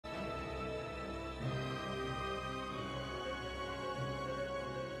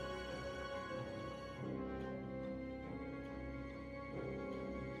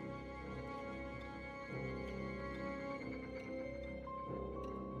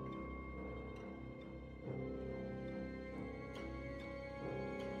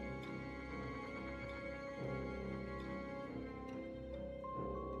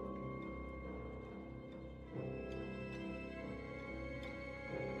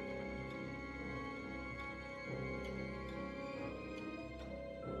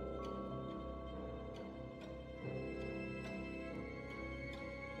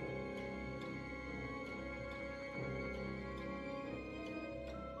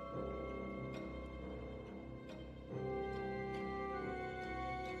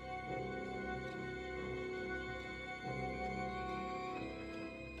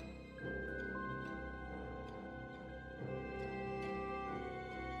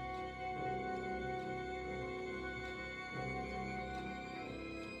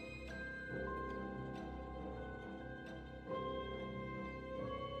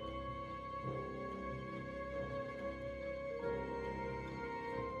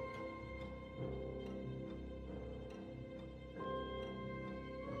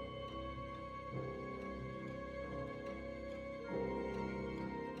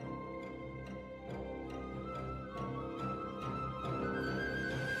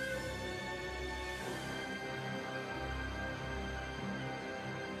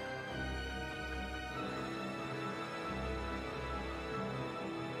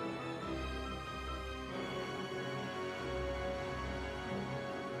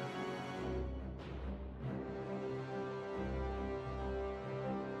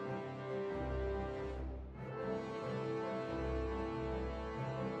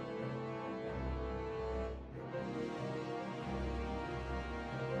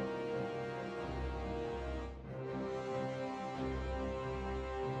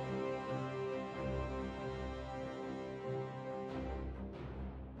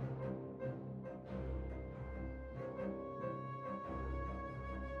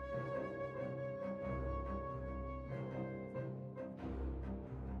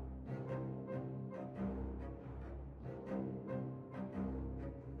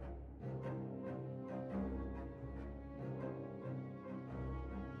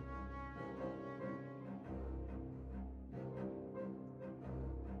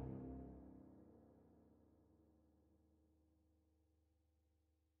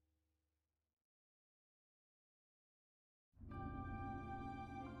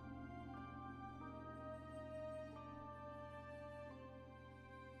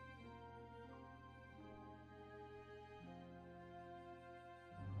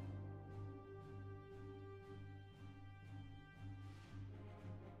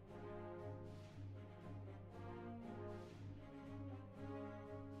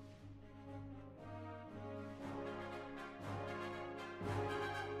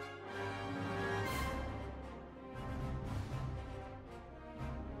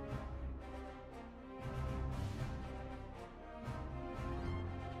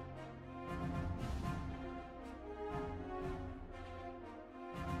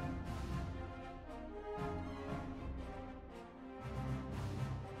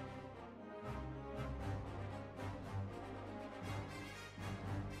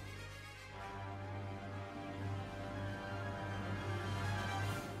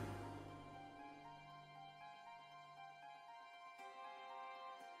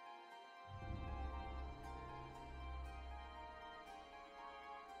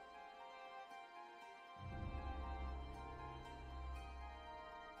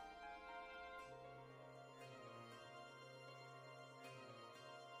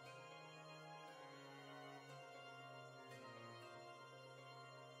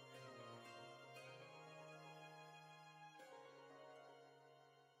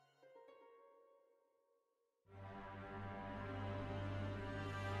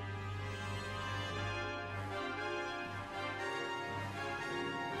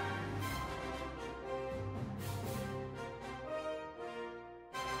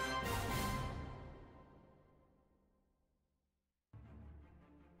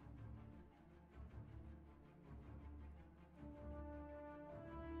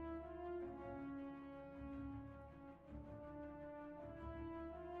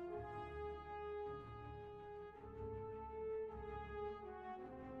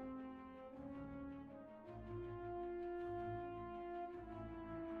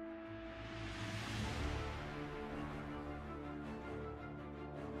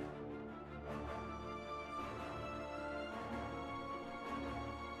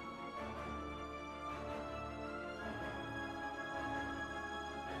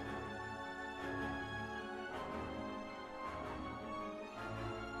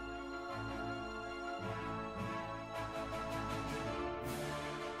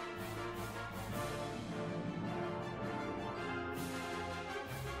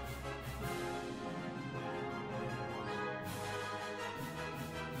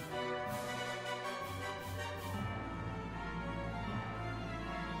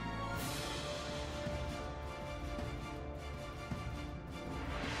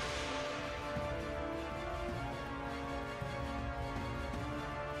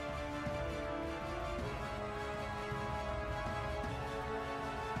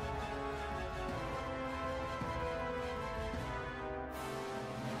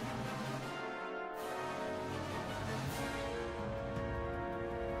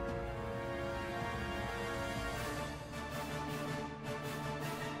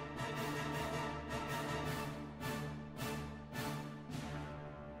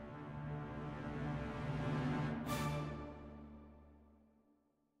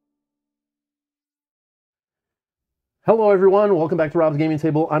Hello everyone, welcome back to Rob's Gaming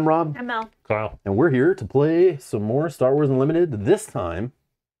Table. I'm Rob. I'm Mel. Kyle. And we're here to play some more Star Wars Unlimited. This time,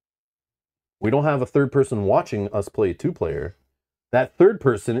 we don't have a third person watching us play two-player. That third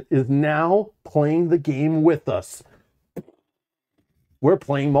person is now playing the game with us. We're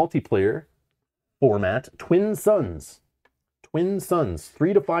playing multiplayer format, Twin Suns. Twin Suns,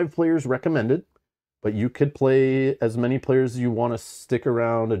 3 to 5 players recommended, but you could play as many players as you want to stick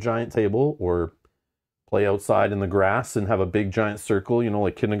around a giant table or play outside in the grass and have a big giant circle, you know,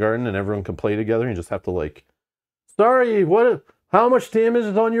 like kindergarten, and everyone can play together. You just have to like, sorry, how much damage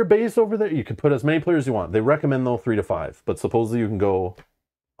is on your base over there? You can put as many players as you want. They recommend though 3 to 5, but supposedly you can go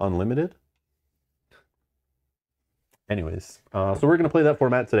unlimited. Anyways, so we're going to play that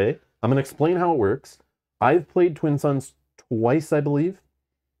format today. I'm going to explain how it works. I've played Twin Suns twice, I believe,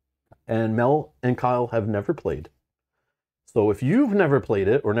 and Mel and Kyle have never played. So if you've never played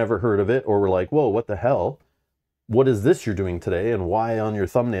it or never heard of it, or were like, whoa, what the hell? What is this you're doing today? And why on your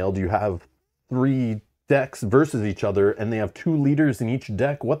thumbnail do you have 3 decks versus each other and they have 2 leaders in each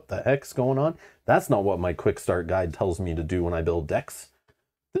deck? What the heck's going on? That's not what my quick start guide tells me to do when I build decks.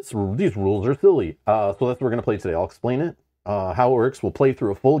 These rules are silly. So that's what we're going to play today. I'll explain it, how it works. We'll play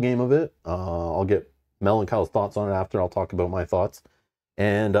through a full game of it. I'll get Mel and Kyle's thoughts on it after. I'll talk about my thoughts.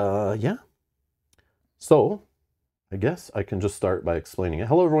 And yeah. So I guess I can just start by explaining it.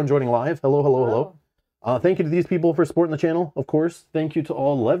 Hello, everyone joining live. Hello, hello, hello. Thank you to these people for supporting the channel, of course. Thank you to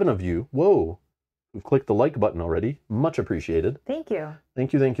all 11 of you. Whoa, who've clicked the like button already. Much appreciated. Thank you.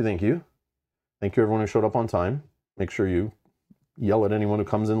 Thank you, thank you, thank you. Thank you, everyone who showed up on time. Make sure you yell at anyone who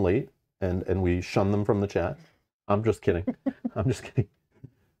comes in late, and we shun them from the chat. I'm just kidding. I'm just kidding.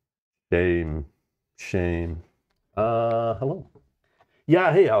 Shame. Shame. Hello.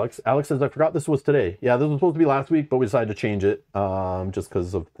 Yeah, hey, Alex. Alex says, I forgot this was today. Yeah, this was supposed to be last week, but we decided to change it just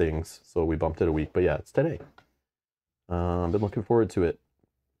because of things. So we bumped it a week. But yeah, it's today. Been looking forward to it.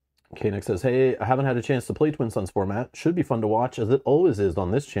 K-Nick says, hey, I haven't had a chance to play Twin Suns format. Should be fun to watch, as it always is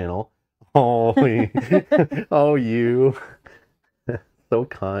on this channel. Holy. Oh, you. So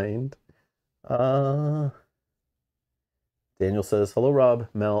kind. Daniel says, hello, Rob,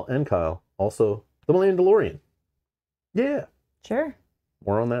 Mel, and Kyle. Also, the Mandalorian. Yeah. Sure.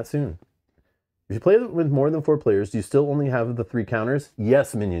 More on that soon. If you play with more than 4 players, do you still only have the 3 counters?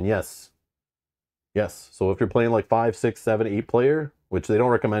 Yes, Minion, yes. Yes. So if you're playing like 5, 6, 7, 8 player, which they don't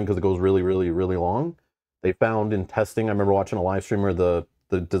recommend because it goes really, really, really long, they found in testing, I remember watching a live stream where the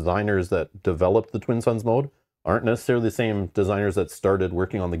designers that developed the Twin Suns mode aren't necessarily the same designers that started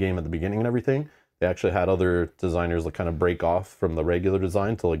working on the game at the beginning and everything. They actually had other designers that kind of break off from the regular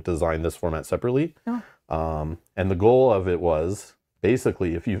design to like design this format separately. Oh. And the goal of it was,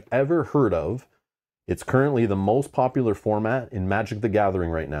 basically, if you've ever heard of, it's currently the most popular format in Magic the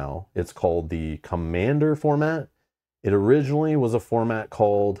Gathering right now. It's called the Commander format. It originally was a format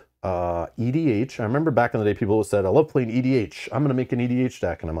called EDH. I remember back in the day people said, I love playing EDH. I'm going to make an EDH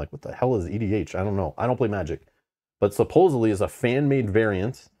deck. And I'm like, what the hell is EDH? I don't know. I don't play Magic. But supposedly is a fan-made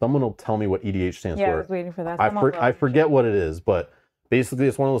variant. Someone will tell me what EDH stands for. Yeah, I was waiting for that. I forget what it is, but basically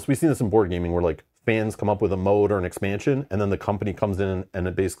it's one of those, we've seen this in board gaming where like fans come up with a mode or an expansion, and then the company comes in and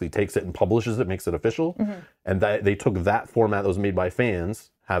it basically takes it and publishes it, makes it official. Mm-hmm. And that they took that format that was made by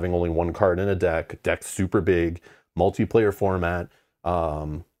fans, having only 1 card in a deck super big, multiplayer format,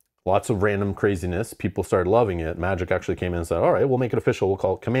 lots of random craziness. People started loving it. Magic actually came in and said, all right, we'll make it official. We'll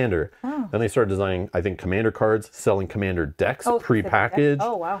call it Commander. Oh. Then they started designing, I think, Commander cards, selling Commander decks, pre-packaged,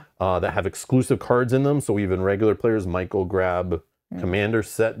 that have exclusive cards in them. So even regular players might go grab Commander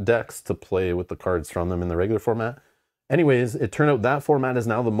set decks to play with the cards from them in the regular format. Anyways, it turned out that format is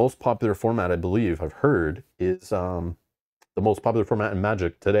now the most popular format, I believe, I've heard, is the most popular format in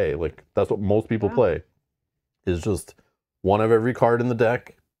Magic today. Like, that's what most people play, is just 1 of every card in the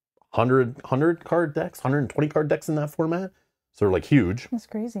deck, 100 card decks, 120 card decks in that format. So they're like huge. That's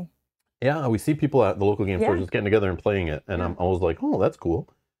crazy. Yeah, we see people at the local game stores just getting together and playing it. And I'm always like, oh, that's cool.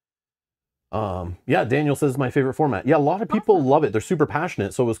 Yeah, Daniel says my favorite format. Yeah, a lot of people love it. They're super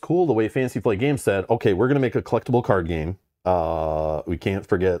passionate. So it was cool the way Fantasy Flight Games said, okay, we're going to make a collectible card game. We can't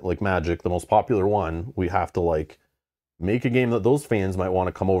forget like Magic, the most popular one. We have to like make a game that those fans might want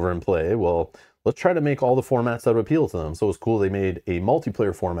to come over and play. Well, let's try to make all the formats that would appeal to them. So it was cool they made a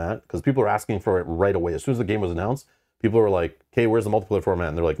multiplayer format because people were asking for it right away. As soon as the game was announced, people were like, okay, where's the multiplayer format?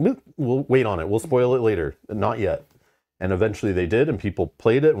 And they're like, we'll wait on it. We'll spoil it later. Not yet. And eventually they did, and people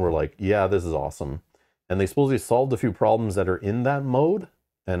played it and were like, yeah, this is awesome. And they supposedly solved a few problems that are in that mode.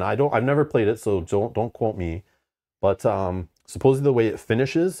 And I've never played it, so don't quote me. But supposedly the way it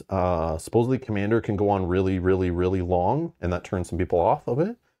finishes, supposedly Commander can go on really, really, really long, and that turns some people off of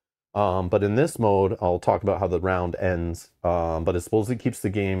it. But in this mode, I'll talk about how the round ends. But it supposedly keeps the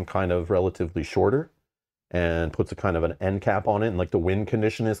game kind of relatively shorter and puts a kind of an end cap on it. And like the win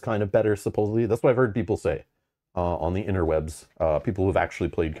condition is kind of better, supposedly. That's what I've heard people say on the interwebs. People who've actually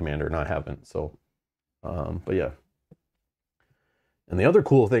played Commander, and I haven't. So, but yeah. And the other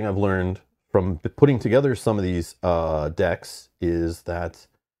cool thing I've learned from putting together some of these decks is that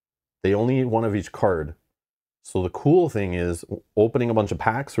they only need one of each card. So the cool thing is, opening a bunch of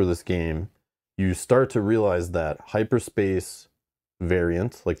packs for this game, you start to realize that hyperspace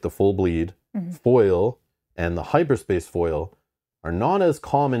variant, like the full bleed, foil, and the hyperspace foil are not as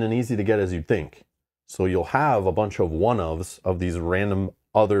common and easy to get as you'd think. So you'll have a bunch of one-ofs of these random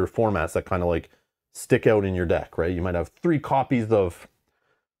other formats that kind of like stick out in your deck, right? You might have 3 copies of,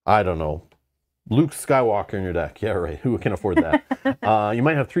 I don't know, Luke Skywalker in your deck. Yeah, right. Who can afford that? You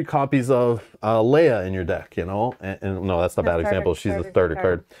might have 3 copies of Leia in your deck, you know? And no, that's a bad example. She's a starter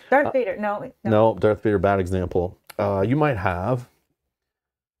card. Darth Vader. No. No, Darth Vader, bad example. You might have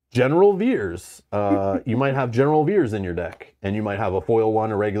General Veers. You might have General Veers in your deck. And you might have a foil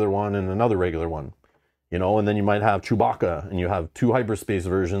one, a regular one, and another regular one. You know, and then you might have Chewbacca, and you have 2 hyperspace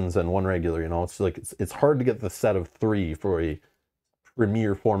versions and 1 regular, you know? It's like, it's hard to get the set of 3 for a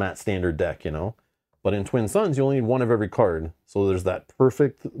premier format standard deck, you know? But in Twin Suns, you only need 1 of every card. So there's that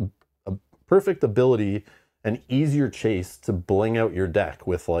perfect ability and easier chase to bling out your deck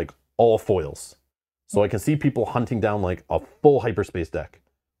with like all foils. So I can see people hunting down like a full hyperspace deck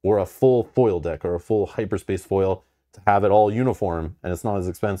or a full foil deck or a full hyperspace foil to have it all uniform, and it's not as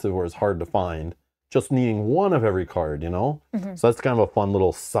expensive or as hard to find, just needing 1 of every card, you know? So that's kind of a fun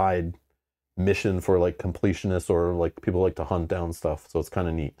little side mission for like completionists or like people like to hunt down stuff. So it's kind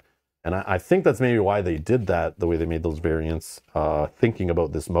of neat. And I think that's maybe why they did that, the way they made those variants, thinking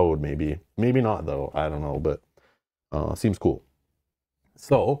about this mode, maybe. Maybe not, though. I don't know, but seems cool.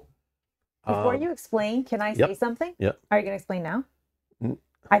 So... Before you explain, can I say something? Yep. Are you going to explain now?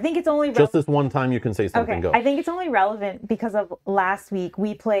 I think it's only... Just this one time you can say something. Okay. Go. I think it's only relevant because of last week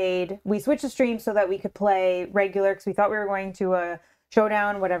we switched the stream so that we could play regular because we thought we were going to a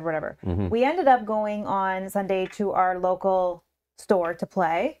showdown, whatever. We ended up going on Sunday to our local store to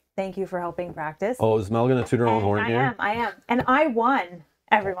play. Thank you for helping practice. Oh, is Mel going to toot her own horn here? I am. And I won,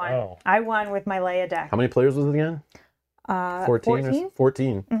 everyone. Oh. I won with my Leia deck. How many players was it again? 14?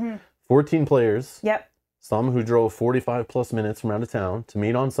 14. 14 players. Yep. Some who drove 45 plus minutes from out of town to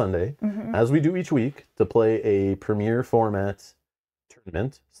meet on Sunday, as we do each week, to play a premier format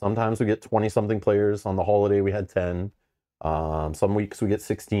tournament. Sometimes we get 20-something players. On the holiday, we had 10. Some weeks we get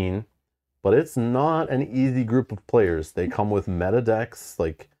 16. But it's not an easy group of players. They come with meta decks.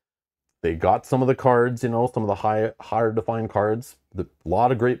 Like, they got some of the cards, you know, some of the hard to find cards. A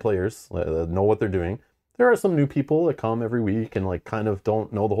lot of great players know what they're doing. There are some new people that come every week and like kind of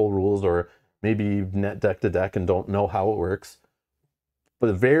don't know the whole rules, or maybe net deck to deck and don't know how it works.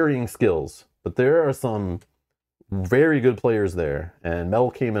 But varying skills. But there are some very good players there. And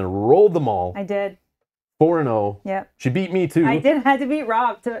Mel came and rolled them all. I did. 4-0. Yep. She beat me too. I had to beat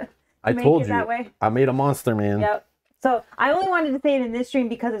Rob to make it that way. I made a monster, man. Yep. So I only wanted to say it in this stream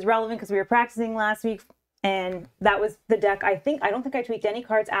because it's relevant because we were practicing last week and that was the deck. I don't think I tweaked any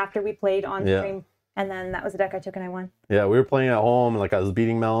cards after we played on stream. And then that was the deck I took and I won. Yeah, we were playing at home, and like I was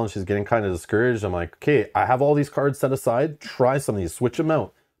beating Mel, and she's getting kind of discouraged. I'm like, okay, I have all these cards set aside. Try some of these, switch them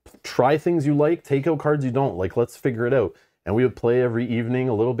out. Try things you like, take out cards you don't. Like, let's figure it out. And we would play every evening,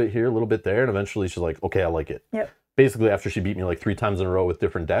 a little bit here, a little bit there, and eventually she's like, okay, I like it. Yep. Basically, after she beat me like 3 times in a row with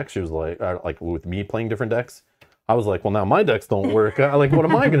different decks, she was like with me playing different decks, I was like, well, now my decks don't work. Like, what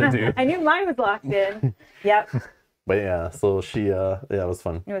am I gonna do? I knew mine was locked in. Yep. But yeah, so she, yeah, it was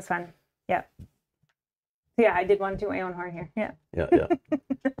fun. It was fun. Yep. Yeah, I did want to toot my own horn here. Yeah. Yeah.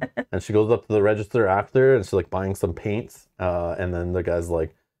 And she goes up to the register after, and she's like buying some paints. And then the guy's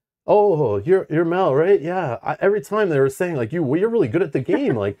like, "Oh, you're Mel, right? Yeah." Every time they were saying like, you're really good at the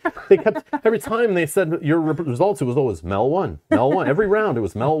game. Like they kept every time they said your results, it was always Mel won, Mel won. Every round it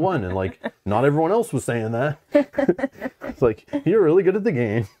was Mel won, and like not everyone else was saying that. It's like you're really good at the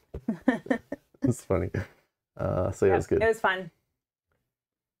game. It's funny. So yeah, it was good. It was fun.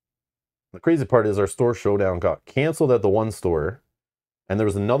 The crazy part is our store showdown got canceled at the one store, and there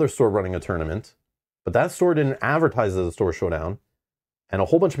was another store running a tournament, but that store didn't advertise as a store showdown, and a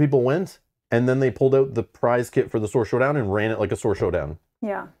whole bunch of people went, and then they pulled out the prize kit for the store showdown and ran it like a store showdown.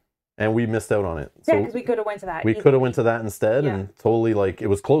 Yeah. And we missed out on it. Yeah, because we could have went to that. We could have went to that instead, and totally like it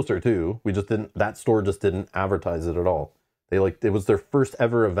was closer too. We just didn't. That store just didn't advertise it at all. It was their first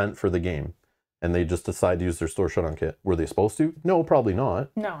ever event for the game. and they just decide to use their store showdown kit. Were they supposed to? No, probably not.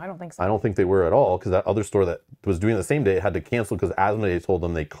 No, I don't think so. I don't think they were at all, because that other store that was doing the same day had to cancel because Asmodee told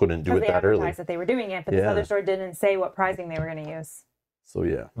them they couldn't do it that early. They advertised that they were doing it, but this other store didn't say what pricing they were going to use. So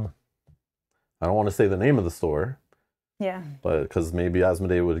yeah, I don't want to say the name of the store. Yeah. But because maybe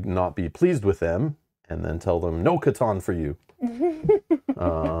Asmodee would not be pleased with them and then tell them no Catan for you.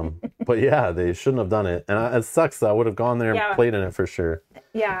 But yeah, they shouldn't have done it, and it sucks. I would have gone there and played in it for sure.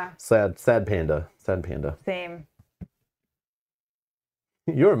 Yeah. Sad panda. Same.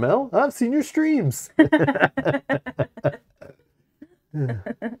 You're Mel. I've seen your streams. But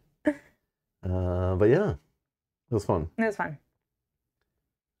yeah, it was fun. It was fun.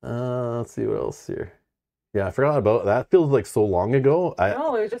 Let's see what else here. Yeah, I forgot about that. Feels like so long ago.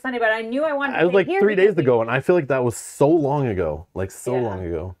 No, it was just funny, but I knew I wanted to I was like 3 days ago, and I feel like that was so long ago. Like so long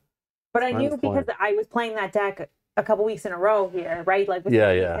ago. But I knew because I was playing that deck a couple weeks in a row here, right? Like with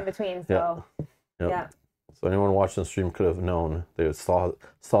in between. So yeah. So anyone watching the stream could have known. They saw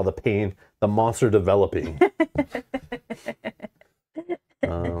the pain, the monster developing.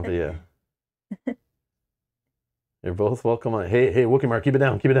 But yeah. You're both welcome on. Hey, Wookie Mark, keep it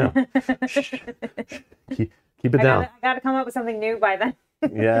down. Keep it down. Shh. Keep it down. I gotta come up with something new by then.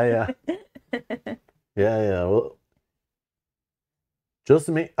 Yeah. Well, just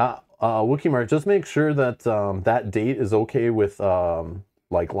make Wookie Mark, just make sure that that date is okay with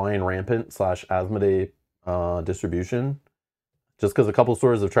like Lion Rampant / Asmodee distribution. Just because a couple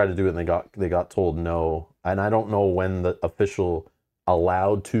stores have tried to do it and they got told no, and I don't know when the official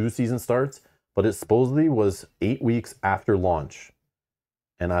allowed to season starts. But it supposedly was 8 weeks after launch.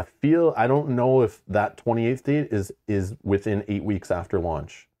 And I don't know if that 28th date is within 8 weeks after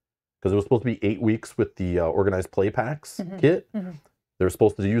launch. Because it was supposed to be 8 weeks with the organized play packs kit. They were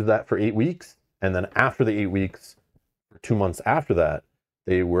supposed to use that for 8 weeks. And then after the 8 weeks, 2 months after that,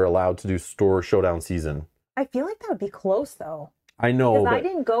 they were allowed to do store showdown season. I feel like that would be close though. I know. Because I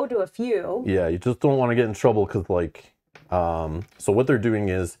didn't go to a few. Yeah, you just don't want to get in trouble because like, so what they're doing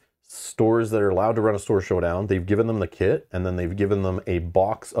is, stores that are allowed to run a store showdown, they've given them the kit, and then they've given them a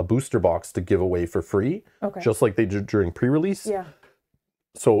booster box to give away for free, just like they did during pre-release. Yeah.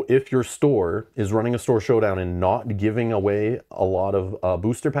 So if your store is running a store showdown and not giving away a lot of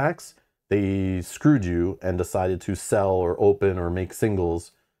booster packs, they screwed you and decided to sell or open or make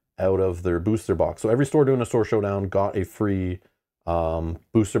singles out of their booster box. So every store doing a store showdown got a free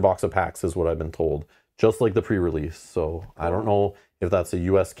booster box of packs, is what I've been told, just like the pre-release. So I don't know if that's a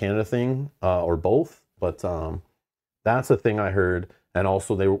US Canada thing or both, but that's a thing I heard. And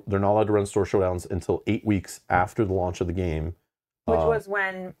also they're not allowed to run store showdowns until 8 weeks after the launch of the game. Which was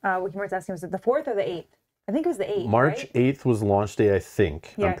when Wiki Mark's asking, was it the 4th or the 8th? I think it was the 8th. March 8th was launch day, I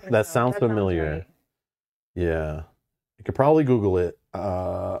think. Yeah, that sounds familiar. Sounds right. Yeah. You could probably Google it,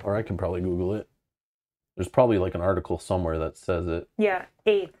 or I can probably Google it. There's probably like an article somewhere that says it. Yeah,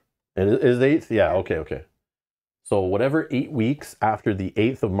 8th. It is 8th? Yeah, okay. So whatever 8 weeks after the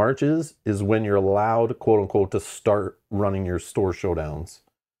 8th of March is when you're allowed, quote unquote, to start running your store showdowns,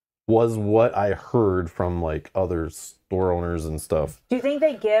 was what I heard from like other store owners and stuff. Do you think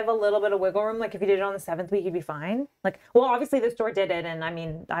they give a little bit of wiggle room? Like if you did it on the 7th week, you'd be fine? Like, well, obviously the store did it, and I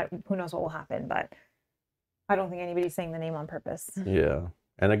mean, who knows what will happen, but I don't think anybody's saying the name on purpose. Yeah.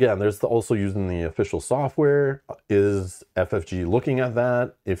 And again, there's also using the official software. Is FFG looking at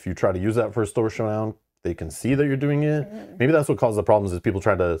that? If you try to use that for a store showdown, they can see that you're doing it. Maybe that's what causes the problems, is people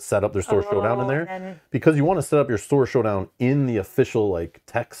try to set up their store showdown in there. Because you want to set up your store showdown in the official like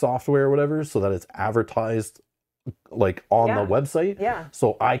tech software or whatever, so that it's advertised like on the website. Yeah.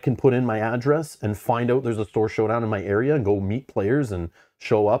 So I can put in my address and find out there's a store showdown in my area and go meet players and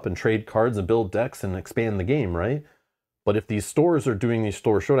show up and trade cards and build decks and expand the game, right? But if these stores are doing these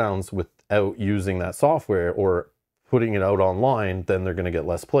store showdowns without using that software or putting it out online, then they're going to get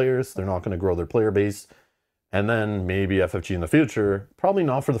less players. They're not going to grow their player base. And then maybe FFG in the future, probably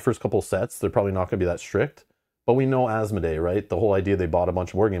not for the first couple sets. They're probably not going to be that strict. But we know Asmodee, right? The whole idea they bought a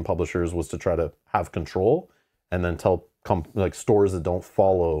bunch of board game publishers was to try to have control and then tell like stores that don't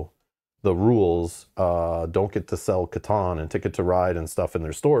follow the rules don't get to sell Catan and Ticket to Ride and stuff in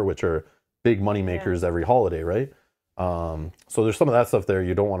their store, which are big money makers every holiday, right? So there's some of that stuff there.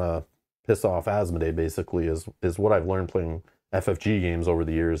 You don't want to piss off Asmodee, basically, is what I've learned playing FFG games over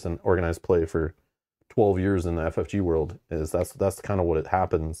the years and organized play for 12 years in the FFG world. Is that's kind of what it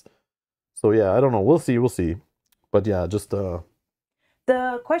happens. So yeah, I don't know. We'll see. But yeah, just the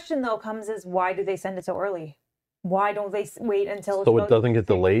question though comes is, why do they send it so early? Why don't they wait until so it doesn't get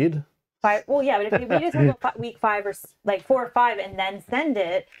delayed? Well, yeah, but if you wait until week 5 or like 4 or 5 and then send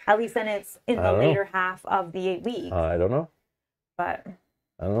it, at least then it's in the later half of the 8 weeks. I don't know. But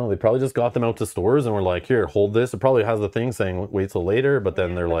I don't know. They probably just got them out to stores and were like, here, hold this. It probably has the thing saying wait till later, but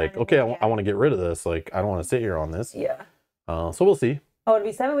then they're like, okay, I want to get rid of this. Like, I don't want to sit here on this. Yeah. So we'll see. Oh, it'd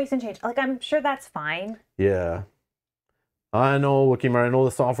be 7 weeks and change. Like, I'm sure that's fine. Yeah. I know, Wikimar, I know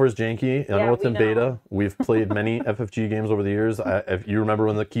the software is janky. I know it's in beta. We've played many FFG games over the years. If you remember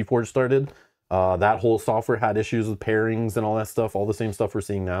when the Keyforge started, that whole software had issues with pairings and all that stuff, all the same stuff we're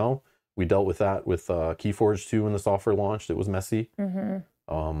seeing now. We dealt with that with Keyforge 2 when the software launched. It was messy.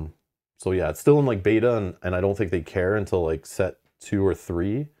 So yeah, it's still in like beta, and I don't think they care until like set 2 or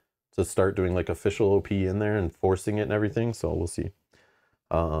 3 to start doing like official OP in there and forcing it and everything. So we'll see.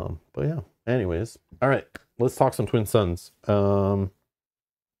 But yeah, anyways, all right, let's talk some Twin Suns.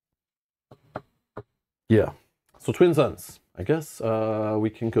 Yeah, so Twin Suns, I guess we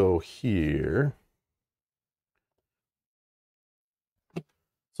can go here.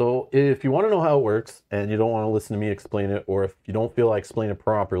 So if you want to know how it works and you don't want to listen to me explain it, or if you don't feel I explain it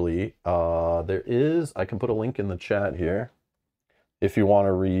properly, I can put a link in the chat here if you want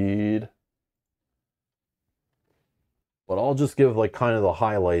to read. But I'll just give like kind of the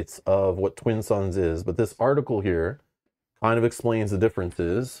highlights of what Twin Suns is. But this article here kind of explains the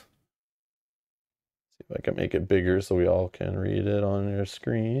differences. See if I can make it bigger so we all can read it on your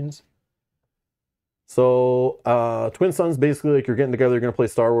screens. So Twin Suns, basically, like, you're getting together, you're going to play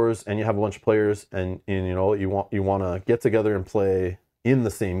Star Wars, and you have a bunch of players, and you know, you want to get together and play in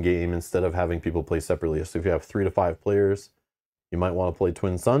the same game instead of having people play separately. So if you have 3 to 5 players, you might want to play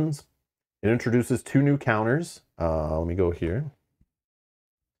Twin Suns. It introduces 2 new counters. Let me go here.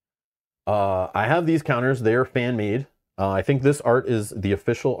 I have these counters. They are fan-made. I think this art is the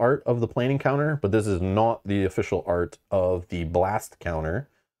official art of the planning counter, but this is not the official art of the blast counter.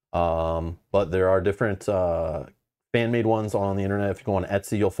 But there are different fan-made ones on the internet. If you go on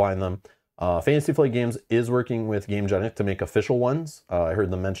Etsy, you'll find them. Fantasy Flight Games is working with GameGenic to make official ones. I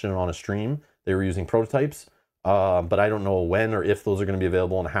heard them mention it on a stream. They were using prototypes, but I don't know when or if those are going to be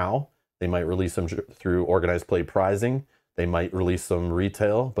available and how. They might release them through organized play pricing. They might release some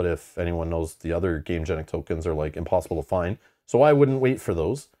retail, but if anyone knows, the other GameGenic tokens are like impossible to find. So I wouldn't wait for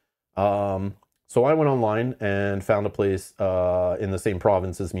those. So I went online and found a place in the same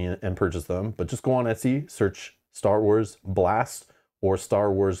province as me and purchased them. But just go on Etsy, search Star Wars Blast or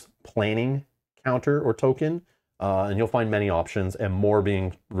Star Wars Planning Counter or Token, and you'll find many options and more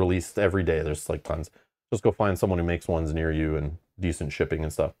being released every day. There's like tons. Just go find someone who makes ones near you and decent shipping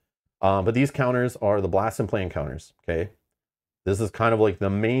and stuff. But these counters are the Blast and Plan counters, okay? This is kind of like the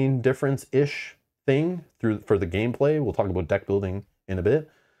main difference-ish thing for the gameplay. We'll talk about deck building in a bit.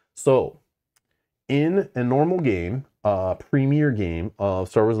 So, in a normal game, premier game of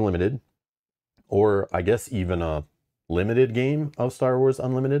Star Wars Unlimited, or I guess even a limited game of Star Wars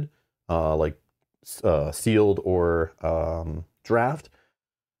Unlimited, like sealed or draft,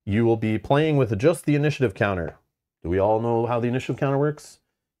 you will be playing with just the initiative counter. Do we all know how the initiative counter works?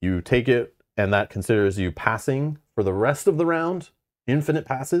 You take it, and that considers you passing for the rest of the round, infinite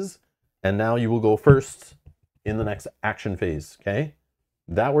passes, and now you will go first in the next action phase, okay?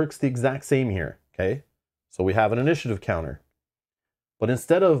 That works the exact same here, okay? So we have an initiative counter. But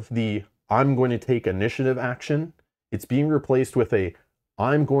instead of the I'm going to take initiative action, it's being replaced with a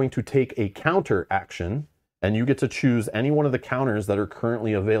I'm going to take a counter action, and you get to choose any one of the counters that are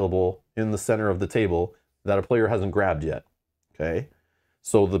currently available in the center of the table that a player hasn't grabbed yet, okay?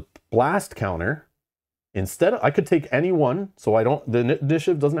 So the blast counter, instead I could take any one, so the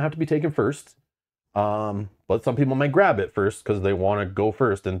initiative doesn't have to be taken first. But some people might grab it first because they want to go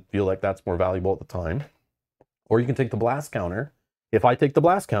first and feel like that's more valuable at the time. Or you can take the blast counter. If I take the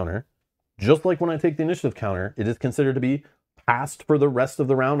blast counter, just like when I take the initiative counter, it is considered to be passed for the rest of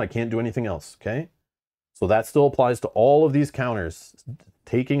the round. I can't do anything else, okay? So that still applies to all of these counters.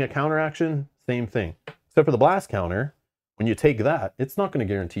 Taking a counter action, same thing. Except for the blast counter, when you take that, it's not going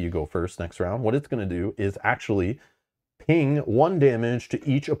to guarantee you go first next round. What it's going to do is actually ping 1 damage to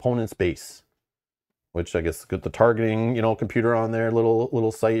each opponent's base, which I guess got the targeting, you know, computer on there,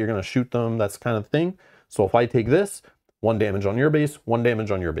 little sight. You're going to shoot them, that's kind of thing. So if I take this, 1 damage on your base, 1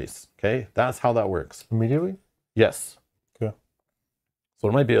 damage on your base. Okay, that's how that works. Immediately? Yes. Okay. So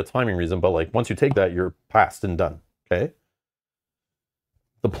it might be a timing reason, but like once you take that, you're passed and done. Okay.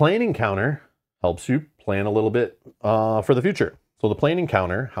 The planning counter helps you plan a little bit for the future. So the planning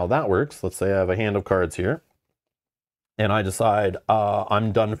counter, how that works, let's say I have a hand of cards here, and I decide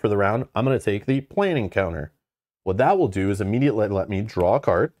I'm done for the round. I'm going to take the planning counter. What that will do is immediately let me draw a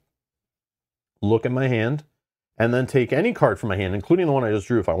card, look at my hand, and then take any card from my hand, including the one I just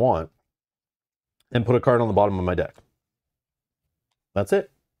drew if I want, and put a card on the bottom of my deck. That's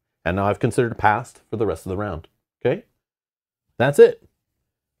it. And now I've considered passed for the rest of the round. Okay? That's it.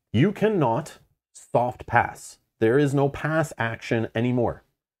 You cannot soft pass. There is no pass action anymore.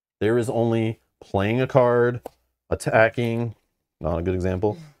 There is only playing a card, attacking, not a good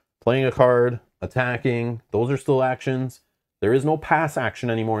example. Playing a card, attacking, those are still actions. There is no pass action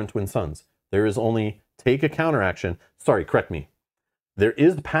anymore in Twin Suns. There is only take a counter action. Sorry, correct me. There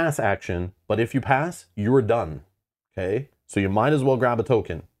is pass action, but if you pass, you're done. Okay? So you might as well grab a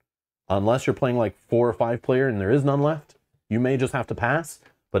token. Unless you're playing like 4 or 5 player and there is none left, you may just have to pass.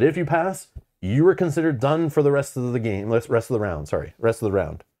 But if you pass, you are considered done for the rest of the game, rest of the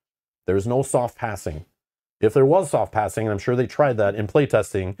round. There is no soft passing. If there was soft passing, and I'm sure they tried that in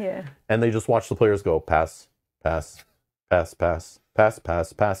playtesting, and they just watched the players go pass, pass, pass, pass, pass,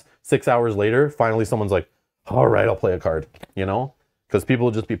 pass, pass. 6 hours later, finally someone's like, all right, I'll play a card, you know? Because people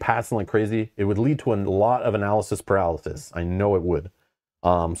would just be passing like crazy. It would lead to a lot of analysis paralysis. I know it would.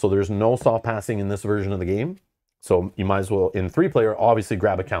 So there's no soft passing in this version of the game. So you might as well, in 3-player, obviously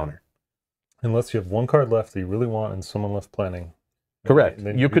grab a counter. Unless you have 1 card left that you really want and someone left planning. Correct.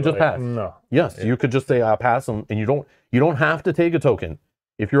 Then you could just pass. No. Yes, you could just say pass them, and you don't have to take a token.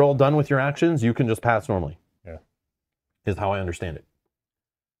 If you're all done with your actions, you can just pass normally. Yeah, is how I understand it.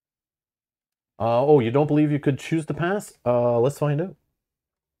 Oh, you don't believe you could choose to pass? Let's find out.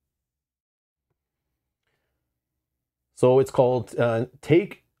 So it's called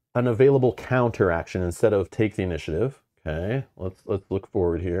take an available counter action instead of take the initiative. Okay, let's look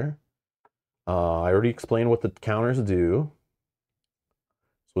forward here. I already explained what the counters do.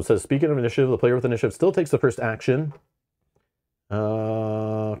 So it says, speaking of initiative, the player with initiative still takes the first action.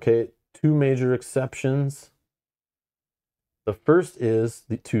 Okay, 2 major exceptions. The first is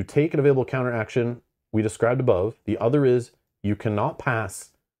to take an available counter action we described above. The other is you cannot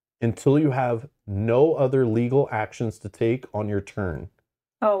pass until you have no other legal actions to take on your turn.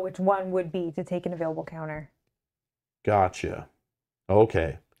 Oh, which one would be to take an available counter? Gotcha.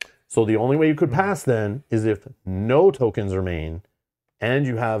 Okay. So the only way you could pass then is if no tokens remain and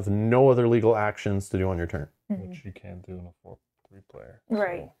you have no other legal actions to do on your turn. Which you can't do in a 3-player.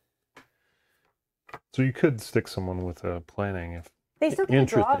 Right. So you could stick someone with a planning if they still can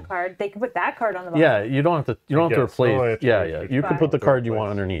draw a card. They could put that card on the bottom. Yeah, you don't have to replace. Yeah. You can put the card you want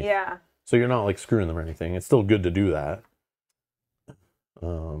underneath. Yeah. So you're not like screwing them or anything. It's still good to do that.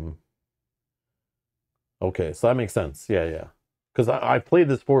 Okay, so that makes sense. Yeah. Because I played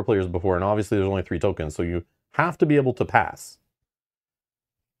this 4 players before, and obviously there's only 3 tokens, so you have to be able to pass.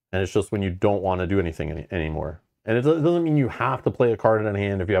 And it's just when you don't want to do anything anymore. And it doesn't mean you have to play a card in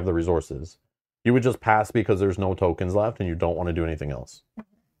hand if you have the resources. You would just pass because there's no tokens left and you don't want to do anything else.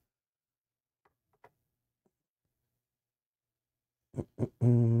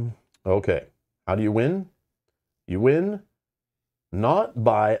 Okay, how do you win? You win not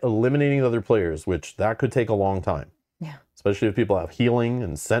by eliminating the other players, which that could take a long time. Yeah. Especially if people have healing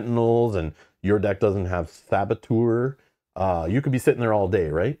and sentinels and your deck doesn't have saboteur. You could be sitting there all day,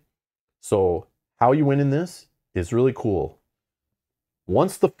 right? So how you win in this is really cool.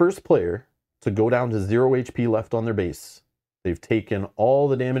 Once the first player to go down to 0 HP left on their base, they've taken all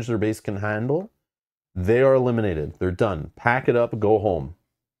the damage their base can handle, they are eliminated. They're done. Pack it up, go home.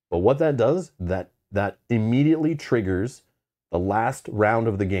 But what that does, that immediately triggers the last round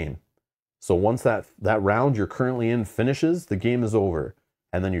of the game. So once that round you're currently in finishes, the game is over.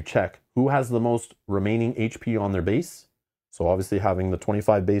 And then you check who has the most remaining HP on their base. So obviously having the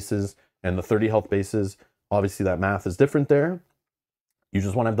 25 bases and the 30 health bases, obviously that math is different there. You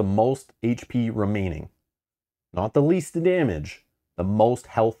just want to have the most HP remaining. Not the least damage, the most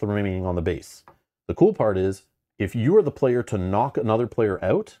health remaining on the base. The cool part is, if you are the player to knock another player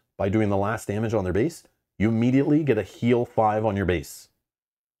out by doing the last damage on their base, you immediately get a heal 5 on your base.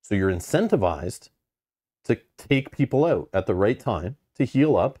 So you're incentivized to take people out at the right time to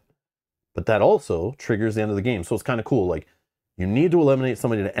heal up, but that also triggers the end of the game. So it's kind of cool. Like, you need to eliminate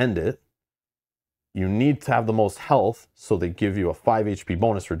somebody to end it. You need to have the most health, so they give you a 5 HP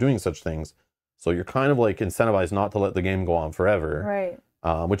bonus for doing such things. So you're kind of like incentivized not to let the game go on forever. Right.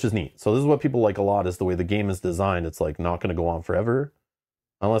 Which is neat. So this is what people like a lot, is the way the game is designed. It's like not going to go on forever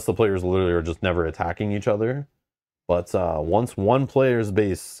unless the players literally are just never attacking each other. But once one player's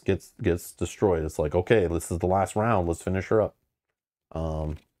base gets destroyed, it's like, okay, this is the last round. Let's finish her up.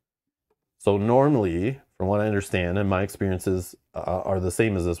 So normally, from what I understand, and my experiences are the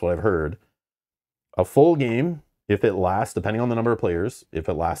same as this, what I've heard, a full game, if it lasts, depending on the number of players, if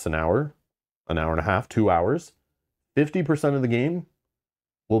it lasts an hour and a half, 2 hours, 50% of the game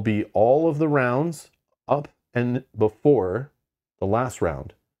will be all of the rounds up and before the last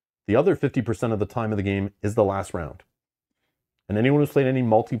round. The other 50% of the time of the game is the last round. And anyone who's played any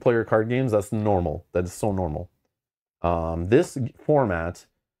multiplayer card games, that's normal. That is so normal. This format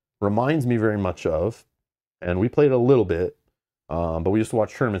reminds me very much of, and we played a little bit, but we used to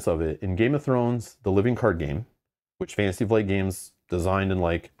watch tournaments of it, in Game of Thrones, the living card game, which Fantasy Flight Games designed in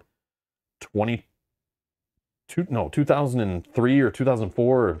like 2003 or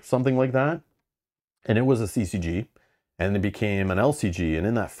 2004 or something like that. And it was a CCG, and it became an LCG. And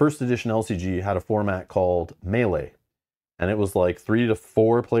in that first edition LCG had a format called Melee. And it was like 3 to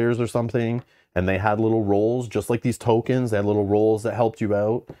 4 players or something. And they had little roles, just like these tokens. They had little roles that helped you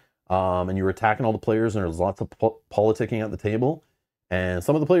out. And you were attacking all the players, and there was lots of politicking at the table. And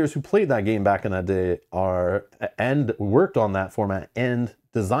some of the players who played that game back in that day and worked on that format and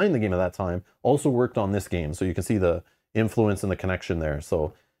designed the game at that time also worked on this game. So you can see the influence and the connection there.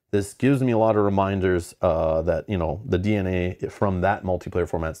 So this gives me a lot of reminders that, you know, the DNA from that multiplayer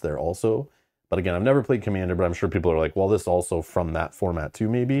format's there also. But again, I've never played Commander, but I'm sure people are like, well, this also from that format too,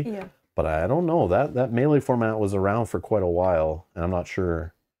 maybe. Yeah. But I don't know. That Melee format was around for quite a while, and I'm not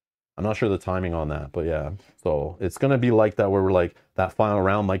sure the timing on that. But yeah, so it's gonna be like that, where we're like, that final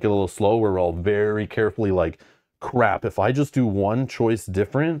round might get a little slow, where we're all very carefully like, crap, if I just do one choice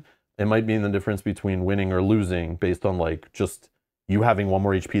different, it might be in the difference between winning or losing based on like just you having 1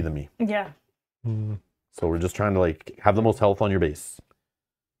 more HP than me. Yeah. So we're just trying to like have the most health on your base.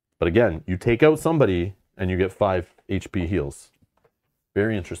 But again, you take out somebody and you get 5 HP heals.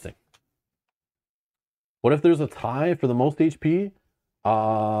 Very interesting. What if there's a tie for the most HP?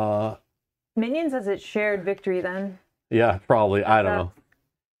 Minions says it's shared victory then. Yeah, probably. I don't know.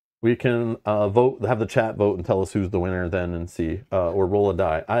 We can vote, have the chat vote and tell us who's the winner then, and see, or roll a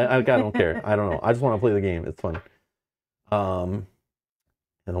die. I don't care. I don't know. I just want to play the game. It's fun. And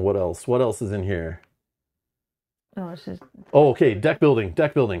what else? What else is in here? Oh, it's just... Oh, okay. Deck building.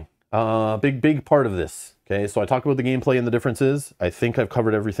 Deck building. Big part of this. Okay, so I talked about the gameplay and the differences. I think I've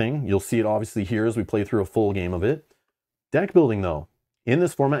covered everything. You'll see it obviously here as we play through a full game of it. Deck building, though. In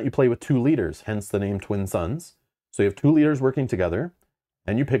this format, you play with 2 leaders, hence the name Twin Suns. So you have 2 leaders working together,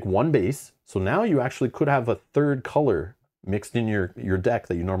 and you pick 1 base. So now you actually could have a 3rd color mixed in your deck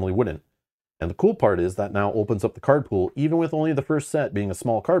that you normally wouldn't. And the cool part is that now opens up the card pool. Even with only the first set being a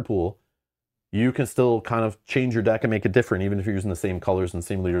small card pool, you can still kind of change your deck and make it different, even if you're using the same colors and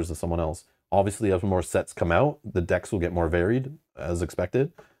same leaders as someone else. Obviously, as more sets come out, the decks will get more varied, as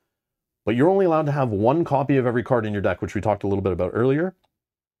expected. But you're only allowed to have 1 copy of every card in your deck, which we talked a little bit about earlier.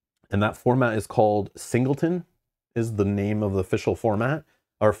 And that format is called Singleton, is the name of the official format,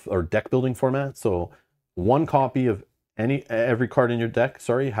 or deck building format. So 1 copy of every card in your deck,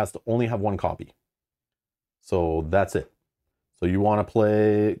 has to only have 1 copy. So that's it. So you want to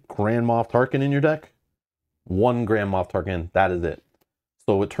play Grand Moff Tarkin in your deck? 1 Grand Moff Tarkin, that is it.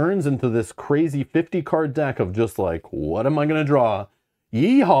 So it turns into this crazy 50 card deck of just like, what am I going to draw?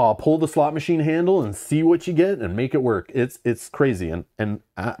 Yeehaw, pull the slot machine handle and see what you get and make it work. It's crazy. And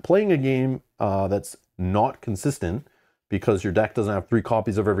playing a game that's not consistent, because your deck doesn't have 3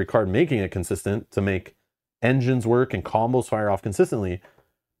 copies of every card, making it consistent to make engines work and combos fire off consistently,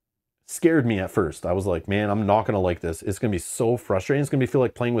 scared me at first. I was like, man, I'm not going to like this. It's going to be so frustrating. It's going to feel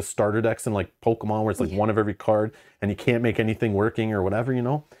like playing with starter decks in like Pokemon, where it's like 1 of every card and you can't make anything working or whatever, you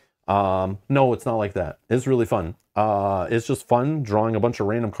know? No, it's not like that. It's really fun. It's just fun drawing a bunch of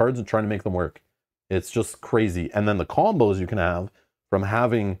random cards and trying to make them work. It's just crazy. And then the combos you can have from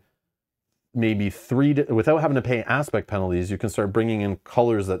having maybe 3, without having to pay aspect penalties, you can start bringing in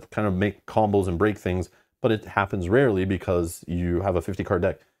colors that kind of make combos and break things, but it happens rarely because you have a 50 card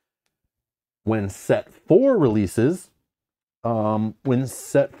deck. When set 4 releases, for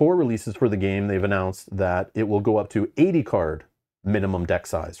the game, they've announced that it will go up to 80 card minimum deck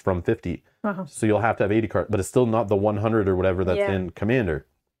size from 50. So you'll have to have 80 cards, but it's still not the 100 or whatever that's in Commander.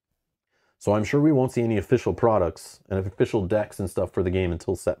 So I'm sure we won't see any official products and official decks and stuff for the game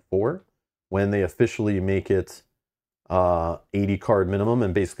until set 4, when they officially make it 80 card minimum,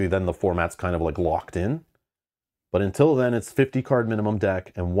 and basically then the format's kind of like locked in. But until then, it's 50 card minimum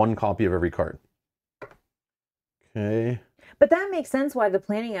deck and 1 copy of every card. Okay. But that makes sense why the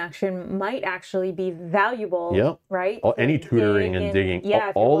planning action might actually be valuable, right? Any tutoring and digging.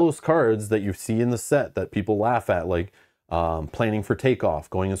 Yeah, all those cards that you see in the set that people laugh at, like planning for takeoff,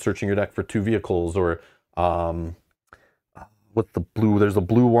 going and searching your deck for 2 vehicles, or what's the blue? There's a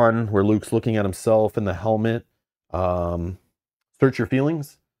blue one where Luke's looking at himself in the helmet. Search your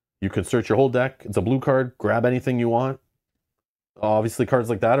feelings. You can search your whole deck. It's a blue card. Grab anything you want. Obviously, cards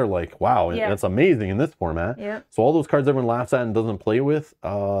like that are like, wow, that's amazing in this format. So all those cards everyone laughs at and doesn't play with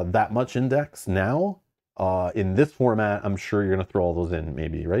that much in decks now, in this format, I'm sure you're going to throw all those in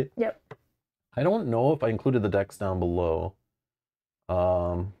maybe, right? Yep. I don't know if I included the decks down below.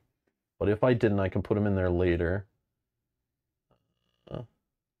 But if I didn't, I can put them in there later.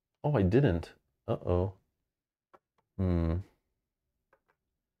 Oh, I didn't. Uh-oh.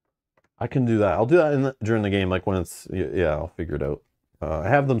 I can do that. I'll do that during the game, like when it's, yeah, I'll figure it out. I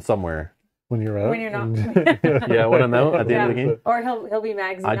have them somewhere. When you're out. When you're not. Yeah, when I'm out at the end of the game. Or he'll be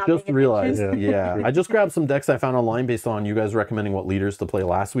mad 'cause he's I not just paying realized, attention. yeah. I just grabbed some decks I found online based on you guys recommending what leaders to play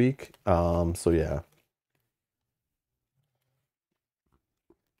last week. So yeah.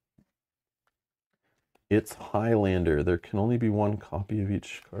 It's Highlander. There can only be one copy of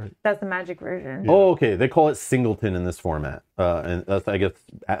each card. That's the Magic version. Yeah. Oh, okay. They call it singleton in this format. And that's, I guess,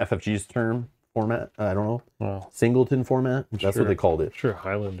 FFG's term format. I don't know. Wow. Singleton format. That's Sure. what they called it. I'm sure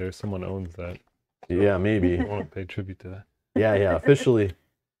Highlander, someone owns that. Yeah, maybe. I want to pay tribute to that. Yeah, officially.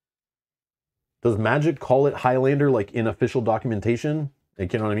 Does Magic call it Highlander like in official documentation?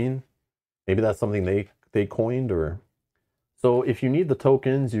 Like, you know what I mean? Maybe that's something they coined or... So if you need the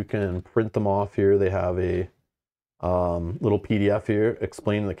tokens, you can print them off here. They have a little PDF here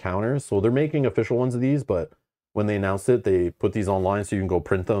explaining the counters. So they're making official ones of these, but when they announced it, they put these online so you can go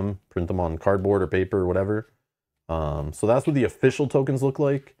print them on cardboard or paper or whatever. So that's what the official tokens look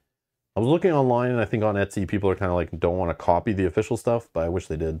like. I was looking online, and I think on Etsy, people are kind of like, don't want to copy the official stuff, but I wish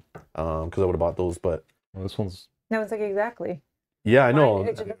they did, because I would have bought those. But Well, this one's... No, it's like exactly. yeah, I know.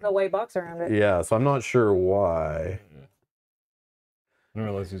 It's just a white box around it. Yeah, so I'm not sure why. I didn't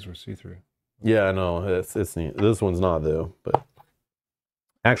realize these were see-through. Yeah, I know. It's neat. This one's not, though. But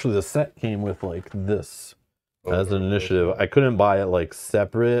actually, the set came with like this as an initiative. I couldn't buy it like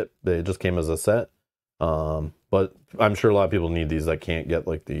separate. It just came as a set. But I'm sure a lot of people need these that can't get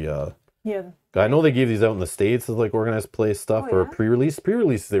like the... Yeah. I know they gave these out in the States as like organized play stuff Oh, or yeah? pre-release.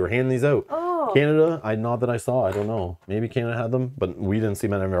 Pre-release, they were handing these out. Oh. Canada, not that I saw. I don't know. Maybe Canada had them, but we didn't see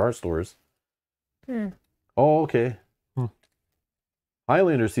them at any of our stores. Oh, okay.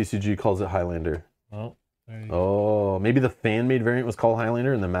 Highlander CCG calls it Highlander. Oh, there you go. Oh, maybe the fan-made variant was called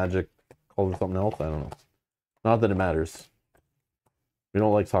Highlander and the Magic called it something else. I don't know. Not that it matters. We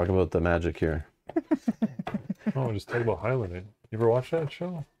don't like talking about the Magic here. Oh, just talk about Highlander. You ever watch that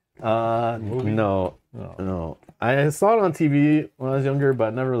show? Movie? No. No. I saw it on TV when I was younger, but I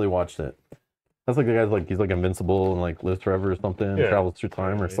never really watched it. That's like the guy's like, he's like invincible and like lives forever or something, Yeah. travels through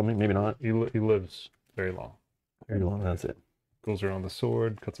time or Yeah. something. Maybe not. He lives very long. Very long. That's it. Goes around the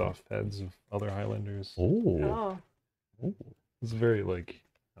sword, cuts off heads of other Highlanders. Oh. Oh. It's a very, like,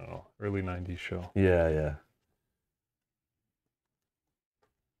 I don't know, early 90s show. Yeah.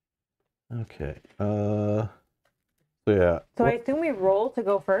 Okay. So yeah. So I assume we roll to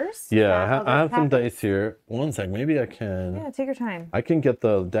go first? Yeah, Is that how I have this some happens? dice here. One sec. Maybe I can. Yeah, take your time. I can get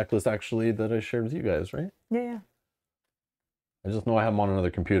the deck list actually that I shared with you guys, right? Yeah. I just know I have them on another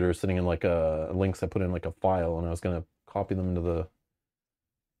computer sitting in like links I put in like a file, and I was gonna copy them into the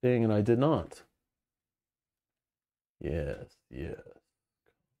thing, and I did not. Yes.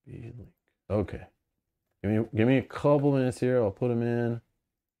 Copy link. Okay. Give me a couple minutes here. I'll put them in.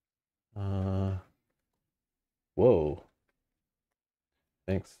 Whoa.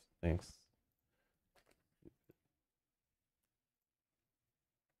 Thanks. I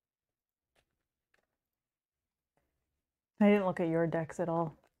didn't look at your decks at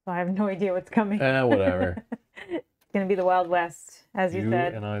all, so I have no idea what's coming. Whatever. It's gonna be the Wild West, as you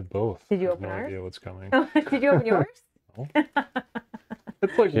said. And I both. Did you have open no ours? idea what's coming. Did you open yours? No.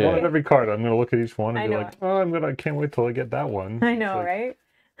 It's like Yeah. one of every card. I'm gonna look at each one and I be know. like, oh, I can't wait till I get that one. I It's know, like, right?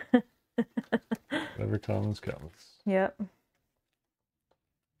 Whatever comes. Yep.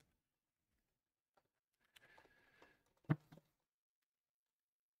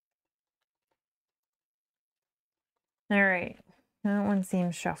 All right. That one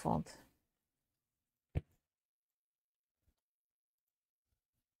seems shuffled.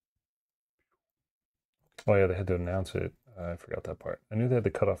 Oh yeah, they had to announce it. I forgot that part. I knew they had to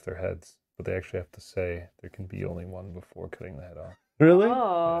cut off their heads, but they actually have to say there can be only one before cutting the head off. Really?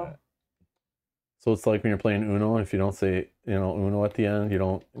 Oh. Yeah. So it's like when you're playing Uno, if you don't say, Uno at the end, you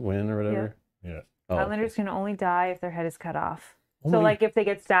don't win or whatever? Yeah. Oh, Highlanders can only die if their head is cut off. So, Only- like, if they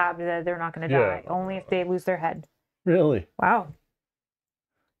get stabbed, they're not going to Yeah. die. Only if they lose their head. Really? Wow.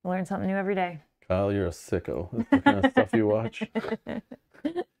 Learn something new every day. Kyle, you're a sicko. That's the kind of stuff you watch.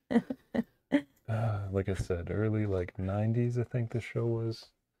 Like I said, early like 90s, I think the show was.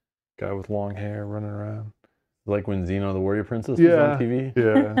 Guy with long hair running around. Like when Xena the Warrior Princess was on TV?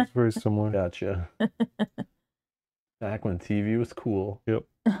 Yeah, it's very similar. Gotcha. Back when TV was cool. Yep.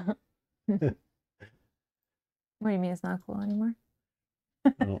 What do you mean it's not cool anymore?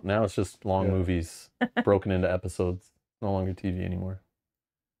 No, now it's just long Yeah. movies broken into episodes. No longer TV anymore.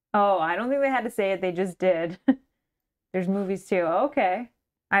 Oh, I don't think they had to say it. They just did. There's movies too. Okay.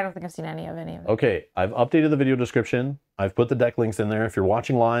 I don't think I've seen any of it. Okay, I've updated the video description. I've put the deck links in there. If you're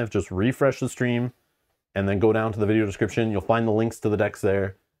watching live, just refresh the stream and then go down to the video description. You'll find the links to the decks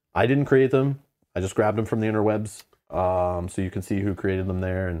there. I didn't create them. I just grabbed them from the interwebs. So you can see who created them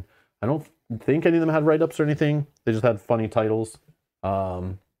there. And I don't think any of them had write-ups or anything. They just had funny titles.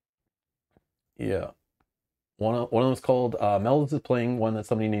 Yeah. One of them is called, Mel's is playing one that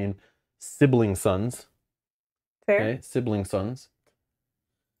somebody named Sibling Sons. Fair. Okay, Sibling Sons.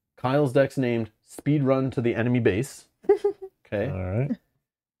 Kyle's deck's named Speed Run to the Enemy Base. Okay. All right.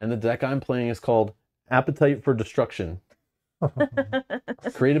 And the deck I'm playing is called Appetite for Destruction.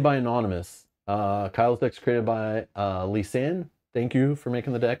 Created by Anonymous. Kyle's deck's created by Lisanne. Thank you for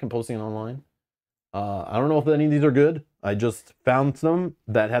making the deck and posting it online. I don't know if any of these are good. I just found some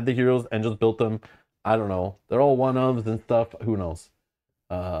that had the heroes and just built them. I don't know. They're all one-ofs and stuff. Who knows?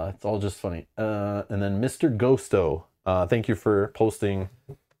 It's all just funny. And then Mr. Ghosto. Thank you for posting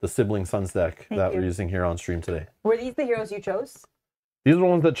the Sibling Sons deck that we're using here on stream today. Were these the heroes you chose? These are the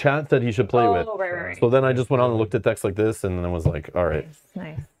ones that chat said he should play with. Right. So then I just went on and looked at decks like this and then was like, all right.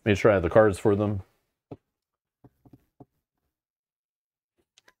 Nice. Made sure I had the cards for them.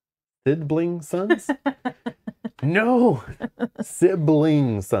 Sibling Sons? No!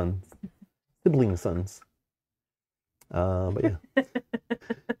 Sibling Sons. Sibling Sons. But yeah.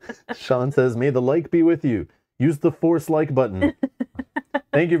 Sean says, may the like be with you. Use the force like button.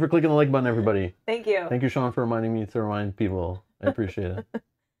 Thank you for clicking the like button, everybody. Thank you. Thank you, Sean, for reminding me to remind people. I appreciate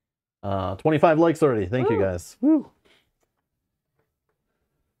it. 25 likes already. Thank you, guys. Woo.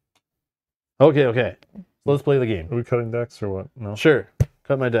 Okay. Let's play the game. Are we cutting decks or what? No. Sure.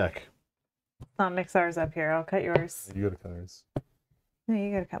 Cut my deck. I'll mix ours up here. I'll cut yours. You gotta cut ours. No,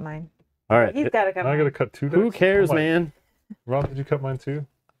 you gotta cut mine. All right. He's gotta cut Now I mine. gotta cut 2 decks. Who cares, Oh my- man? Rob, did you cut mine too?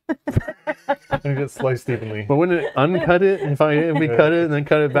 And it gets sliced evenly. But wouldn't it uncut it if we cut it and then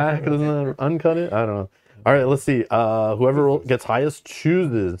cut it back? Doesn't it uncut it? I don't know. All right, let's see. Whoever gets highest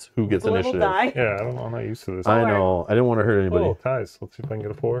chooses who gets Little initiative. die. Yeah, I don't know. I'm not used to this. I know. I didn't want to hurt anybody. Oh, ties. Let's see if I can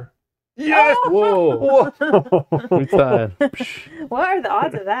get a 4. Yes! Whoa! We tied. What are the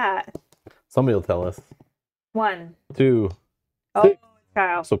odds of that? Somebody will tell us. 1. 2. Oh, Six.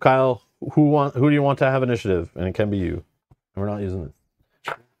 Kyle. So Kyle, who do you want to have initiative? And it can be you. And we're not using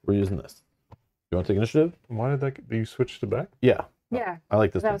this. We're using this. You want to take initiative? Why did that? You switched it back? Yeah. Yeah, I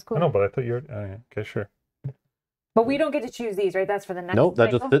like this that one. was cool. I know, but I thought you were. Oh, yeah. Okay, sure. But we don't get to choose these, right? That's for the next. Nope,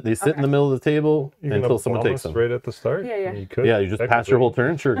 that just cycle? they sit in the middle of the table You until someone takes them. right at the start. Yeah. You could. Yeah, you just pass your whole technically.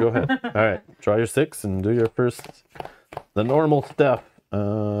 turn. Sure, go ahead. All right, draw your 6 and do your first. The normal stuff.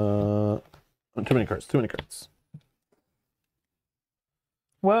 Too many cards. Too many cards.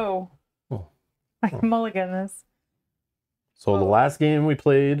 Whoa. Oh. I can mulligan this. So the last game we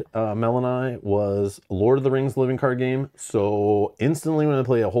played, Mel and I, was Lord of the Rings living card game. So instantly when I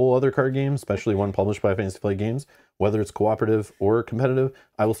play a whole other card game, especially one published by Fantasy Flight Games, whether it's cooperative or competitive,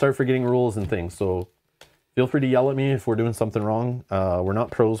 I will start forgetting rules and things. So feel free to yell at me if we're doing something wrong. We're not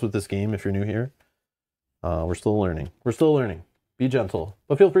pros with this game if you're new here. We're still learning. Be gentle.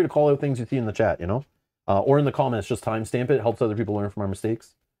 But feel free to call out things you see in the chat, you know? Or in the comments, just timestamp it. It helps other people learn from our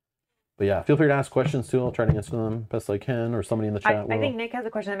mistakes. But yeah, feel free to ask questions too. I'll try to answer them best I can, or somebody in the chat will. I think Nick has a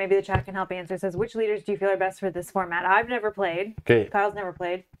question that maybe the chat can help answer. It says, which leaders do you feel are best for this format? I've never played. Okay, Kyle's never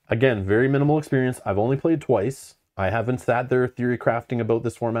played. again, very minimal experience. I've only played twice. I haven't sat there theory crafting about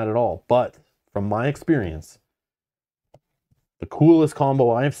this format at all. But from my experience, the coolest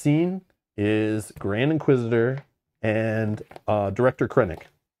combo I've seen is Grand Inquisitor and Director Krennic.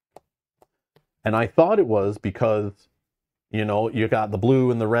 And I thought it was because, you know, you got the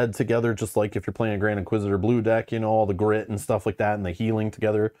blue and the red together, just like if you're playing a Grand Inquisitor blue deck, you know, all the grit and stuff like that and the healing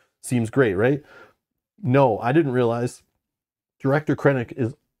together seems great, right? No, I didn't realize Director Krennic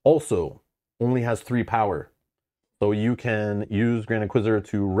is also only has 3 power. So you can use Grand Inquisitor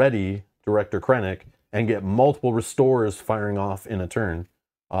to ready Director Krennic and get multiple restores firing off in a turn,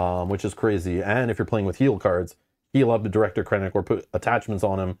 which is crazy. And if you're playing with heal cards, heal up the Director Krennic or put attachments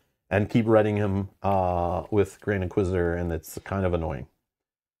on him and keep readying him with Grand Inquisitor, and it's kind of annoying.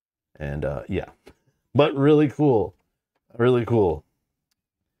 And yeah, but really cool. Really cool.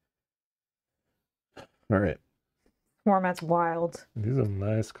 All right. Format's wild. These are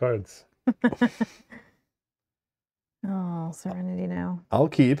nice cards. Oh, Serenity now. I'll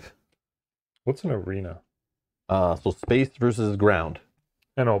keep. What's an arena? So space versus ground.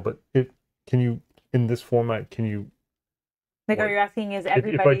 I know, but can you in this format? Can you? Like, are Like, you asking is If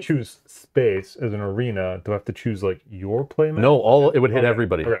everybody? I choose space as an arena, do I have to choose like your playmat? No, it would hit Okay,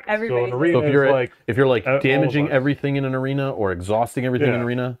 everybody. okay. Everybody. So an arena So if you're is like if you're like all of damaging us. everything in an arena or exhausting everything in an Yeah.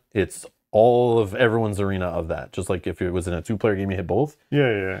 arena, it's all of everyone's arena of that. Just like if it was in a 2-player game, you hit both.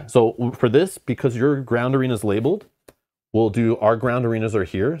 Yeah. So for this, because your ground arena is labeled, we'll do our ground arenas are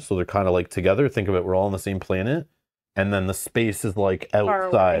here. So they're kind of like together. Think of it, we're all on the same planet. And then the space is like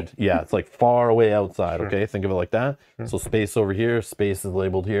outside. Yeah, it's like far away outside. Sure. Okay, think of it like that. Sure. So space over here, space is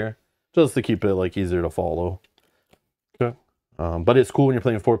labeled here, just to keep it like easier to follow. Okay. But it's cool when you're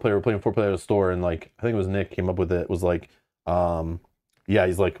playing 4-player. We're playing 4-player at a store, and like I think it was Nick came up with it. Was like, yeah,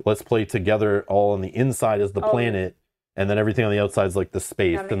 he's like, let's play together. All on the inside is the planet, and then everything on the outside is like the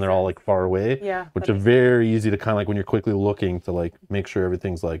space, and they're all like far away. Yeah, which are very easy to kind of like when you're quickly looking to like make sure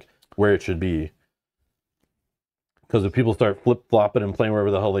everything's like where it should be. Because if people start flip-flopping and playing wherever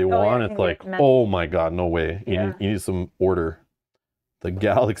the hell they want, it's like, oh my god, no way. You need some order. The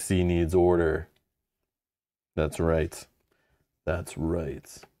galaxy needs order. That's right. That's right.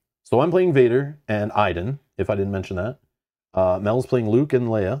 So I'm playing Vader and Iden, if I didn't mention that. Mel's playing Luke and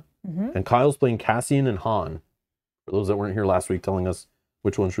Leia. And Kyle's playing Cassian and Han. For those that weren't here last week telling us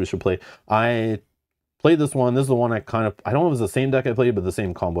which ones we should play. I played this one. This is the one I don't know if it was the same deck I played, but the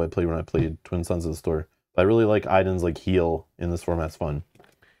same combo I played when I played Twin Sons of the Store. I really like Iden's like heal in this format. It's fun.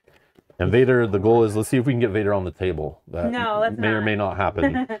 And Vader, the goal is let's see if we can get Vader on the table. That may or may not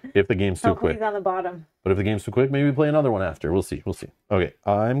happen if the game's too quick. He's on the bottom. But if the game's too quick, maybe we play another one after. We'll see. We'll see. Okay,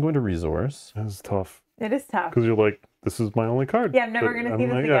 I'm going to resource. That's tough. It is tough. Because you're like, this is my only card. Yeah, I'm never going to see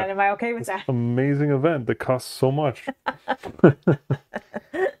this again. Am I okay with that? Amazing event that costs so much.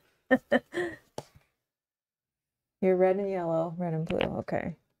 You're red and yellow, red and blue.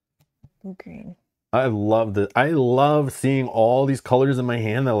 Okay. Blue, green. I love it. I love seeing all these colors in my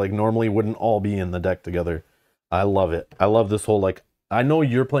hand that like normally wouldn't all be in the deck together. I love it. I love this whole like, I know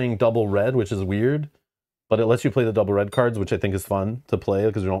you're playing double red, which is weird, but it lets you play the double red cards, which I think is fun to play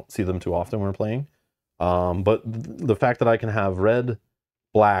because we don't see them too often when we're playing. But the fact that I can have red,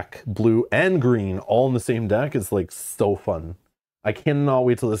 black, blue, and green all in the same deck is like so fun. I cannot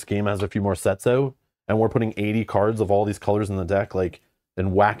wait till this game has a few more sets out and we're putting 80 cards of all these colors in the deck. Like,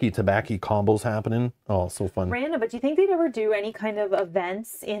 and wacky tobacky combos happening. Oh, so fun. Random, but do you think they'd ever do any kind of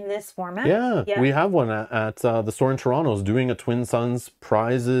events in this format? Yeah. We have one at the store in Toronto is doing a Twin Sons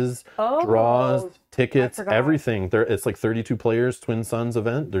prizes, draws, tickets, everything. It's like 32 players Twin Sons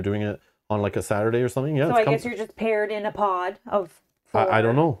event. They're doing it on like a Saturday or something. Yeah. So I guess you're just paired in a pod of 4. I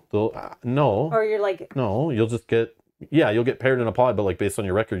don't know. No. Or you're like... No, you'll just get... Yeah, you'll get paired in a pod, but like based on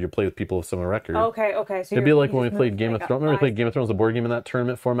your record, you play with people with similar record. Okay. So it'd be like when we played Game of Thrones. Remember we played Game of Thrones, the board game in that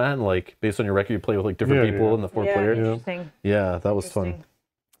tournament format, and like based on your record, you play with like different people in the 4 player. Interesting. Yeah, that was fun.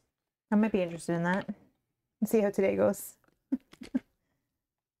 I might be interested in that. Let's see how today goes.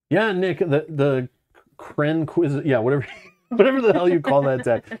 Yeah, Nick, the Kren quiz. Yeah, whatever the hell you call that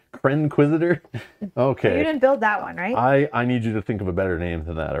deck, Krenquisitor. Okay. You didn't build that one, right? I need you to think of a better name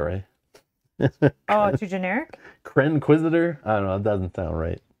than that. All right. Oh, too generic? Krenquisitor? I don't know. It doesn't sound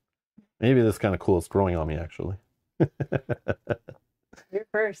right. Maybe this is kind of cool. It's growing on me, actually. You're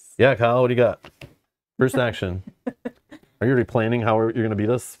first. Yeah, Kyle, what do you got? First action. Are you already planning how you're going to beat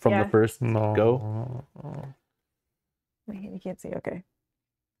us from the first go? You can't see. Okay.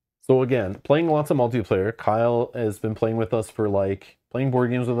 So again, playing lots of multiplayer. Kyle has been playing with us for playing board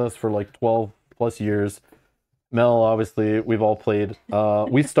games with us for like 12 plus years. Mel, obviously, we've all played.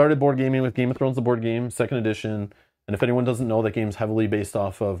 We started board gaming with Game of Thrones, the board game, 2nd edition. And if anyone doesn't know, that game's heavily based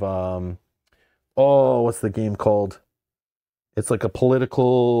off of, what's the game called? It's like a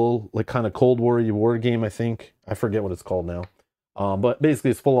political, like kind of Cold War game, I think. I forget what it's called now. But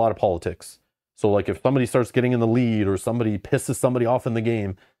basically, it's full of a lot of politics. So like if somebody starts getting in the lead or somebody pisses somebody off in the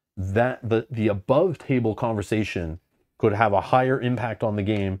game, that the above table conversation could have a higher impact on the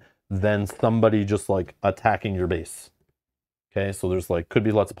game than somebody just like attacking your base. Okay, so there's like could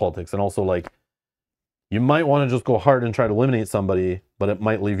be lots of politics, and also like you might want to just go hard and try to eliminate somebody, but it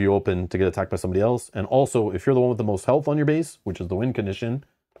might leave you open to get attacked by somebody else. And also, if you're the one with the most health on your base, which is the win condition,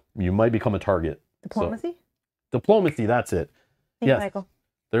 you might become a target. Diplomacy? So, diplomacy, that's it. Yes. Michael.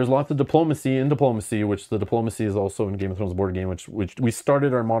 There's lots of diplomacy in diplomacy, which the diplomacy is also in Game of Thrones board game, which we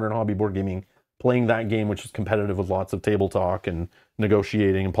started our modern hobby board gaming playing that game, which is competitive with lots of table talk and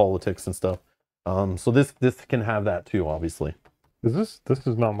negotiating and politics and stuff. So this can have that too, obviously. This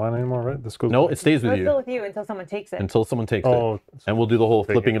is not mine anymore, right? This goes. No, it stays with you. It's still with you until someone takes it. Until someone takes it, and we'll do the whole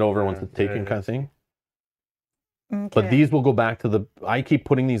flipping it over once it's taken kind of thing. Okay. But these will go back to I keep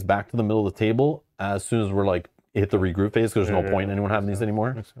putting these back to the middle of the table as soon as we're like hit the regroup phase, because there's no point in anyone having these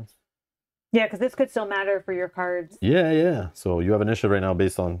anymore. Makes sense. Yeah, because this could still matter for your cards. Yeah. So you have initiative right now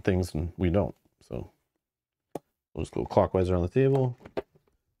based on things, and we don't. So we'll just go clockwise around the table.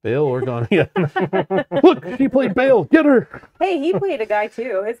 Bale or gone. Yeah. Look, she played Bale. Get her. Hey, he played a guy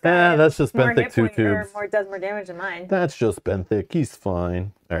too. His guy That's just more Benthic hit 2 point- or tubes. more does more damage than mine. That's just Benthic. He's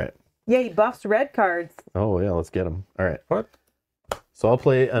fine. All right. Yeah, he buffs red cards. Oh yeah, let's get him. All right. What? So I'll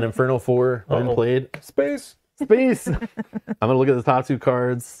play an Inferno 4. Uh-oh. Unplayed. Space. Space. I'm gonna look at the top 2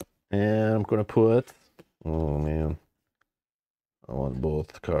 cards, and I'm gonna put. Oh man, I want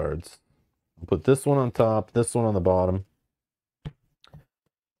both cards. I'll put this one on top, this one on the bottom,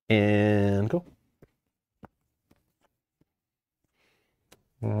 and go.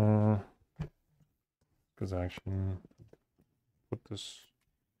 Because action. Put this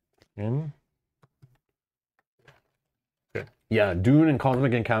in. Yeah, Dune and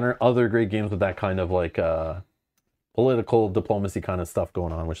Cosmic Encounter, other great games with that kind of like political diplomacy kind of stuff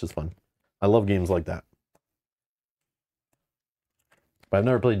going on, which is fun. I love games like that. But I've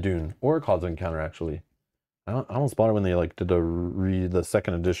never played Dune or Cosmic Encounter actually. I almost bought it when they like did the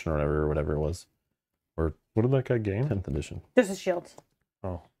second edition or whatever it was, or What did that guy gain? 10th edition. Just a shield.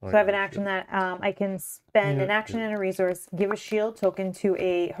 Oh. So I have an action that I can spend an action and a resource, give a shield token to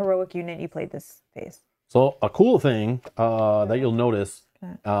a heroic unit you played this phase. So a cool thing that you'll notice,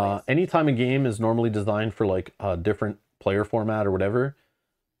 Nice. anytime a game is normally designed for like a different player format or whatever,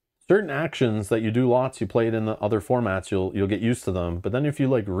 certain actions that you do lots, you play it in the other formats, you'll get used to them. But then if you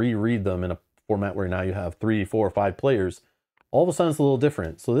like reread them in a format where now you have 3, 4, 5 players, all of a sudden it's a little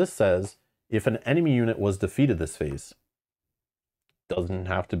different. So this says if an enemy unit was defeated this phase, doesn't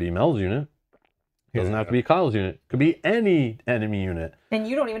have to be Mel's unit, doesn't have to be Kyle's unit, could be any enemy unit. And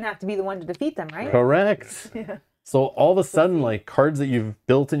you don't even have to be the one to defeat them, right? Correct. Yeah. So all of a sudden, like cards that you've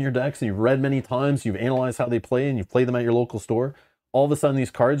built in your decks and you've read many times, you've analyzed how they play and you've played them at your local store, all of a sudden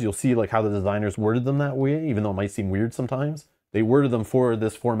these cards, you'll see like how the designers worded them that way, even though it might seem weird sometimes. They worded them for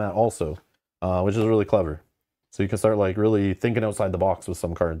this format also, which is really clever. So you can start like really thinking outside the box with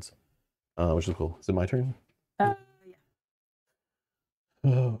some cards, which is cool. Is it my turn? Yeah.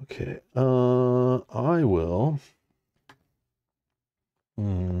 Okay. I will.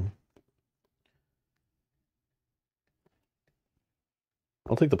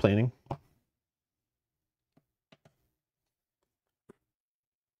 I'll take the planning.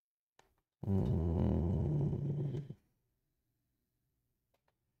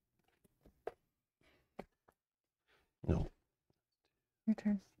 No. Your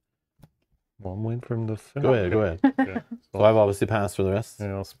turn. Well, I'm waiting for him to finish. Go ahead. Go ahead. Okay. So I've obviously passed for the rest.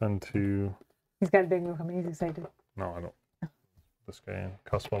 Yeah, I'll spend 2. He's got a big move coming. He's excited. No, I don't. This guy in.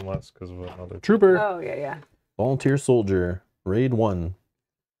 Cost 1 less because of another. Trooper, Oh, yeah. volunteer soldier, raid 1.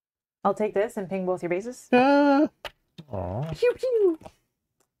 I'll take this and ping both your bases. Ah, Aw, Pew, pew.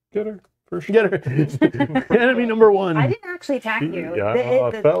 get her. First get her. Enemy number 1. I didn't actually attack you. Yeah,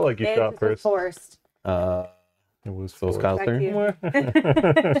 I felt like you it shot was first. Forced. It was So it's forced. Kyle's Back turn. to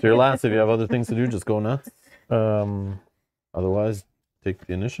you. So your last, if you have other things to do, just go nuts. Um, Otherwise, take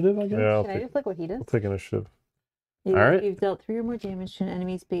the initiative, I guess. yeah, Can I just look what he does? I'll take initiative. You, All right. You've dealt 3 or more damage to an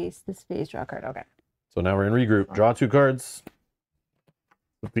enemy's base. This phase, draw a card. Okay. So now we're in regroup. Draw 2 cards.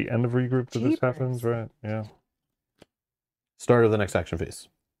 At the end of regroup that this happens, right? Yeah. Start of the next action phase.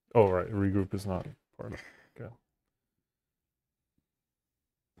 Oh, right. Regroup is not part of it. Okay.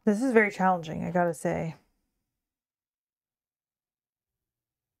 This is very challenging, I gotta say.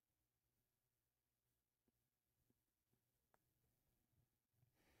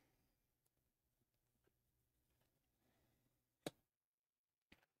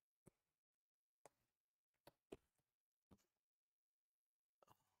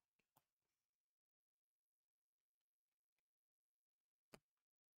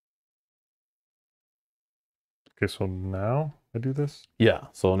 Okay, so now I do this. Yeah.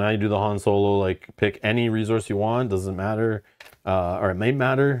 So now you do the Han Solo, like pick any resource you want. Doesn't matter. Or it may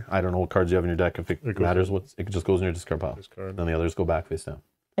matter. I don't know what cards you have in your deck. If it goes matters, in- it just goes in your discard pile. Discard. Then the others go back face down.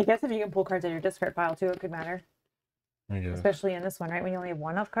 I guess if you can pull cards out of your discard pile too, it could matter. I guess. Especially in this one, right? When you only have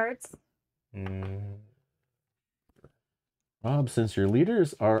 1 of cards. Mm, Rob, since your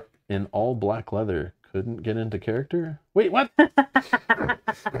leaders are in all black leather, couldn't get into character? Wait, what?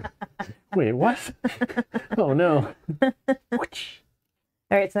 Wait, what? Oh no. All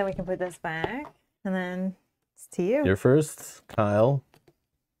right, so then we can put this back, and then it's to you. You're first, Kyle.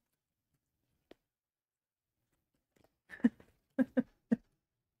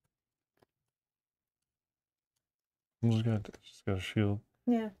 just got a shield.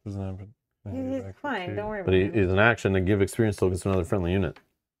 Yeah, Doesn't happen. he's fine. Don't worry But about he it. is an action to give experience tokens to another friendly unit.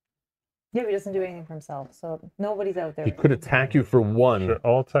 Yeah, but he doesn't do anything for himself, so nobody's out there. He could attack you for 1. Sure,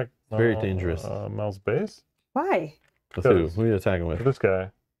 I'll attack. Very dangerous. Mel's base. Why? With who? Who are you attacking with? This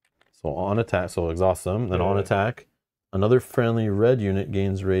guy. So on attack, so exhaust them. Then on Yeah. attack, Another friendly red unit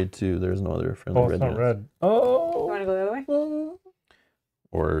gains raid 2. There's no other friendly Oh, red it's not units. red. You Oh. want to go the other way?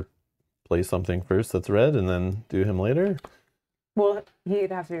 Or play something first that's red and then do him later. Well,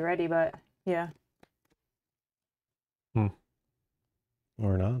 he'd have to be ready, but yeah.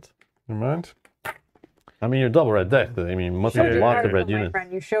 Or not. Never mind. I mean, you're double red deck. I mean, you must Yeah, have yeah, lots yeah. of red My units.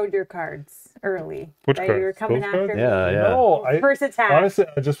 friend, you showed your cards early. Which that cards? You were coming Those after cards? me. Yeah, yeah. No, I First attack. honestly,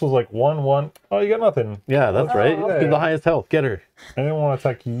 I just was like 1-1. Oh, you got nothing. Yeah, that's Oh, right. okay. She's the highest health. Get her. I didn't want to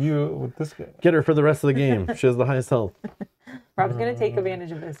attack you with this guy. Get her for the rest of the game. She has the highest health. Rob's gonna take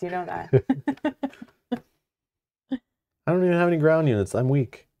advantage of this. You know that. I don't even have any ground units. I'm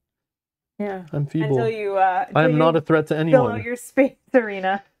weak. Yeah. I'm feeble. Until you. I am not a threat to fill anyone. out your space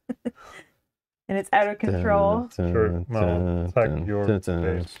arena, and it's out of control. Sure. No, attack your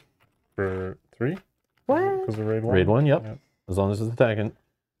base for 3 What? because of raid 1. Raid 1, yep. Yep. As long as it's attacking.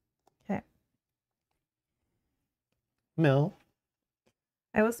 Okay. Mel.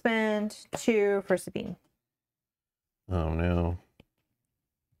 I will spend 2 for Sabine. Oh no.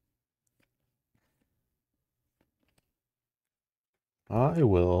 I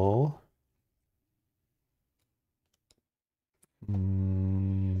will.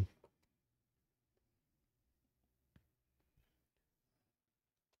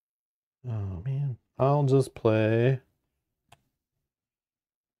 Oh man. I'll just play.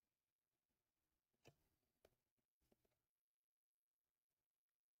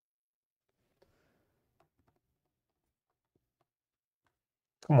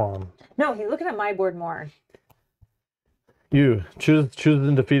 Come on. No, he's looking at my board more. You choose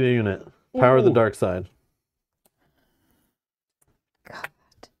and defeat a unit. Power the Ooh. dark side.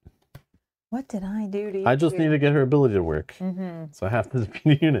 What did I do to you? I just need to get her ability to work. Mm-hmm. So I have to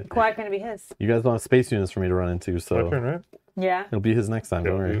defeat a unit. Why can't it be his? You guys don't have space units for me to run into, My so turn, right? Yeah. it'll be his next time.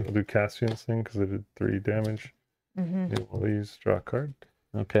 Yeah, Don't worry. I'll do Cassian's thing because I did 3 damage. Mm-hmm. Do all these, draw a card.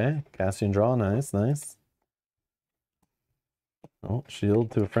 Okay. Cassian draw. Nice, nice. Oh,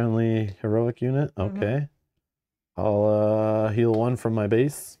 shield to a friendly heroic unit. Okay. I'll heal 1 from my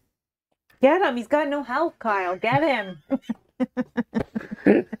base. Get him. He's got no health, Kyle. Get him.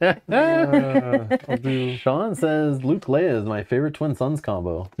 I'll do. Sean says Luke Leia is my favorite Twin Sons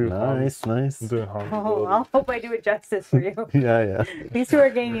combo. Dude, Nice, nice. I'm doing Han Oh, ability. I'll hope I do it justice for you. Yeah, yeah. These 2 are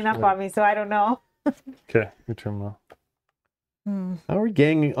ganging up on me, so I don't know. Okay, your turn, Mel. How are we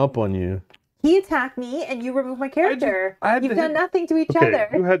ganging up on you? He attacked me, and you removed my character. I had You've to done hit- nothing to each Okay, other.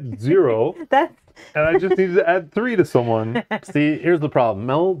 you had 0, That's and I just needed to add 3 to someone See, here's the problem.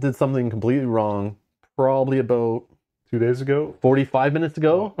 Mel did something completely wrong, probably about 2 days ago. 45 minutes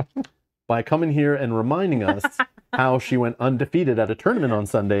ago, by coming here and reminding us how she went undefeated at a tournament on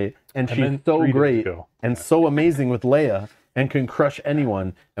Sunday, and And she's then so 3 days great ago. and so amazing with Leia and can crush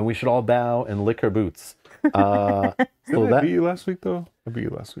anyone, and we should all bow and lick her boots. So Didn't I that beat you last week, though? I beat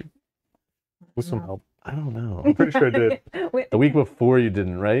you last week. With some help. I don't know. I'm pretty sure I did. Wait, The week before you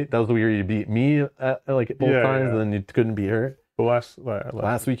didn't, right? That was the week where you beat me like both Yeah, times, yeah. and then you couldn't beat her. But last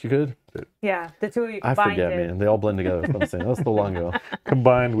Last week you could. yeah, the 2 of you I combined forget, it. man. They all blend together. That's what I'm saying. That was so long ago.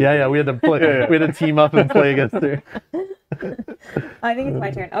 combined with Yeah, yeah. We had to play. Yeah, yeah. We had to team up and play against her. I think it's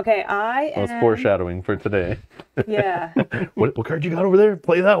my turn. Okay, I That was am... foreshadowing for today. Yeah. What card you got over there?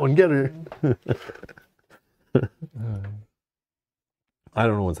 Play that one. Get her. I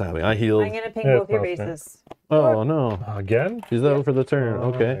don't know what's happening. I healed. I'm going to ping Yeah, both your it's my turn. bases. Oh no. Again? She's out for the turn.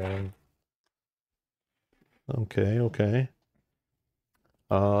 Oh, Okay. man. Okay. Okay.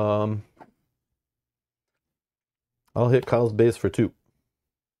 I'll hit Kyle's base for 2.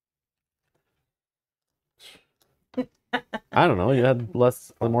 I don't know. You had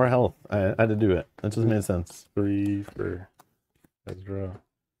more health. I had to do it. That just made sense. 3 for Ezra.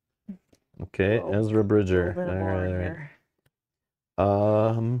 Okay, Whoa. Ezra Bridger. A little All more right, all right. here.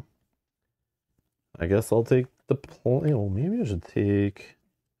 I guess I'll take the plane. Well, maybe I should take.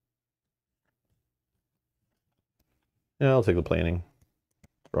 Yeah, I'll take the planing.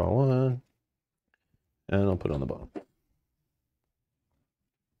 Draw 1, and I'll put it on the bottom.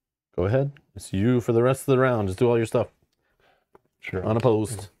 Go ahead. It's you for the rest of the round. Just do all your stuff Sure.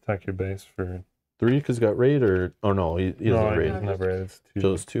 unopposed. Attack your base for. 3 because you got raid, or oh no, he doesn't No, have raid. it's never raid. It's 2.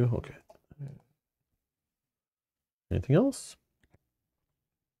 Chose 2. Okay. Anything else?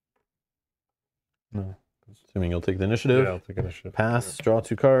 No. Assuming you'll take the Yeah, initiative. I'll take initiative. Pass, draw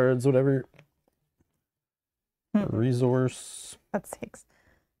 2 cards, whatever. Hmm. Resource. That's 6.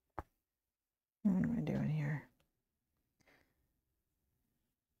 What am I doing here?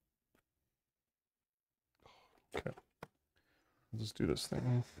 I'll just do this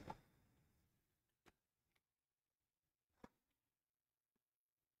thing.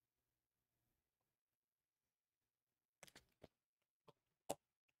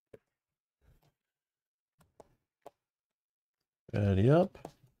 Ready up.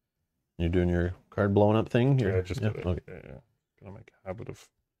 You're doing your card blowing up thing here. Yeah, I just did it. Okay. Yeah. Gonna make a habit of.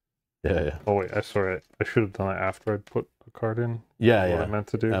 Yeah. Oh wait, sorry. I should have done it after I'd put a card in. Yeah. What Yeah. I meant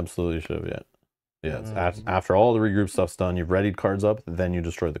to do. Absolutely should have. Yeah. Yeah. It's Um, after all the regroup stuff's done, you've readied cards up, then you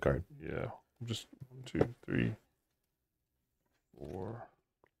destroy the card. Yeah. Just 1, 2, 3, 4.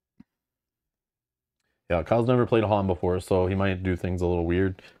 Yeah, Kyle's never played Han before, so he might do things a little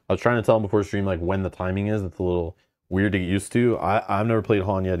weird. I was trying to tell him before stream like when the timing is. It's a little weird to get used to. I've never played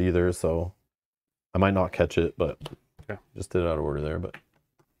Han yet either, so I might not catch it, but Yeah. just did it out of order there. But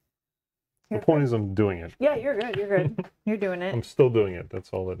The point is, I'm doing it. Yeah, you're good. You're good. You're doing it. I'm still doing it. That's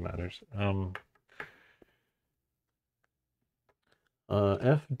all that matters.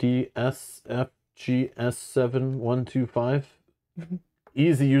 FDSFGS7125.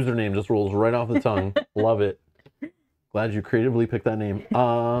 Easy username, just rolls right off the tongue. Love it. Glad you creatively picked that name.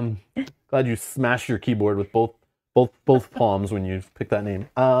 Glad you smashed your keyboard with both palms when you picked that name.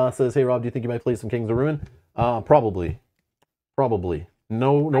 Says, hey Rob, do you think you might play some Kings of Ruin? Probably.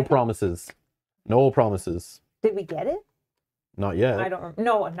 No promises. No promises. Did we get it? Not yet. I don't.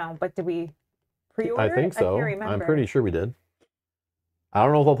 No. But did we pre-order? I think it? so. I can't remember. I'm pretty sure we did. I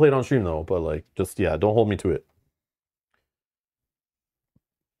don't know if I'll play it on stream though, but like, just yeah, don't hold me to it.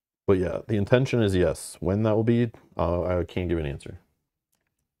 But yeah, the intention is yes. When that will be, I can't give an answer.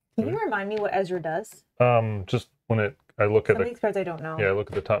 Can you remind me what Ezra does? Just when I look at Some of the these cards I don't know. yeah, I look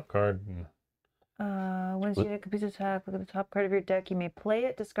at the top card. And, Once you complete attack, look at the top card of your deck. You may play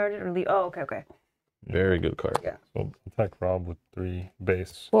it, discard it, or leave. Oh, okay. Very good card. Yeah. so attack Rob with 3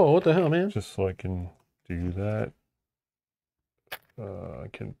 base, Whoa, what the hell, man? just so I can do that. I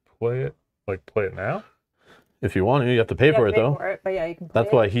can play it now. If you want to, you have to pay for it though. But yeah, you can play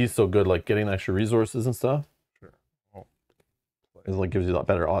That's why he's so good, like getting extra resources and stuff. Sure. Oh, It like gives you a lot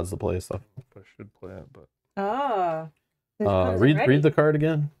better odds to play stuff. I should play it, but Oh. This comes Read ready. the card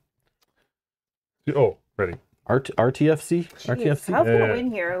again. oh, ready. RTFC? Jeez, RTFC? how's Yeah. gonna win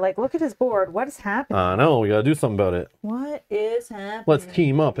here? Like, look at his board. What is happening? I know, we gotta do something about it. What is happening? Let's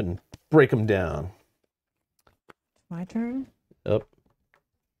team up and break them down. My turn. Yep.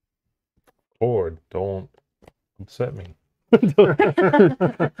 Or don't upset me.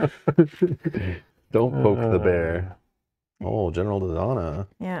 Don't poke the bear. Oh, General Dodonna.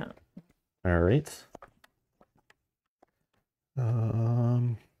 Yeah. All right.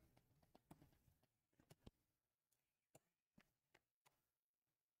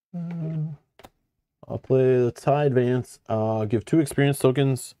 I'll play the Tie Advance. Give 2 experience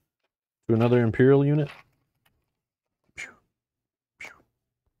tokens to another Imperial unit.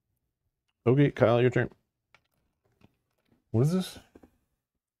 Okay, Kyle, your turn. What is this?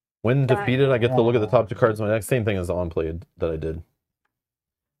 When defeated, I get to look at the top 2 cards of my deck. Same thing as the on-played that I did.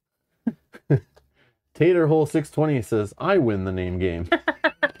 Taterhole 620 says, I win the name game.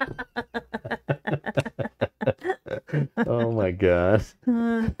 Oh my god.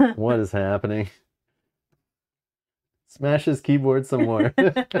 What is happening? Smash his keyboard some more.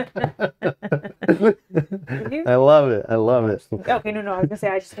 I love it. I love it. Okay, no. I was gonna say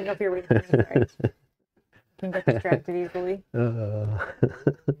I just didn't know if you were reading the right. Can get distracted easily.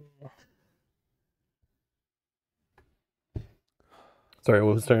 Sorry,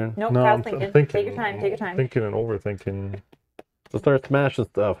 what was turn? Nope, No, Kyle's I'm thinking. thinking. Take your time. Take your time. Thinking and overthinking. So start smashing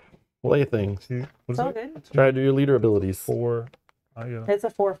stuff. Play things. See, what It's is all it? good. Try to do your leader abilities. 4. It's a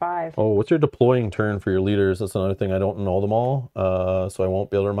 4/5. Oh, what's your deploying turn for your leaders? That's another thing. I don't know them all, so I won't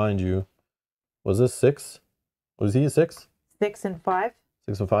be able to remind you. Was this 6? Was he a 6? 6 and 5.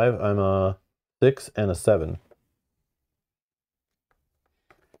 6 and 5. I'm a 6 and a 7.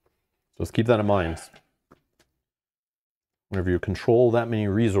 So let's keep that in mind. Whenever you control that many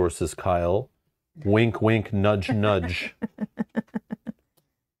resources, Kyle, wink, wink, nudge, nudge.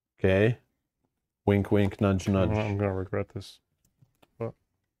 Okay? Wink, wink, nudge, nudge. I'm gonna regret this, but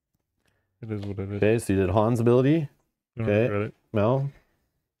it is what it is. Okay, so you did Han's ability. I'm gonna okay. regret it. Mel?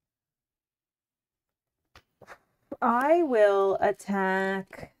 I will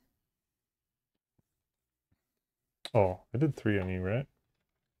attack. Oh, I did 3 on you, right?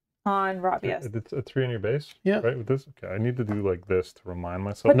 On Rob, yes. I did a 3 on your base. Yeah. Right with this. Okay, I need to do like this to remind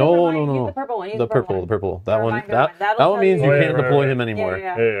myself. But No, use no. The purple one. Use The purple, one. the purple. That one, Reminder that one. That'll one tell means you- you Oh, yeah, can't right, deploy right. him anymore.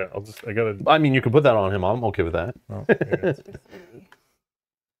 Yeah. Yeah. I gotta. I mean, you can put that on him. I'm okay with that. Oh,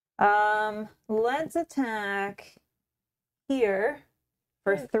 yeah. Let's attack here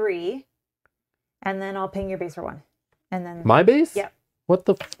for 3, and then I'll ping your base for 1, and then My base? Yep. What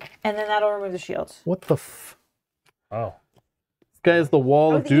the? and then that'll remove the shield. What the? Wow. This guy is the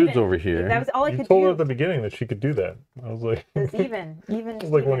wall That of was dudes even. over here. That was all I You could told her do. at the beginning that she could do that. I was like, It was even. it's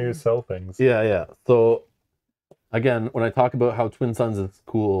like when you sell things. Yeah. So again, when I talk about how Twin Suns is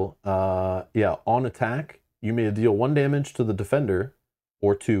cool, yeah, on attack, you may deal 1 damage to the defender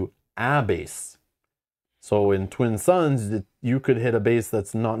or to a base. So in Twin Suns, you could hit a base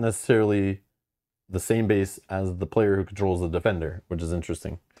that's not necessarily the same base as the player who controls the defender, which is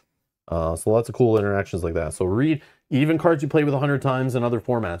interesting. So lots of cool interactions like that. So read even cards you play with 100 times in other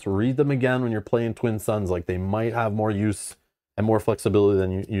formats. Read them again when you're playing Twin Suns. Like they might have more use and more flexibility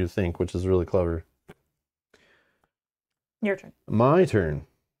than you think, which is really clever. Your turn. My turn.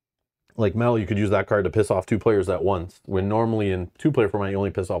 Like Mel, you could use that card to piss off 2 players at once. When normally in 2-player format, you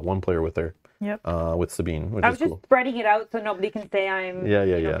only piss off 1 player with her. Yep. With Sabine, which I is was just cool. spreading it out so nobody can say I'm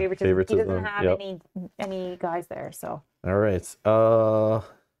favoritism. He doesn't have any guys there, so. All right.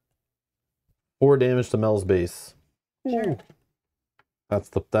 4 damage to Mel's base. Sure.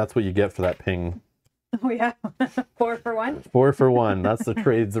 That's what you get for that ping. Oh yeah. 4 for 1. 4 for 1. That's the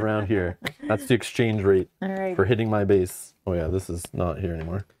trades around here. That's the exchange rate All right. for hitting my base. Oh yeah, this is not here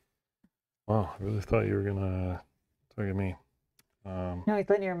anymore. Wow, I really thought you were gonna target me. No, he's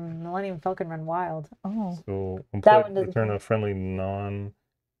letting your Millennium Falcon run wild. Oh. So when That play, one doesn't return count. a friendly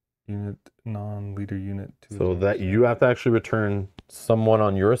non-leader unit to So its that you have to actually return someone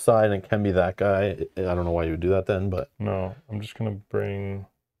on your side, and it can be that guy. I don't know why you would do that then, but No, I'm just gonna bring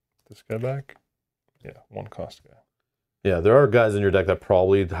this guy back. Yeah, 1 cost guy. yeah, there are guys in your deck that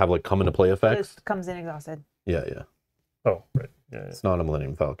probably have like come into play effects. This comes in exhausted. Yeah. Oh, right. Yeah. It's not a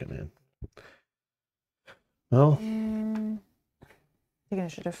Millennium Falcon, man. Well, Take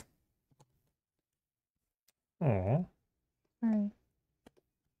initiative. Oh, Alright.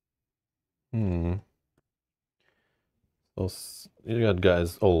 So you got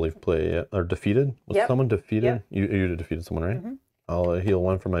guys. Oh, they've play are defeated. Was Yep. someone defeated? Yep. You defeated someone, right? Mhm. I'll heal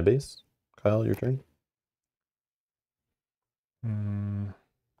 1 for my base. Kyle, your turn.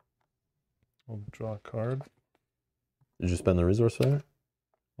 I'll draw a card. Did you spend the resource for that?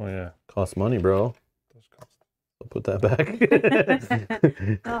 Oh yeah, Costs money, bro. does cost. I'll put that back.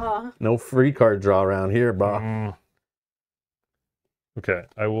 Uh-huh. No free card draw around here, bro. Okay,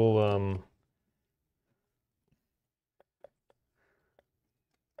 I will.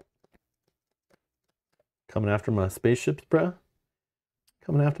 Coming after my spaceships, bro.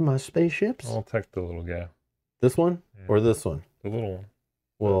 Coming after my spaceships. I'll attack the little guy. This one Yeah. or this one? The little one.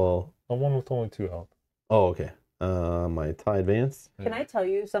 Well, The one with only 2 health. oh, okay. My tie advance. Can I tell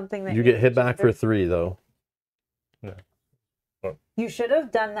you something that You get hit back for should 3 though. You should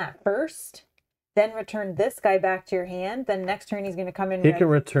have done that first, then returned this guy back to your hand. Then next turn he's going to come in. He red. can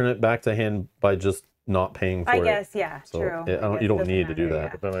return it back to hand by just not paying for I it. guess, yeah, So true. it- I don't- guess you it don't doesn't need to do matter, that.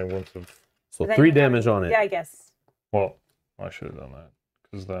 yeah. But then I wouldn't have. So Then 3 you have- damage on it. Yeah, I guess. Well, I should have done that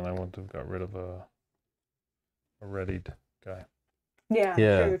because then I wouldn't have got rid of a readied guy. Yeah,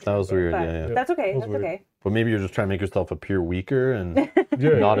 Yeah, true, that was true, weird. but Yeah. That's okay. That was That's weird. okay. But maybe you're just trying to make yourself appear weaker and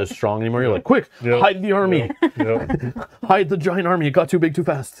Yeah. not as strong anymore. You're like, quick, hide the army. Yep. Hide the giant army. It got too big too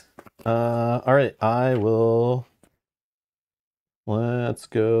fast. All right, I will. Let's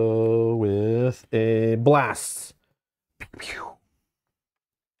go with a blast. Pew.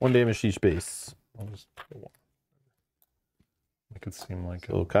 1 damage to each base. I'll just put 1. Make it seem like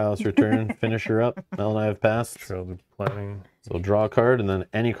So Kyle, it's your turn. Finish her up. Mel and I have passed. trail the planning. So draw a card, and then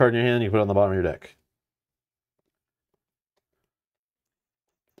any card in your hand, you put it on the bottom of your deck.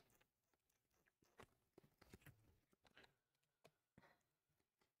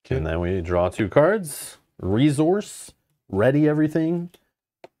 And then we draw 2 cards, resource, ready everything,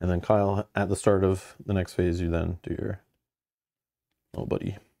 and then Kyle, at the start of the next phase, you then do your little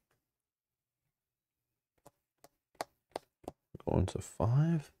buddy. Going to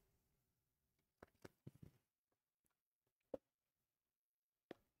 5.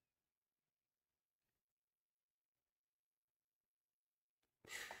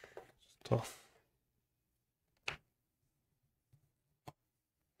 It's tough.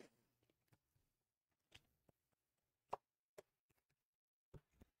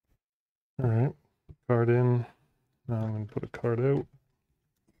 All right, card in. Now I'm gonna put a card out.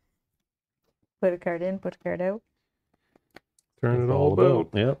 Put a card in, put a card out. Turn it all about.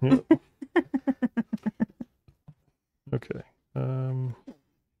 Yep. Yep. Okay.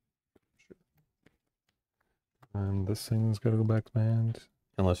 And this thing's got to go back to my hand.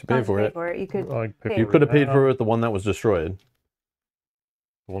 Unless you pay for it. You could. I pick You it could have paid now. for it, the one that was destroyed.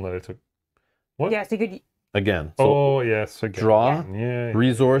 The one that I took. What? Yes, you could. Again. So Oh yes. Again. draw, Yeah.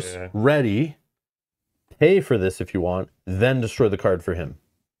 resource, yeah. ready, pay for this if you want, then destroy the card for him.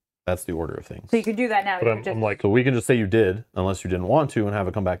 That's the order of things. So you could do that now. But You I'm, could just, I'm like, So we can just say you did, unless you didn't want to, and have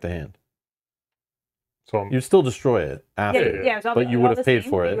it come back to hand. So I'm You still destroy it after. Yeah. Yeah, it's all But the- you all would have the paid same,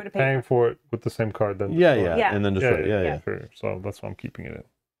 for but you it. would have paid paying for it with the same card. Then Yeah, destroy it. yeah, Yeah. and then destroy it. Yeah, yeah. Sure. So that's why I'm keeping it.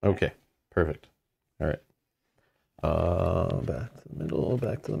 Okay, perfect. All right. Back to the middle.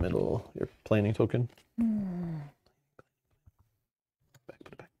 Back to the middle. Your planning token. Back,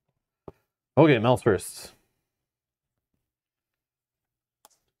 put it back. Okay, Mel's first.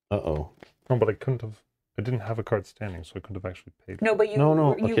 Uh-oh. No, but I couldn't have. I didn't have a card standing, so I couldn't have actually paid. No, but you.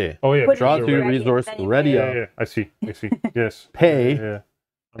 No. You, Okay. Oh yeah. Put it Draw in two ready, resource, then you ready pay. up. Yeah. I see. Yes. Pay, Yeah.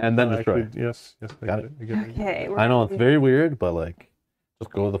 and then destroy. Yes. I Got get it. I get it. Okay. I know it's very weird, but like,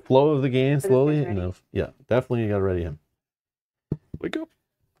 just go with the flow of the game But this slowly. guy's And ready. yeah, definitely you gotta ready him. Wake up.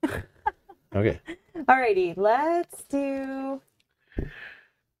 Okay. Alrighty, let's do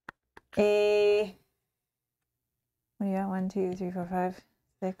a. What do you got? 1, 2, 3, 4, 5,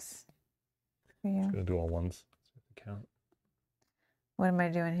 6. Yeah. Gonna do all ones. See if they count. What am I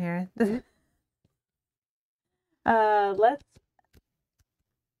doing here? Let's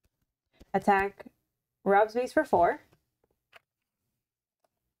attack Rob's base for 4.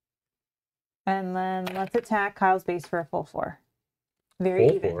 And then let's attack Kyle's base for a full 4. Very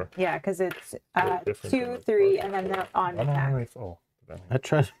Full even. 4? Yeah, because it's Very different 2, than the 3, first and then they're on I don't attack. know. Oh. I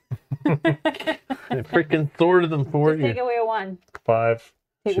tried. I freaking sorted them for Just take you. away a 1. 5.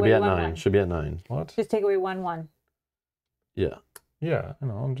 Take Should away be at 1, 9. 1. Should be at 9. What? Just take away 1, 1. Yeah. Yeah. I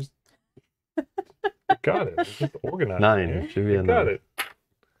know. I'm just. I got it. It's just organized. 9. here. Should be I at got 9. it.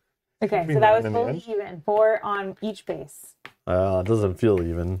 Okay, be so that 9 was in the fully end. even. 4 on each base. It doesn't feel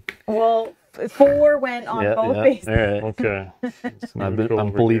even. Well, 4 went on Yeah, both yeah. bases. All right. Okay. It's I'm neutral over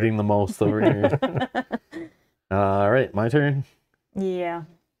here. bleeding the most over here. All right, my turn. Yeah.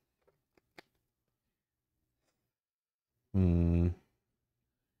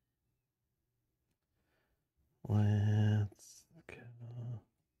 Let's go.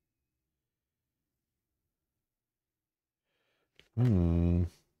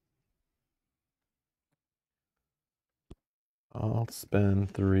 I'll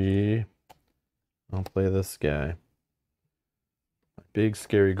spend 3. I'll play this guy. Big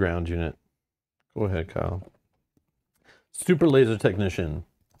scary ground unit. Go ahead, Kyle. Super laser technician.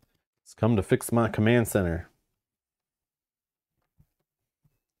 It's come to fix my command center.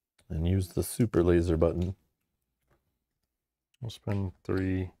 And use the super laser button. I'll spend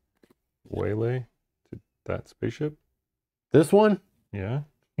 3 waylay to that spaceship. This one? Yeah.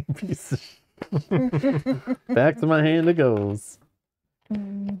 Piece of Back to my hand it goes.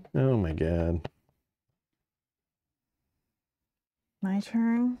 Mm, Oh my god. my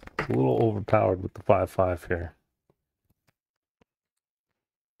turn. It's a little overpowered with the 5/5 here.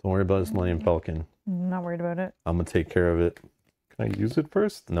 Don't worry about this Millennium Falcon. I'm not worried about it. I'm gonna take care of it. Can I use it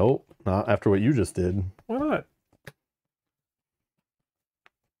first? Nope, not after what you just did. Why not?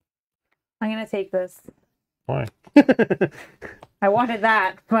 I'm going to take this. Why? I wanted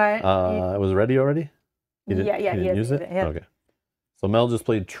that, but. It was ready already? You didn't, yeah, you didn't yes, use it? yeah. Okay. So Mel just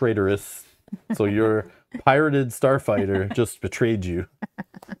played traitorous. So your pirated starfighter just betrayed you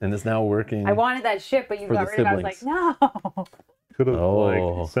and is now working. I wanted that ship, but you For got the rid of it. I was like, siblings. no. Could have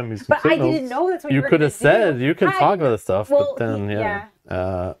Oh. like sent me some But I signals. didn't know that's what You were could have gonna said, do. you can I- talk about this stuff, well, but then, yeah.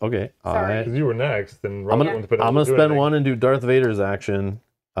 Okay. Sorry. Because you were next, and I'm Rob gonna, wouldn't have been I'm able gonna to do spend anything. 1 and do Darth Vader's action.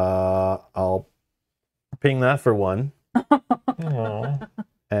 I'll ping that for 1. Aw.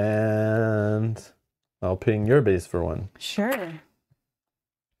 And I'll ping your base for 1. Sure.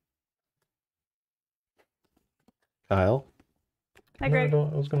 Kyle. Hi, No, I Greg.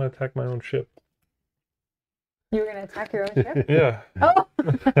 don't- I was going to attack my own ship. You were going to attack your own ship? Yeah. Oh!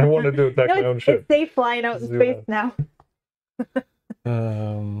 I wanted to attack my No, own it's ship. safe flying out in Let's do space that.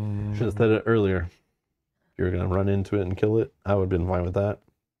 now. Should have said it earlier. If you were gonna run into it and kill it, I would have been fine with that.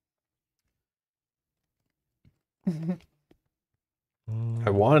 I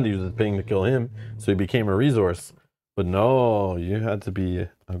wanted to use the ping to kill him, so he became a resource. But no, you had to be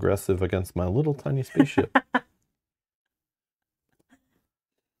aggressive against my little tiny spaceship.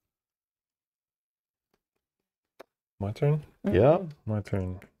 My turn? Yep. My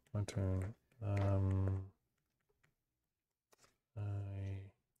turn. My turn. I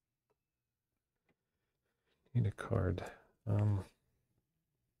need a card.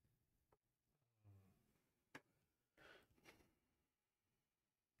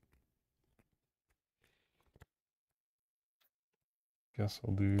 Guess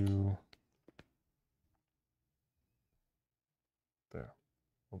I'll do there.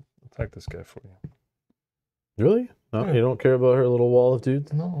 I'll attack this guy for you. Really? No, Yeah. you don't care about her little wall of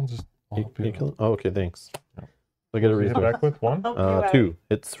dudes? No, I'll just I'll You, help you you kill out. Oh, okay, thanks. Yeah. I get a Hit resource. back with 1. Help you out. 2.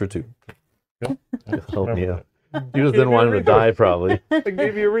 It's for 2. Yeah, Help me remember out. You just didn't want him to die, probably. I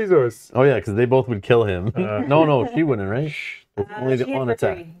gave you a resource. Oh yeah, because they both would kill him. No, she wouldn't, right? Only She the hit on for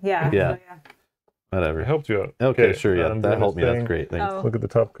attack. 3. Yeah. Yeah. so, yeah. I Whatever. helped you out. Okay, sure, yeah, I'm that doing helped me. this That's thing. great. Thanks. Oh. Look at the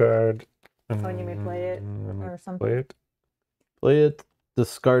top card. Oh, and you may play it Let me or something. Play it. Play it,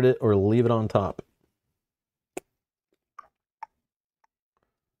 discard it, or leave it on top.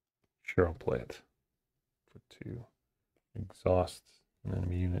 Sure, I'll play it. For 2. Exhaust an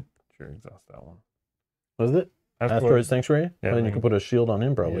enemy unit. Sure, exhaust that one. What is it? Asteroid Sanctuary? Yeah, And you can put a shield on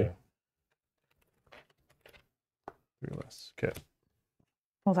him, probably. Yeah. 3 less. Okay.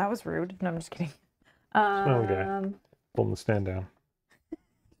 Well, that was rude. No, I'm just kidding. Small guy. Pull him the stand down.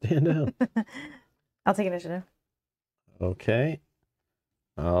 Stand down. I'll take initiative. Okay.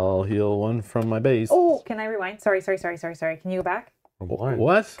 I'll heal 1 from my base. Oh, can I rewind? Sorry. Can you go back? Why?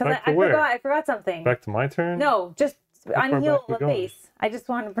 What? Because Back I to where? forgot something. Back to my turn? No, just far unheal back we the going? base. I just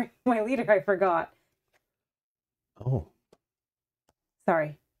want to bring my leader. I forgot. Oh.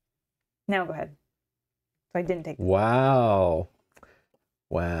 Sorry. Now go ahead. So I didn't take. Wow.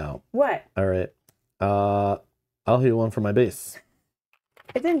 Wow. What? All right. I'll heal 1 from my base.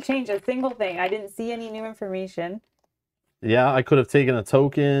 It didn't change a single thing. I didn't see any new information. Yeah, I could have taken a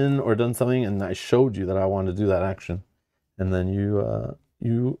token or done something, and I showed you that I wanted to do that action, and then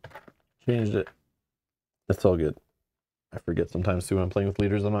you changed it. It's all good. I forget sometimes too when I'm playing with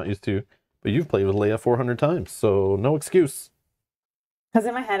leaders I'm not used to. But you've played with Leia 400 times, so no excuse. Because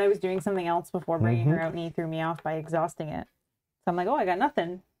in my head, I was doing something else before bringing her out, and he threw me off by exhausting it. So I'm like, oh, I got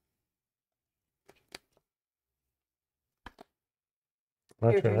nothing.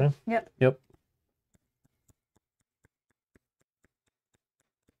 My Your turn, turn. eh? Yep. Yep.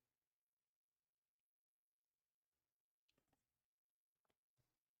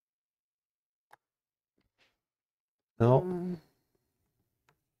 No.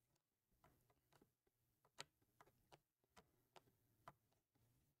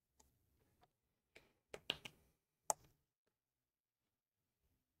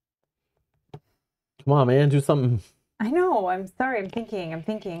 Come on, man, do something. I know. I'm sorry. I'm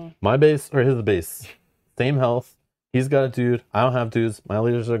thinking. My base or his base? Same health. He's got a dude. I don't have dudes. My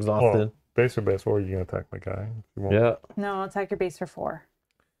leaders are exhausted. Oh, base or base, or you can attack my guy. If you want. Yeah. No, I'll attack your base for 4.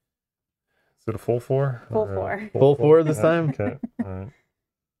 Is it a full 4? Full Or, 4. Full 4 this time? Okay. All right.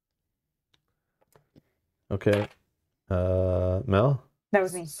 Okay. Mel? That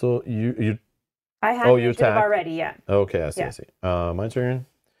was me. So you I had Oh, you initiative attacked. already. Yeah. okay, I see, Yeah. I see. My turn.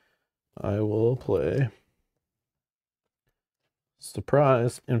 I will play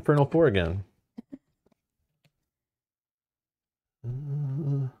Surprise Infernal 4 again.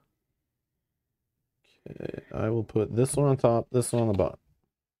 Okay, I will put this one on top, this one on the bottom.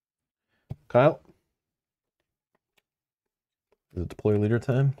 Kyle? Is it deploy leader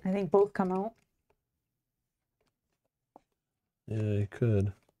time? I think both come out. Yeah, you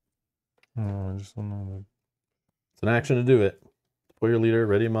could. Oh, I just don't know. It's an action to do it. Deploy your leader,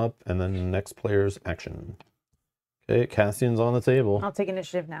 ready him up, and then next player's action. Okay, Cassian's on the table. I'll take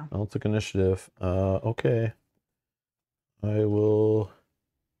initiative now. I'll take initiative. Okay. I will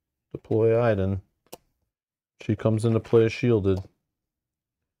deploy Iden. She comes into play shielded.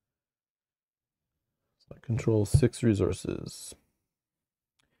 So I control 6 resources.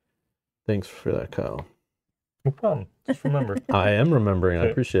 Thanks for that, Kyle. No problem. Just remember. I am remembering. I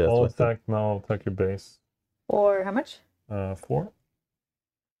Okay, appreciate it. I'll That's what I attack now. I'll attack your base. Or how much? 4.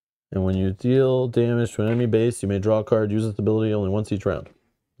 And when you deal damage to an enemy base, you may draw a card, use this ability only once each round.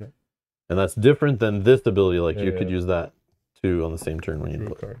 Yeah. And that's different than this ability. Like you Yeah, could yeah. use that too on the same turn when you Draw a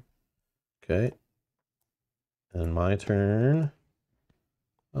play. card. Okay. And my turn.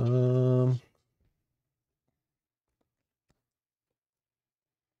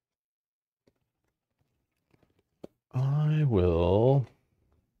 I will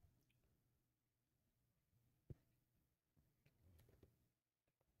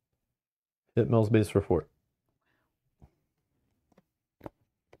hit Mel's base for 4.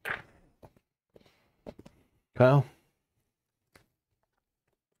 Kyle?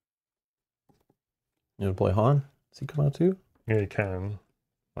 You gonna play Han? Does he come out too? Yeah, you can.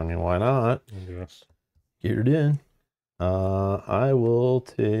 I mean, why not? Yes. Geared in. I will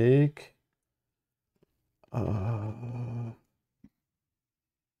take a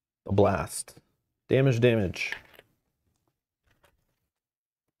blast. Damage.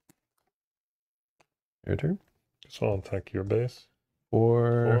 Your turn. So I'll attack your base.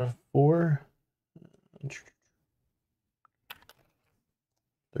 For 4.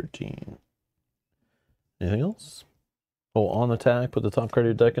 13. Anything else? Oh, on attack, put the top card of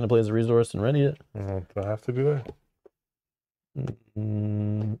your deck into play as a resource and ready it. Do I have to do that?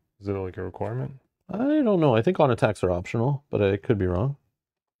 Mm, Is it like a requirement? I don't know. I think on attacks are optional, but I could be wrong.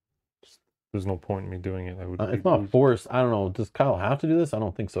 There's no point in me doing it. I would. It's not forced. I don't know. Does Kyle have to do this? I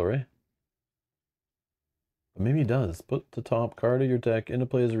don't think so, right? But maybe he does. Put the top card of your deck into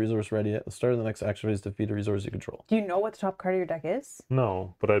play as a resource ready at the start of the next action phase to defeat a resource you control. Do you know what the top card of your deck is?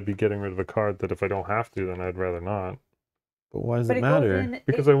 No, but I'd be getting rid of a card that if I don't have to, then I'd rather not. But why does But it it goes matter? in.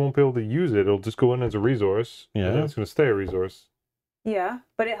 Because I won't be able to use it. It'll just go in as a resource. Yeah. And then it's going to stay a resource. Yeah,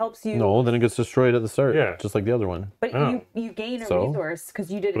 but it helps you. No, then it gets destroyed at the start. Yeah. Just like the other one. But Oh. you gain a So? resource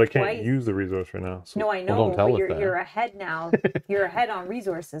because you did But I it can't twice. use the resource right now. So No, I know, don't tell but us you're that. you're ahead now. You're ahead on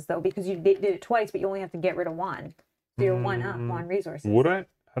resources though because you did it twice, but you only have to get rid of one. So you're one up on resources. Would I?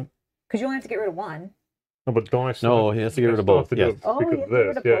 Because you only have to get rid of one. No, but don't I still No, have- he has to get I rid of still have both, to do yes. it Oh, because he of has to get rid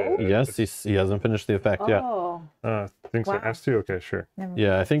this. of Yeah, both? yeah, Yes, he hasn't finished the effect yet. Oh, I think so. Wow. Has to? Okay, sure. never mind.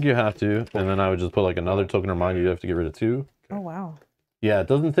 Yeah, I think you have to. And then I would just put like another token reminder you have to get rid of 2. Oh wow. Yeah, it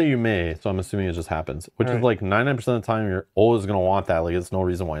doesn't say you may, so I'm assuming it just happens. Which is Alright. like 99% of the time you're always going to want that. Like, it's no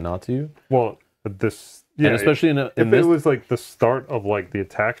reason why not to. Well, but this. Yeah, And especially in if this. it was like the start of like the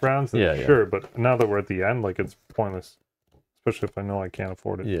attack rounds, then Yeah, yeah. sure. But now that we're at the end, like it's pointless. Especially if I know I can't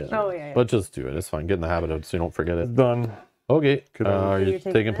afford it. Yeah. Oh yeah. But just do it. It's fine. Get in the habit of it so you don't forget It's it. done. Okay. Could I- Are So you you're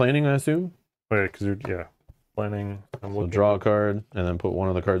taking taking that? planning, I assume? Oh, yeah, because you're planning. I'm So looking. draw a card and then put one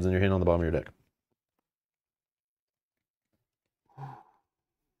of the cards in your hand on the bottom of your deck.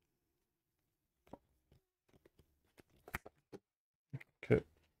 Okay.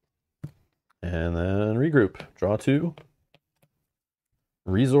 And then regroup. Draw 2.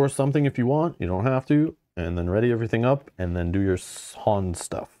 Resource something if you want. You don't have to. And then ready everything up and then do your Han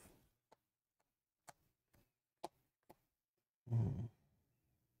stuff.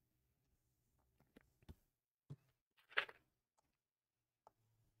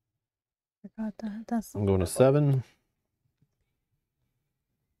 Forgot that. That's I'm going to 7.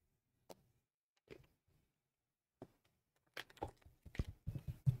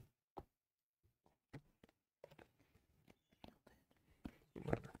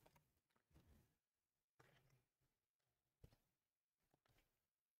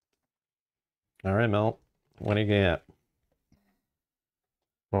 All right, Mel. What do you get?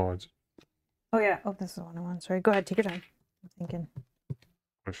 Oh, Oh yeah. oh, this is the one I want. Sorry. Go ahead. Take your time. I'm thinking.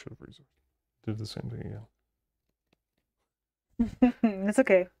 I should have resource. Did the same thing again. It's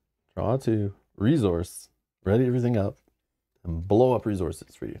okay. Draw 2. Resource. Ready everything up. And blow up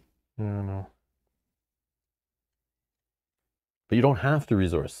resources for you. Yeah, no. But you don't have to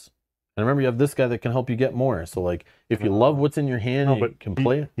resource. And remember, you have this guy that can help you get more. So, like, if you love what's in your hand, No, you but can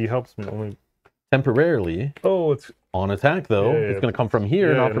play it He helps me only. temporarily. Oh, it's On attack, though, Yeah, yeah, it's going to come from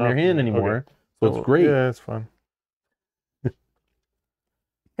here, yeah, not from not your hand from- anymore. okay. So it's great. Yeah, it's fine.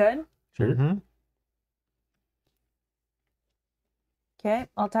 Good. Sure. Mm-hmm. Okay.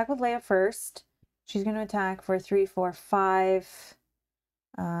 I'll attack with Leia first. She's gonna attack for 3, 4, 5.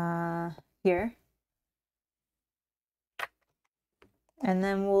 Here. And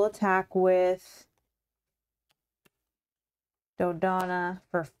then we'll attack with Dodonna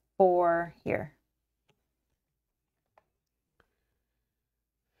for 4 here.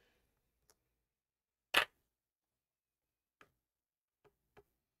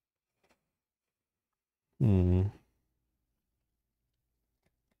 Hmm.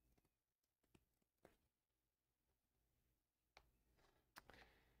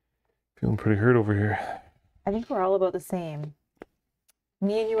 Feeling pretty hurt over here. I think we're all about the same.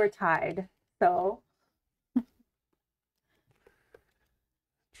 Me and you are tied. So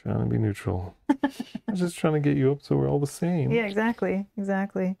Trying to be neutral. I'm just trying to get you up so we're all the same. Yeah, exactly.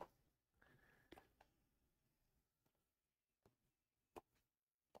 Exactly.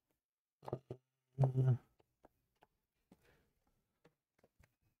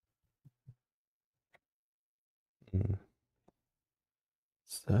 Hmm.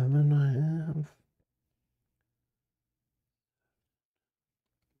 7 I have.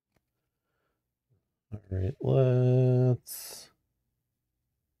 All right, let's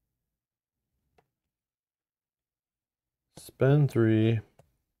spend 3.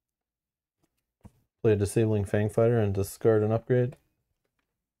 Play a Disabling Fangfighter and discard an upgrade.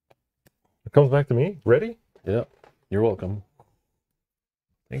 It comes back to me. Ready? Yep. You're welcome.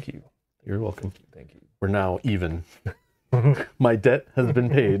 Thank you. You're welcome. Thank you. We're now even. My debt has been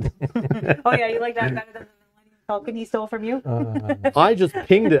paid. oh yeah, you like that better than the Millennium Falcon he stole from you? I just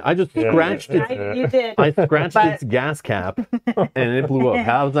pinged it. I just Yeah. scratched it. You did. I scratched But- its gas cap and it blew up.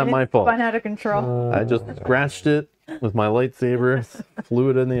 How's that my fault? Spun out of control. I just scratched it with my lightsaber, flew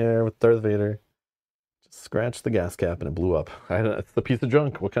it in the air with Darth Vader. Just scratched the gas cap and it blew up. It's a piece of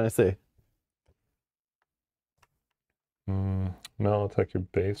junk. What can I say? Now I'll attack your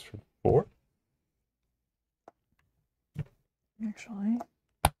base for 4. actually.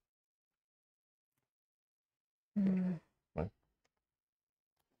 Right.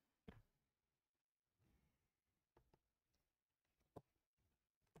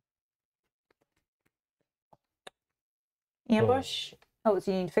 Ambush. Oh,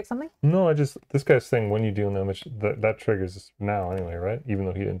 so you need to fix something? No, this guy's thing, when you deal damage, that triggers now anyway, right? Even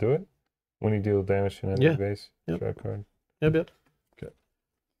though he didn't do it. When you deal damage to an enemy Yeah. base, Yep. draw a card. Yep, yep. Okay.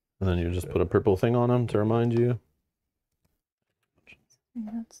 And then you just put a purple thing on him to remind you.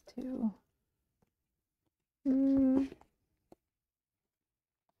 That's 2.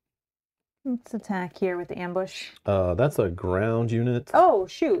 Let's attack here with the ambush. That's a ground unit. Oh,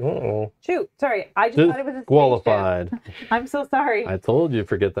 shoot. Uh-oh. Shoot. Sorry. I just thought it was a Disqualified. spaceship. I'm so sorry. I told you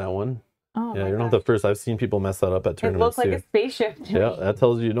forget that one. Oh, Yeah, my you're not gosh. the first. I've seen people mess that up at It tournaments looked like too. a spaceship to Yeah, me. that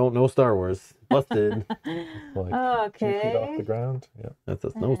tells you don't know Star Wars. Busted. Like 2 feet off the Okay. ground. Yeah. That's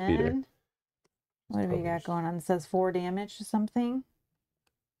a snow speeder. And what have we got going on? It says 4 damage to something.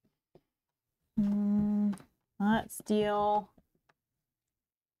 Let's deal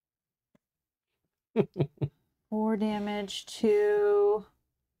 4 damage to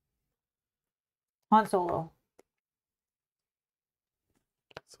Han Solo.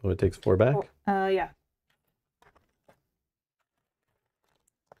 So it takes 4 back. Yeah.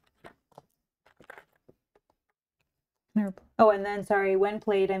 Oh, and then sorry, when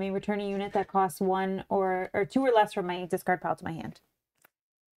played, I may return a unit that costs 1 or 2 or less from my discard pile to my hand.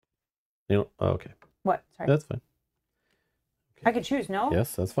 You know, okay, What? Sorry. that's fine. I could choose, no?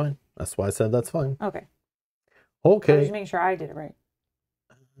 Yes, that's fine. That's why I said that's fine. Okay. I was Okay. just making sure I did it right.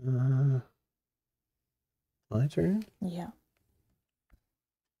 My turn. Yeah.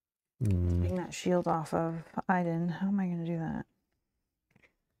 Hmm. Taking that shield off of Iden. How am I going to do that?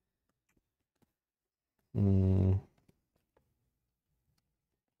 Hmm.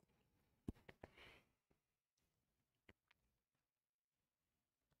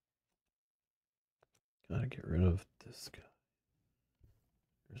 Gotta get rid of this guy.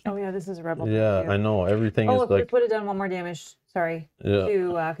 Oh, yeah, this is a rebel. Yeah, I know. Everything Oh, is look, like, let's put it down 1 more damage. Sorry. yeah, To,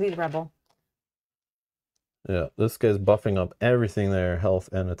 because he's a rebel. yeah. This guy's buffing up everything there, health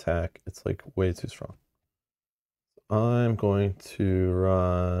and attack. It's like way too strong. I'm going to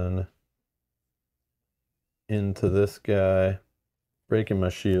run into this guy, breaking my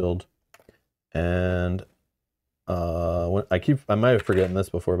shield, and when I might have forgotten this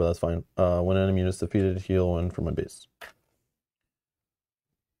before, but that's fine. When an enemy is defeated, heal 1 from my base.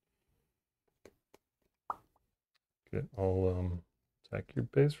 Okay, I'll attack your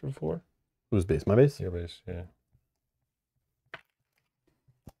base for 4. Whose base? My base? Your base, yeah.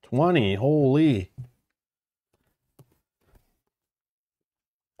 20. Holy.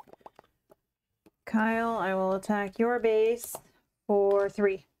 Kyle, I will attack your base for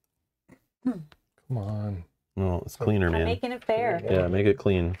 3. Come on. No, it's cleaner, I'm man. making it fair. Yeah, make it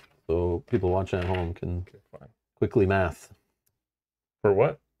clean so people watching at home can Okay, fine. quickly math. For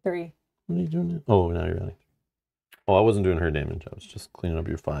what? 3. What are you doing now? Oh, now you're running. Oh, I wasn't doing her damage. I was just cleaning up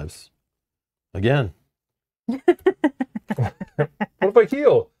your 5s. Again. What if I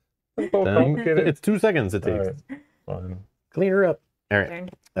heal? That's all Then complicated. it's 2 seconds it takes. All right, fine. Clean her up. All right. Turn.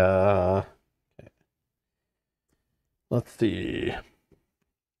 Okay. Let's see.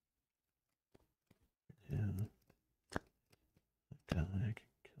 Yeah. Guy can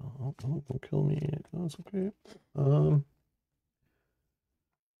kill. Oh, don't kill me. Oh, it's okay.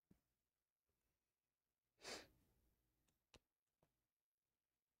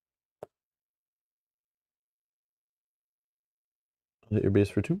 Hit your base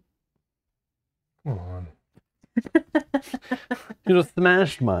for 2. Come on. You just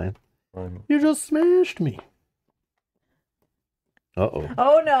smashed mine. Fine. You just smashed me. Uh-oh.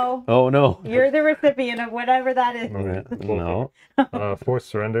 Oh, no. Oh, no. You're the recipient of whatever that is. Okay. No. Forced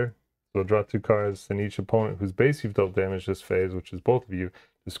surrender. So draw 2 cards, and each opponent whose base you've dealt damage this phase, which is both of you,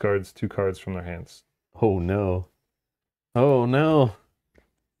 discards 2 cards from their hands. Oh, no. Oh, no.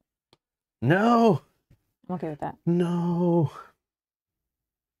 No. I'm okay with that. No.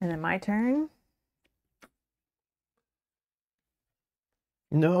 And then my turn.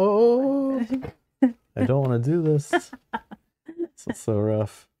 No. I don't want to do this. This is so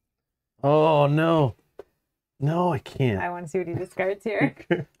rough. Oh, no. No, I can't. I want to see what he discards here.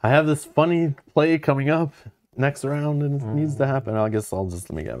 I have this funny play coming up next round, and it needs to happen. I guess I'll just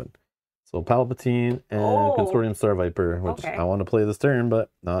let me have it. So Palpatine and Oh. Consortium Star Viper, which Okay. I want to play this turn,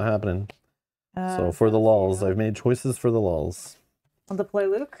 but not happening. So for the so lulls, I've made choices for the lulls. I'll deploy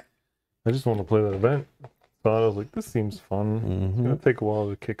Luke. I just want to play that event. So I was like, this seems fun. It's Mhm. gonna take a while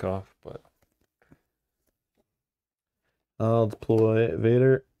to kick off, but I'll deploy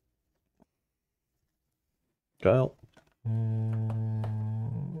Vader. Kyle.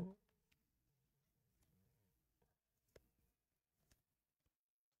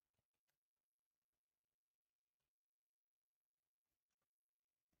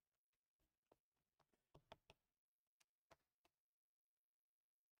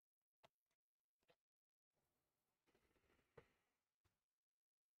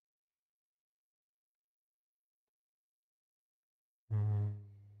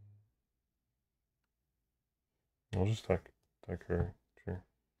 I'll just attack her. Sure.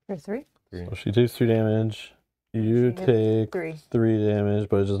 For 3? 3. So she takes 3 damage. You She take gets 3 damage,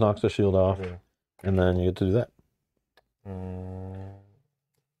 but it just knocks the shield off. Okay. And then you get to do that.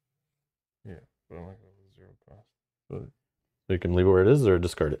 Yeah, but I'm not going to 0 cost. But So you can leave it where it is or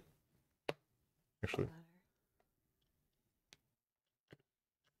discard it. actually,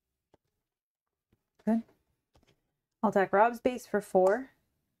 I'll attack Rob's base for 4.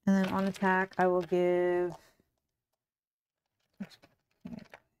 And then on attack, I will give...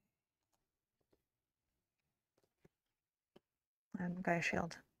 Guy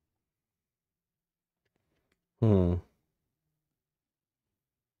shield. Hmm.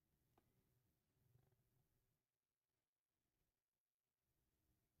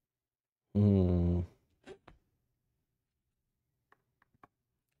 Hmm.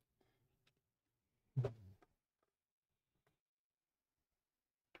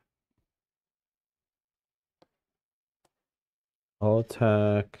 I'll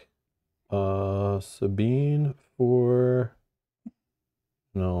attack Sabine for...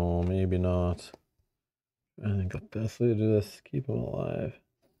 No, maybe not. I think the best way to do this is keep him alive.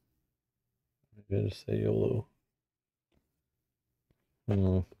 Maybe I just say YOLO.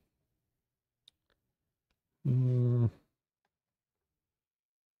 I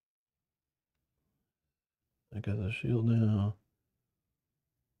got the shield now.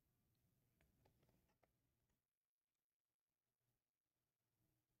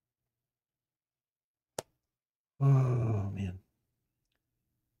 Oh, man.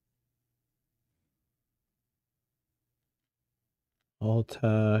 I'll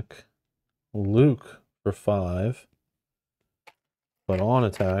attack Luke for 5. But on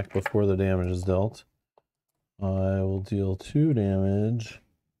attack, before the damage is dealt, I will deal 2 damage.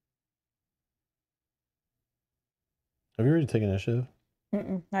 Have you already taken initiative?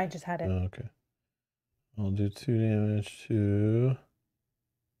 I just had it. Oh, okay. I'll do 2 damage to...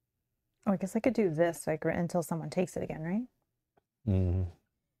 Oh, I guess I could do this like until someone takes it again, right?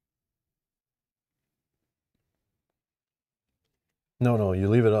 No, you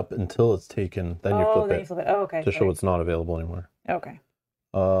leave it up until it's taken, then you flip then it you flip it. Oh, okay. to show it's not available anymore. Okay.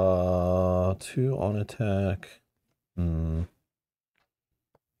 2 on attack.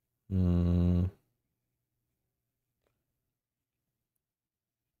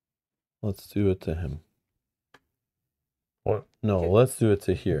 Let's do it to him. what? No, let's do it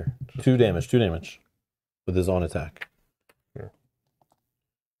to here. 2 damage with his on attack. Here.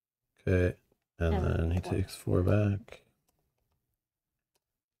 Okay, and And then he 1. takes 4 back.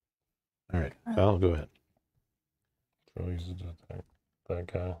 All right, Kyle, go ahead. So he's to attack that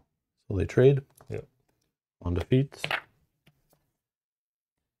guy. So they trade. Yep. On defeats.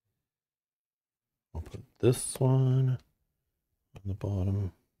 I'll put this one on the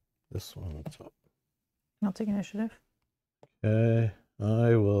bottom. This one on the top. I'll take initiative. Okay,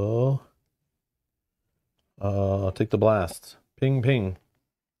 I will take the blast. Ping, ping.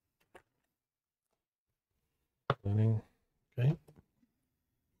 Planning. Okay.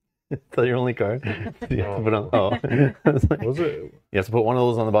 Is that your only card? You have to put on, I was like, Was it? you have to put one of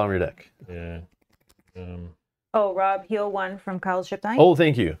those on the bottom of your deck. Yeah. Oh, Rob, heal 1 from Kyle's ship dying. Oh,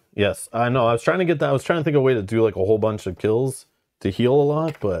 thank you. Yes, I know. I was trying to get that. I was trying to think of a way to do like a whole bunch of kills to heal a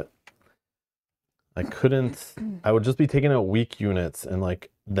lot, but I couldn't. I would just be taking out weak units and like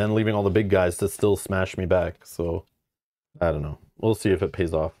then leaving all the big guys to still smash me back. So I don't know. We'll see if it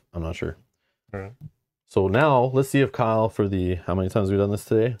pays off. I'm not sure. All right. So now let's see if Kyle, for the how many times we've done this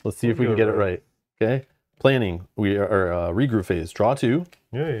today. Let's see if we can get it right. Okay. Planning. We are regroup phase. Draw 2.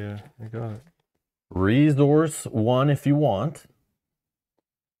 Yeah, I got it. Resource 1 if you want.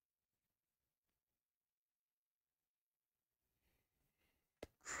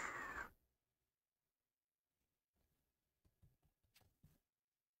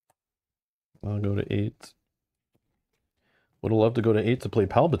 I'll go to 8. Would have loved to go to 8 to play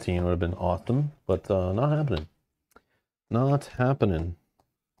Palpatine. Would have been awesome, but not happening. Not happening.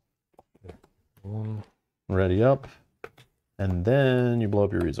 1. Ready up, and then you blow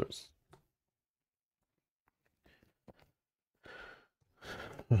up your resource.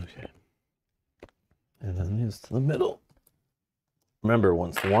 Okay. And then these to the middle. Remember,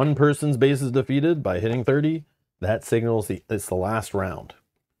 once one person's base is defeated by hitting 30, that signals it's the last round.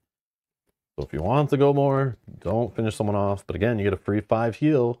 So if you want to go more, don't finish someone off. But again, you get a free 5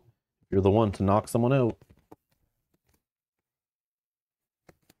 heal if you're the one to knock someone out.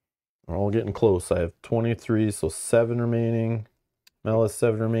 We're all getting close. I have 23, so 7 remaining. Mel has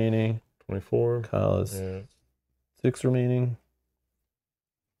 7 remaining. 24. Kyle has 6 remaining.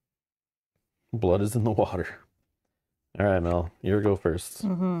 Blood is in the water. All right, Mel, you go first.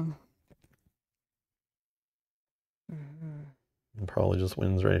 Mm-hmm. And probably just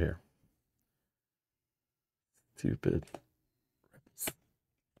wins right here. Stupid.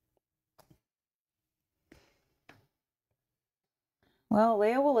 Well,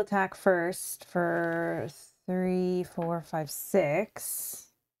 Leia will attack first for 3, 4, 5, 6.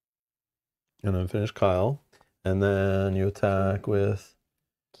 And then finish Kyle. And then you attack with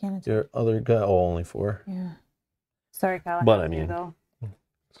Can't attack. your other guy. Oh, only 4. Yeah. Sorry, Kyle. But I have to mean- go.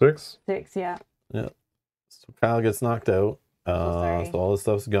 6. 6, yeah. So Kyle gets knocked out. sorry. So all this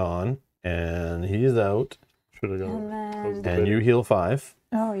stuff's gone. And he's out. Should have And gone. then, And you heal 5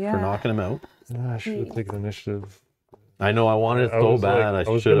 oh yeah. for knocking him out. I should have taken initiative. I know, I wanted it so was bad. like-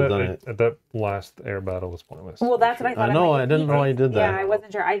 I was should have gonna- done it. That last air battle was pointless. Well, that's what I thought. I I'm know, like, I didn't know why you did that. Yeah, I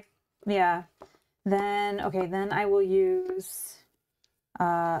wasn't sure. Yeah. Then then I will use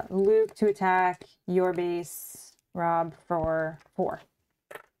Luke to attack your base, Rob, for 4.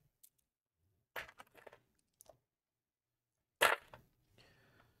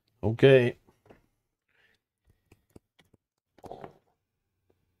 Okay.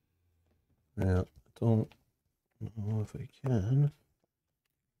 Yeah, don't know if I can.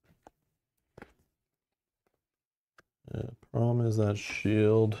 Yeah, problem is that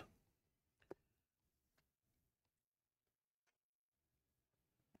shield.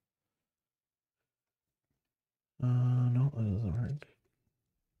 No, that doesn't work.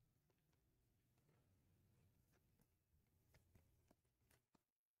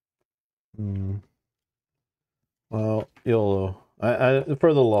 Well, YOLO. I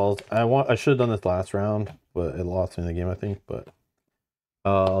for the lulz, I should have done this last round, but it lost me the game, I think. But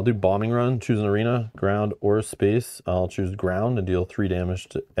I'll do bombing run, choose an arena, ground or space. I'll choose ground and deal 3 damage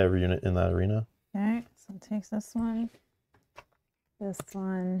to every unit in that arena. Okay, so it takes this one. This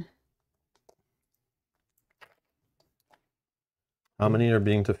one. How many are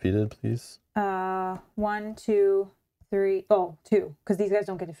being defeated, please? 1, 2, 3. Oh, 2. Because these guys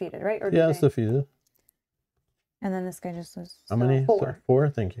don't get defeated, right? Or do Yeah, it's they? defeated. And then this guy just loses. How many? 4. Sorry, 4,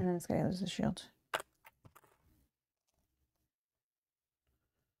 thank you. And then this guy loses shield.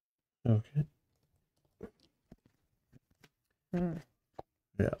 Okay. Yeah.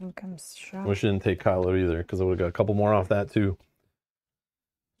 Yeah. Here comes shot. Wish I didn't take Kyle out either, because I would have got a couple more off that too.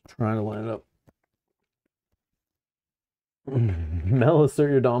 Trying to line it up. Mel, assert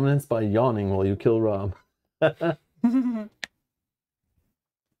your dominance by yawning while you kill Rob. Oh,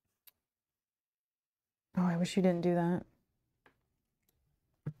 I wish you didn't do that.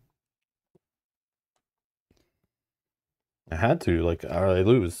 I had to, like, or I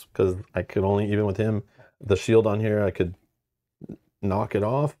lose, because I could only, even with him, the shield on here, I could knock it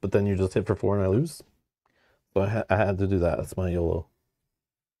off, but then you just hit for 4 and I lose. So I had to do that. That's my YOLO.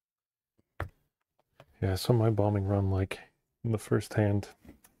 Yeah, so my bombing run, like, in the first hand,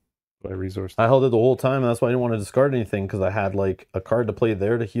 but I resourced. I held it the whole time, and that's why I didn't want to discard anything, because I had, like, a card to play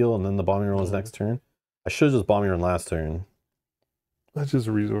there to heal, and then the bombing run was next turn. I should have just bombing run last turn. I just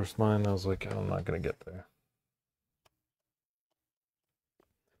resourced mine. I was like, I'm not going to get there.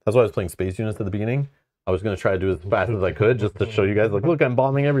 That's why I was playing space units at the beginning. I was going to try to do it as fast as I could, just to show you guys, like, look, I'm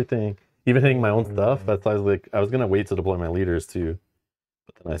bombing everything. Even hitting my own stuff. That's why I was like, I was going to wait to deploy my leaders, too.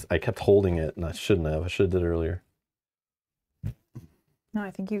 But then I kept holding it, and I shouldn't have. I should have did it earlier. No,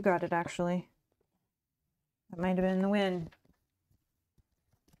 I think you got it, actually. That might have been the win.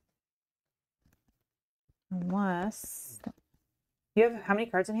 Unless... You have how many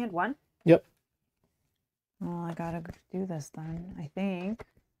cards in hand? 1? Yep. Well, I gotta do this then, I think.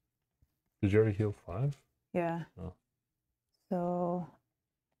 Did you already heal 5? Yeah. Oh. So...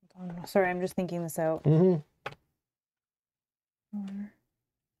 hold on. Sorry, I'm just thinking this out. Mm-hmm. 4.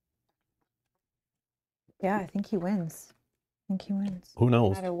 Yeah, I think he wins. I think he wins. Who No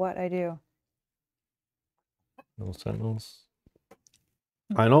knows? matter what I do. No sentinels.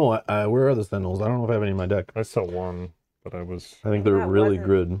 I know. Where are the Sentinels? I don't know if I have any in my deck. I saw 1, but I was. I think they're That really wasn't-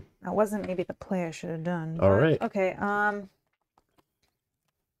 good. That wasn't maybe the play I should have done. All but- right. Okay.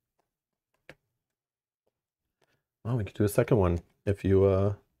 Oh, we could do a second one if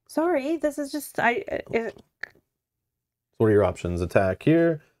you. Sorry, this is just What are your options? Attack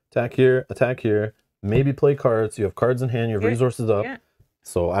here, attack here, attack here. Maybe play cards. You have cards in hand. You have Yeah, resources up. yeah.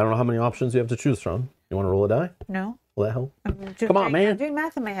 So I don't know how many options you have to choose from. You want to roll a die? No. Will that help? I'm Come on, man. I'm doing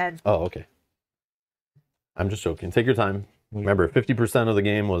math in my head. Oh, okay. I'm just joking. Take your time. Remember, 50% of the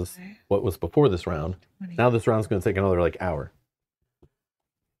game was what was before this round. Now this round's going to take another like hour.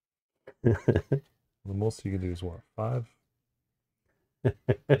 The most you can do is what? 5?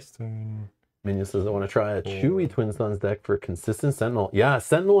 This turn. Minion says, I want to try a 4. Chewy Twin Suns deck for consistent Sentinel. Yeah,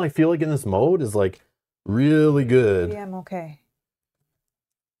 Sentinel, I feel like in this mode is like really good. Yeah, I'm okay.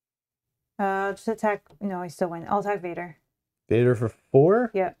 Just attack. No, I still win. I'll attack Vader. Vader for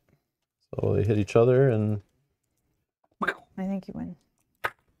 4? Yep. So they hit each other, and I think you win.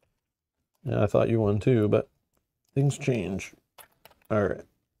 yeah, I thought you won too, but things change. All right.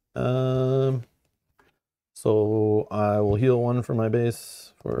 So I will heal 1 for my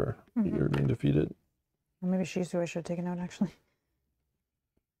base for you're being defeated. Or maybe she's who I should have taken out, actually.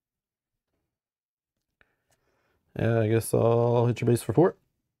 Yeah, I guess I'll hit your base for 4.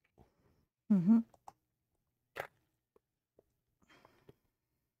 Mm-hmm.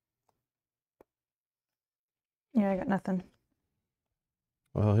 Yeah, I got nothing.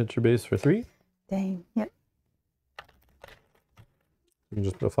 I'll hit your base for 3. Dang. Yep. You can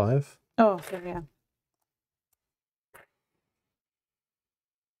just put a 5. Oh, so yeah.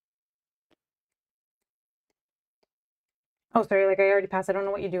 Oh, sorry. Like I already passed. I don't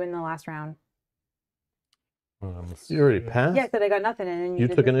know what you do in the last round. You already passed? Yeah, I said I got nothing, and then You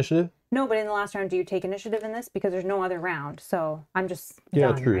did took this. initiative? No, but in the last round, do you take initiative in this? Because there's no other round, so I'm just Yeah,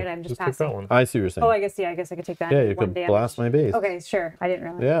 done, true. right? I'm just Just take passing. that one. I see what you're saying. Oh, I guess I could take that. yeah, you one could damage. blast my base. Okay, sure. I didn't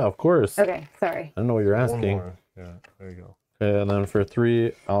realize. Yeah, of course. Okay, sorry. I don't know what you're One asking. more. Yeah, there you go. Okay, and then for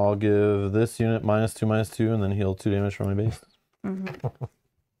 3, I'll give this unit -2/-2, and then heal 2 damage from my base. Mm-hmm.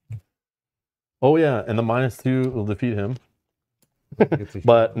 Oh yeah, and the -2 will defeat him. Get to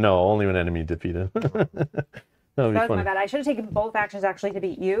But heal. no, only when enemy defeated. That would be That was my funny. bad. I should have taken both actions actually to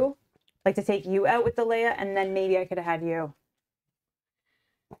beat you, like to take you out with the Leia, and then maybe I could have had you.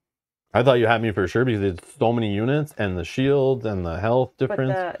 I thought you had me for sure because it's so many units and the shield and the health But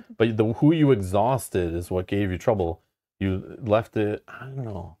difference. But the who you exhausted is what gave you trouble. You left it. I don't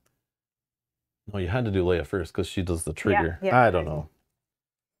know. No, you had to do Leia first because she does the trigger. yeah, I don't know.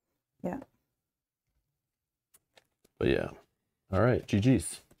 Yeah. But yeah. All right.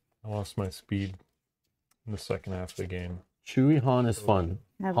 GG's. I lost my speed in the second half of the game. Chewy Han is fun.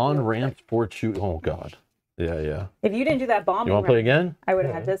 Have Han you- ramps for Chewy. Oh God. Yeah, yeah. If you didn't do that bombing, You want to play round, again? I would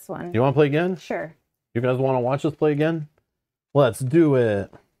have had this one. You want to play again? Sure. You guys want to watch us play again? Let's do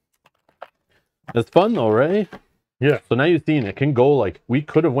it. It's fun though, right? Yeah. So now you've seen it can go like we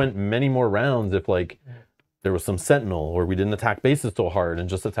could have went many more rounds if like there was some sentinel or we didn't attack bases so hard and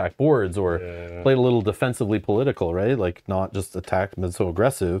just attack boards or Yeah. played a little defensively political, right? Like not just attack but so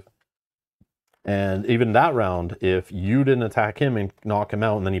aggressive. And even that round, if you didn't attack him and knock him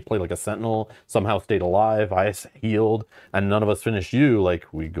out, and then he played like a sentinel, somehow stayed alive, I healed, and none of us finished you, like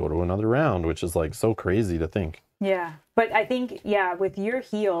we go to another round, which is like so crazy to think. Yeah, but I think with your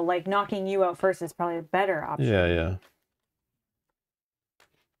heal, like knocking you out first is probably a better option. Yeah, yeah.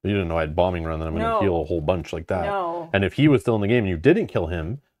 But you didn't know I had bombing run, then I'm going to No. heal a whole bunch like that. No. And if he was still in the game and you didn't kill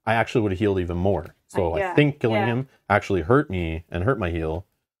him, I actually would have healed even more. So I Yeah, think killing yeah. him actually hurt me and hurt my heal.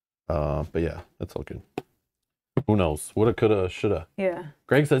 But yeah, that's all good. Who knows? Woulda, coulda, shoulda. Yeah.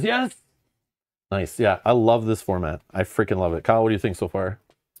 Greg says yes. Nice. Yeah, I love this format. I freaking love it. Kyle, what do you think so far?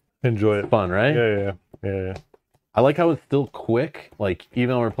 Enjoy it. Fun, right? Yeah. I like how it's still quick. Like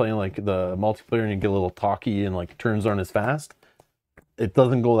even when we're playing like the multiplayer and you get a little talky and like turns aren't as fast, it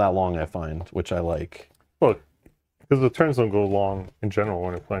doesn't go that long. I find, which I like. Well, because the turns don't go long in general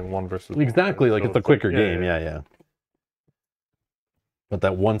when you're playing one versus one. Exactly, like So it's a quicker yeah, game. Yeah. But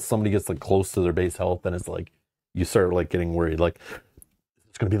that once somebody gets like close to their base health, then it's like you start like getting worried. Like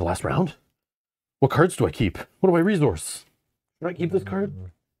it's gonna be the last round. What cards do I keep? What do I resource? Should I keep this card?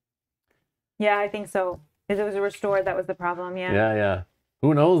 Yeah, I think so. If it was a restore, that was the problem. Yeah. Yeah.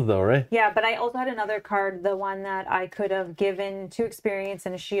 Who knows though, right? Yeah, but I also had another card, the one that I could have given 2 experience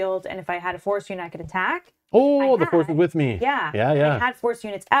and a shield, and if I had a force unit, I could attack. Oh, I the force is had. with me. Yeah. Yeah. I had force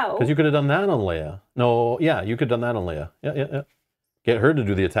units out. Because you could have done that on Leia. No, yeah, you could have done that on Leia. Yeah. Get her to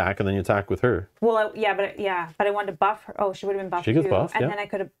do the attack, and then you attack with her. Well, but I wanted to buff her. Oh, she would have been buffed She gets too. buffed, and yeah. then I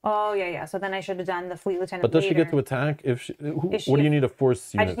could have. Oh, yeah. So then I should have done the fleet lieutenant. But does she get later. to attack if she? If she What do you gets- need a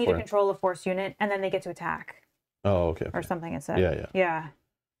force I unit just need for? to control a force unit, and then they get to attack Oh, okay. or something. It said. Yeah. Yeah.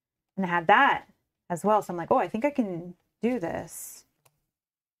 And I had that as well. So I'm like, oh, I think I can do this.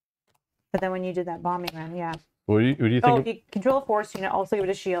 But then when you did that bombing run, yeah. What do you Oh, think? if you control a force unit, also give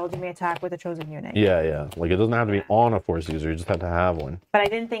it a shield, you may attack with a chosen unit. Yeah. Like it doesn't have to be on a force user. You just have to have one. But I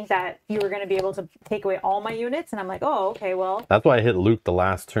didn't think that you were going to be able to take away all my units. And I'm like, oh, okay, well. That's why I hit Luke the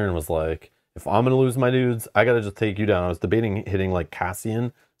last turn. Was like, if I'm gonna lose my dudes, I gotta just take you down. I was debating hitting like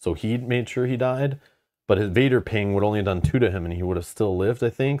Cassian, so he made sure he died, but his Vader ping would only have done 2 to him, and he would have still lived, I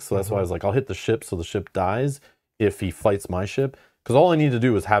think. So that's why I was like, I'll hit the ship so the ship dies if he fights my ship. Because all I need to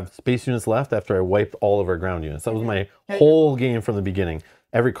do is have space units left after I wiped all of our ground units. That was my whole game from the beginning.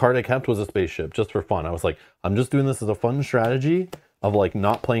 Every card I kept was a spaceship, just for fun. I was like, I'm just doing this as a fun strategy of like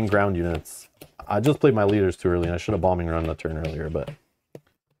not playing ground units. I just played my leaders too early, and I should have bombing run a turn earlier, but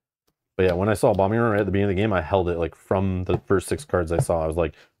yeah, when I saw bombing run right at the beginning of the game, I held it like from the first 6 cards I saw. I was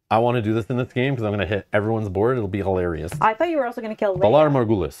like, I want to do this in this game because I'm going to hit everyone's board. It'll be hilarious. I thought you were also going to kill Valar Leia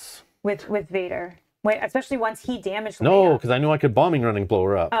Morghulis. with Vader. Wait, especially once he damaged No, Leia. because I knew I could bombing run and blow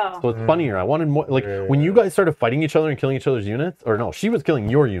her up. Oh. So it's funnier. I wanted more. Like when you guys started fighting each other and killing each other's units, or no, she was killing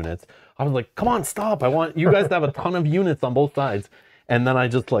your units. I was like, come on, stop. I want you guys to have a ton of units on both sides. And then I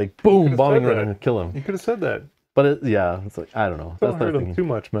just like, boom, bombing run and kill him. You could have said that. But yeah, it's like, I don't know. Don't hurt him too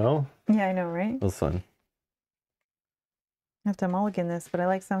much, Mel. Yeah, I know, right? It was fun. I have to mulligan this, but I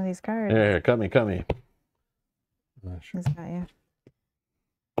like some of these cards. Here, cut me. He's got you.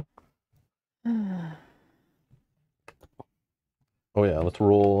 Oh yeah, let's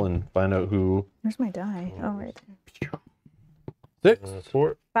roll and find out who. Where's my die? Oh, right there. 6.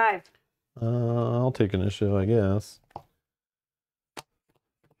 4. 5. I'll take initiative, I guess.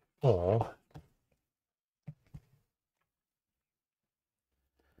 Oh.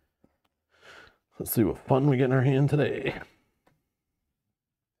 Let's see what fun we get in our hand today.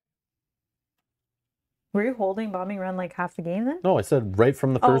 Were you holding bombing run like half the game then? No, I said right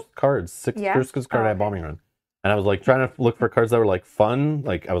from the first cards. Yeah? First card I had bombing run. And I was like trying to look for cards that were like fun.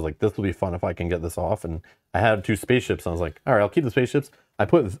 Like I was like, this will be fun if I can get this off. And I had 2 spaceships. And I was like, all right, I'll keep the spaceships. I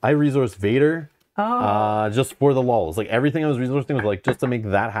resourced Vader just for the lulls. Like everything I was resourcing was like just to make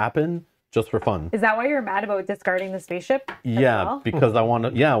that happen, just for fun. Is that why you're mad about discarding the spaceship? Yeah, because I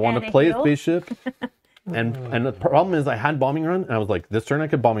want to play a spaceship. and the problem is I had bombing run and I was like, this turn I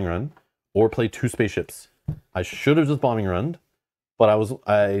could bombing run or play 2 spaceships. I should have just bombing run, but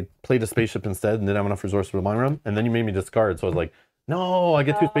I played a spaceship instead and didn't have enough resources for bombing run, and then you made me discard. So I was like, no, I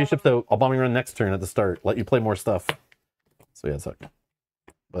get 2 spaceships out. I'll bombing run next turn at the start. Let you play more stuff. So yeah, it sucked.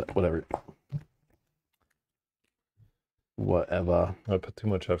 But whatever. Whatever. I put too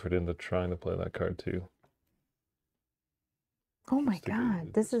much effort into trying to play that card too. Oh my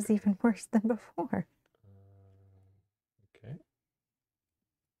god, this is even worse than before. Okay.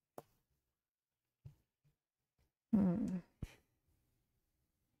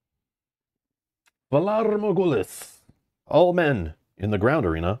 Valar Morghulis. All men in the ground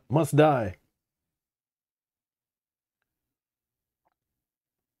arena must die.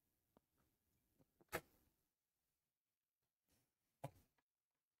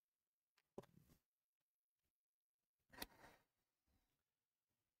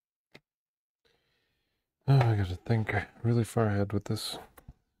 Oh, I gotta think really far ahead with this.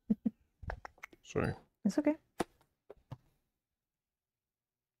 Sorry. It's okay.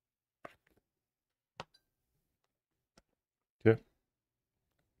 Yeah.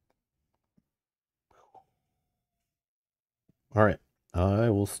 All right. I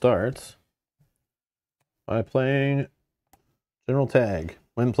will start by playing General Tag.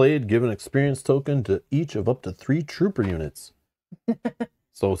 When played, give an experience token to each of up to 3 trooper units.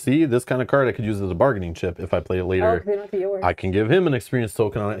 So see, this kind of card I could use as a bargaining chip if I play it later. I can give him an experience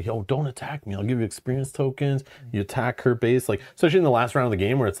token on it. Yo, don't attack me. I'll give you experience tokens. You attack her base. Like, especially in the last round of the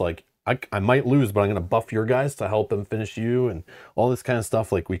game where it's like, I might lose, but I'm going to buff your guys to help them finish you and all this kind of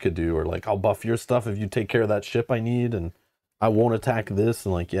stuff like we could do. Or like, I'll buff your stuff if you take care of that ship I need and I won't attack this.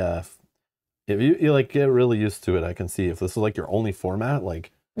 And like, yeah, if you like get really used to it, I can see if this is like your only format, like,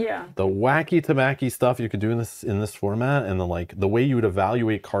 yeah, the wacky tobacco stuff you could do in this format, and the way you would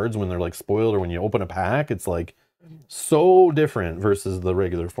evaluate cards when they're like spoiled or when you open a pack, it's like so different versus the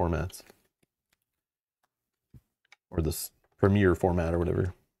regular formats or this premiere format or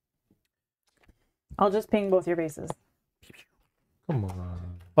whatever. I'll just ping both your bases. Come on.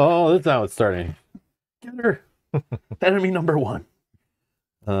 Oh, that's how it's starting. Get her. Enemy number 1.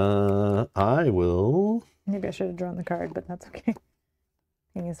 I will. Maybe I should have drawn the card, but that's okay.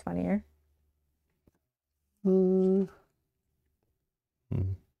 Ping is funnier.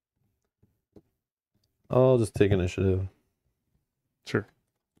 I'll just take initiative. Sure.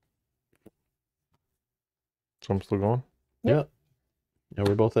 So I'm still going? Yep. Yeah,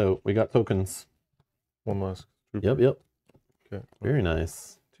 we're both out. We got tokens. One last. Yep. Okay. Very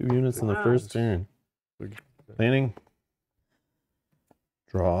nice. 2 units in the first turn. Planning.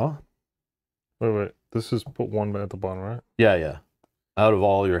 Draw. Wait. This is put 1 at the bottom, right? Yeah. Out of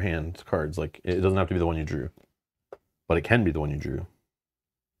all your hand cards, like it doesn't have to be the one you drew, but it can be the one you drew.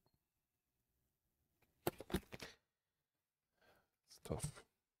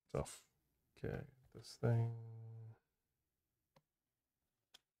 Tough. Okay, this thing.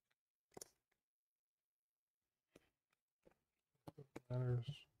 Matters.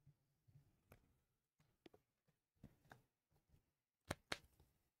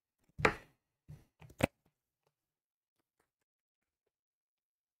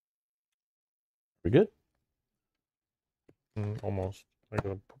 We good? Almost. I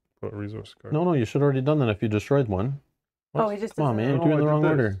gotta put a resource card. No, you should already done that if you destroyed one. Oh, he just Come on, doesn't- man, you're Oh, doing I the did wrong this.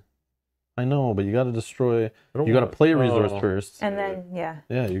 order. I know, but you got to destroy. I don't You got to wanna- play a resource oh. first. And then yeah.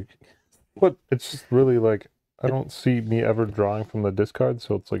 Yeah, you. But it's just really like I don't see me ever drawing from the discard,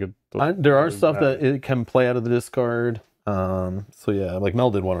 so it's like There are really stuff matter. that it can play out of the discard. So yeah, like Mel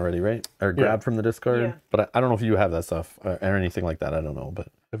did one already, right? Or grab from the discard. Yeah. But I don't know if you have that stuff or anything like that. I don't know, but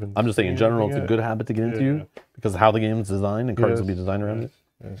haven't I'm just saying in seen general, it's a anything good habit to get yet. into because of how the game's designed and cards will be designed around it.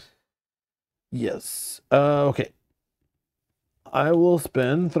 Yes. Yes. Okay. I will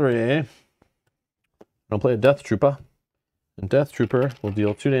spend 3. I'll play a Death Trooper. And Death Trooper will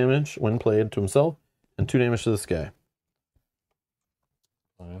deal 2 damage when played to himself and 2 damage to this guy.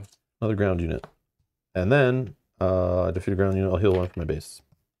 Fine. Another ground unit. And then defeat a ground unit, I'll heal 1 from my base.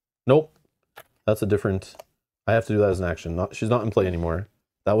 Nope. That's a different. I have to do that as an action. She's not in play anymore.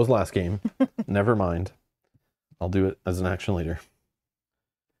 That was last game. Never mind. I'll do it as an action later.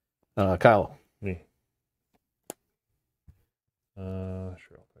 Kyle. Me.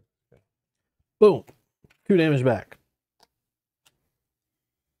 Sure. I'll play this guy. Boom. 2 damage back.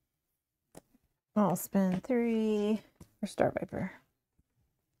 I'll spend 3 for Star Viper.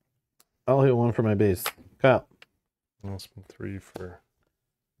 I'll heal 1 for my base. Kyle. I'll spend 3 for.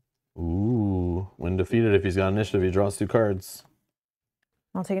 Ooh. When defeated, if he's got initiative, he draws 2 cards.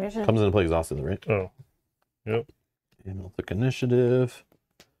 I'll take initiative. Comes into play exhausted, right? Oh. Yep. And he'll take initiative.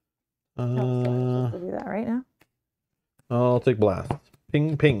 Oh, sorry, I'm supposed to do that right now. I'll take blast.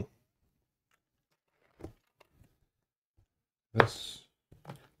 Ping, ping. This.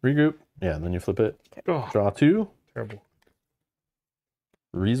 Regroup. Yeah, and then you flip it. Oh, Draw 2. terrible.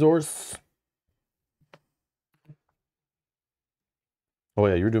 Resource. Oh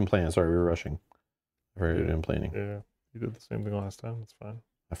yeah, you were doing planning. Sorry, we were rushing. I forgot you were doing planning. Yeah. You did the same thing last time. It's fine.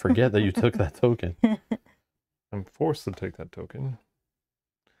 I forget that you took that token. I'm forced to take that token.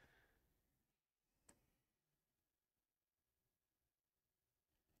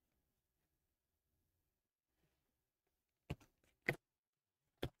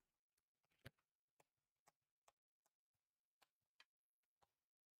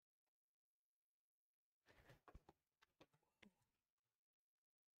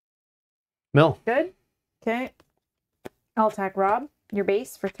 Mel. Good. Okay. I'll attack Rob, your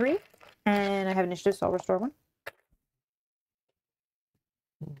base, for 3. And I have initiative, so I'll restore 1.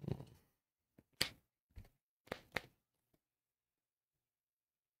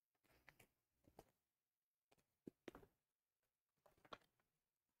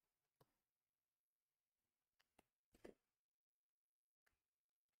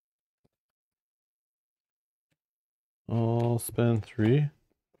 I'll spend 3.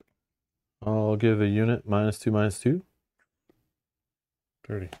 I'll give a unit -2/-2.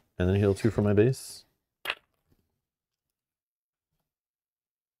 Dirty. And then heal 2 for my base.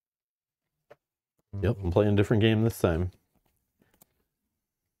 Yep, I'm playing a different game this time.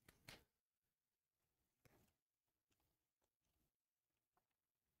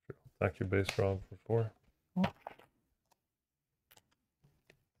 Attack your base draw for 4.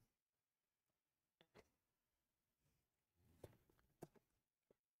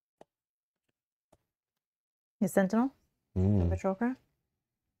 His Sentinel, Mm. Patrol Craft.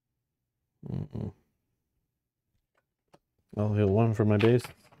 Mm-mm. I'll heal 1 for my base.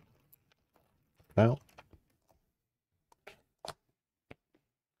 Out.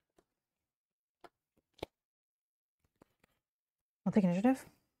 I'll take initiative.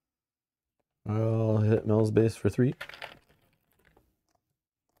 I'll hit Mel's base for 3.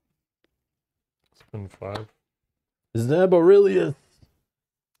 Spend 5. Zeb Aurelius.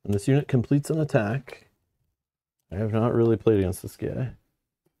 And this unit completes an attack. I have not really played against this guy.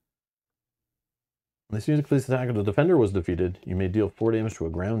 When this unit completes an attack and the defender was defeated, you may deal 4 damage to a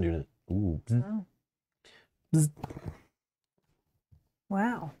ground unit. Ooh. Oh. Bzz.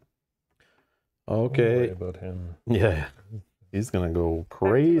 Wow. Don't Okay. worry about him. Yeah. He's gonna go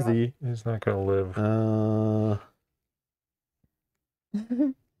crazy. He's not gonna live.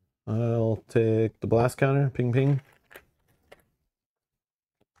 I'll take the blast counter. Ping ping.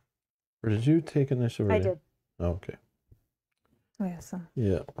 Or did you take initiative? I already? did. Oh, okay. Oh, yeah, so.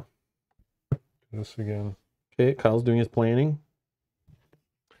 Yeah. This again. Okay, Kyle's doing his planning.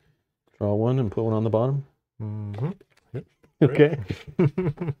 Draw 1 and put 1 on the bottom. Mm-hmm. Yep. Okay.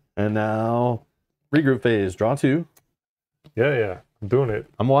 And now, regroup phase. Draw 2. Yeah. I'm doing it.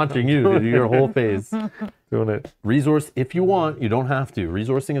 I'm watching you do your whole phase. Doing it. Resource if you want. You don't have to.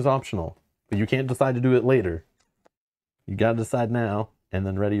 Resourcing is optional. But you can't decide to do it later. You got to decide now and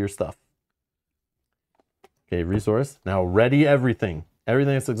then ready your stuff. Okay, resource. Now ready everything.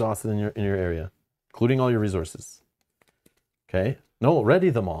 Everything that's exhausted in your area, including all your resources. Okay? No, ready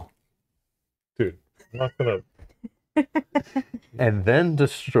them all. Dude, I'm not gonna. And then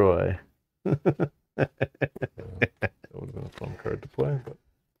destroy. That would have been a fun card to play, but.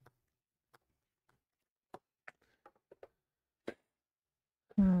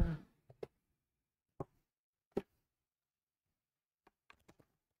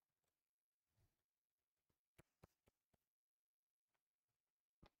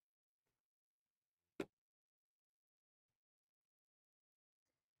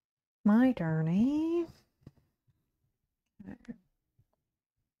 My turn,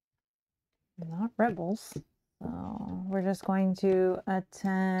 Not rebels. So we're just going to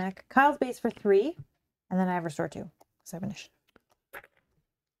attack Kyle's base for 3, and then I have restore 2 because I have initiative.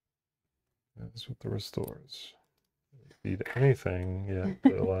 That's what the restores. Feed anything yet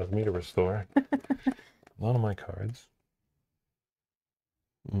that allows me to restore. A lot of my cards.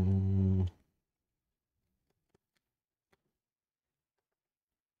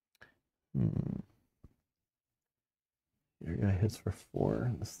 Your guy hits for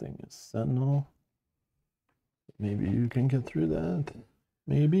 4. This thing is Sentinel. Maybe you can get through that.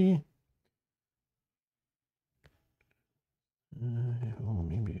 Maybe. Oh,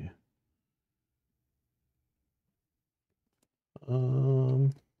 maybe.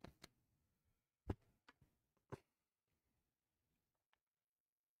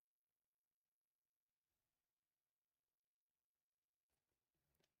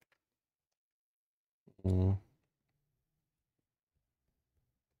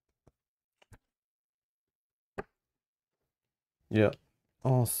 Yeah,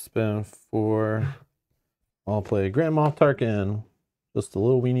 I'll spend 4. I'll play Grand Moff Tarkin. Just a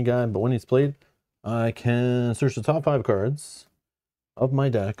little weenie guy, but when he's played, I can search the top 5 cards of my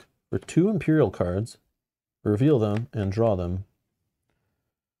deck for 2 Imperial cards, reveal them, and draw them.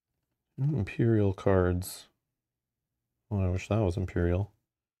 Imperial cards. Oh, I wish that was Imperial.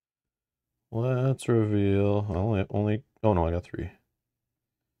 Let's reveal. Oh no, I got 3.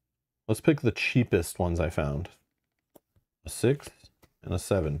 Let's pick the cheapest ones I found. A 6 and a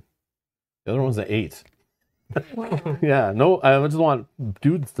 7. The other one's an 8. Yeah, no, I just want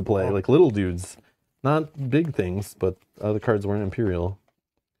dudes to play, like little dudes. Not big things, but other cards weren't Imperial.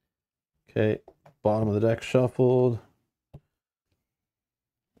 Okay, bottom of the deck shuffled.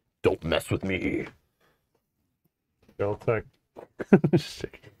 Don't mess with me. I'll attack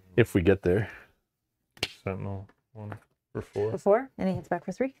If we get there. Sentinel 1 for 4. For 4, and he hits back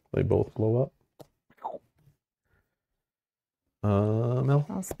for 3. They both blow up. Mel?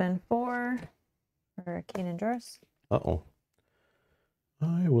 I'll spend 4 for Kanan Jarrus. Uh-oh.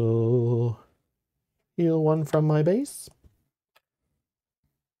 I will heal 1 from my base.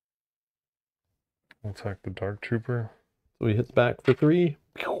 I'll attack the Dark Trooper. So he hits back for 3.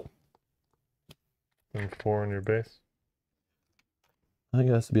 And 4 on your base. I think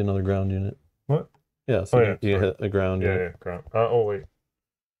it has to be another ground unit. What? Yeah, so Oh, yeah, you hit a ground unit. Yeah, ground. Oh, wait.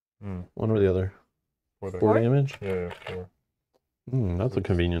 One or the other. 4 there. 4 damage? Yeah, 4. That's a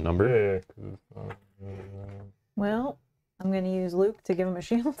convenient number. Yeah. Well, I'm going to use Luke to give him a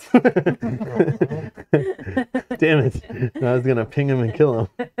shield. Damn it. I was going to ping him and kill him.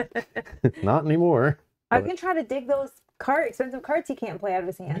 Not anymore. I was going to try to dig those expensive cards he can't play out of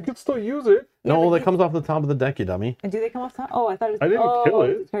his You hand. can still use it. No, but that comes off the top of the deck, you dummy. And do they come off top? Oh, I thought it was... I didn't kill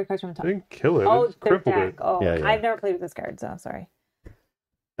it. It's cards from the top. I didn't kill it. Oh, I just crippled deck. it. Oh, Yeah. I've never played with this card, so sorry.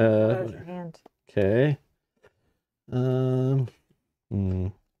 That was your hand. Okay. You're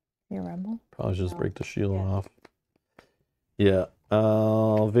a rebel. Probably just break the shield Yeah. off. Yeah.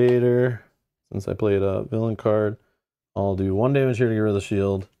 Vader. Since I played a villain card, I'll do 1 damage here to get rid of the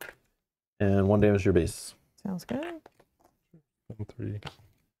shield, and 1 damage to your base. Sounds good. 3.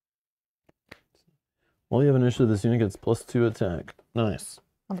 While you have initiative, this unit gets +2 attack. Nice.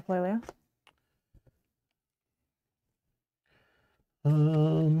 On the play, Leo.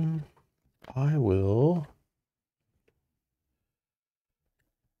 I will.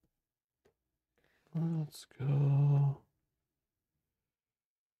 Let's go.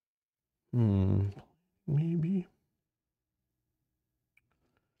 Maybe.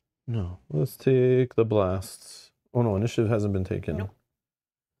 No, let's take the blasts. Oh no, initiative hasn't been taken. Nope.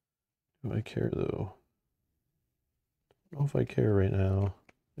 Do I care though? Don't know if I care right now.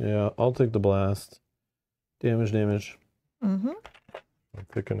 Yeah, I'll take the blast. Damage. Mm-hmm.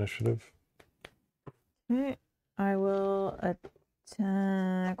 Pick initiative. Okay. I will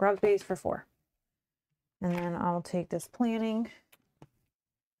attack Rob's base for 4. And then I'll take this planning.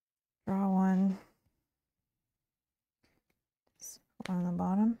 Draw 1. On the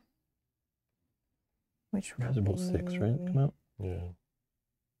bottom. Which You guys are will both 6, right? be- Come out. Yeah.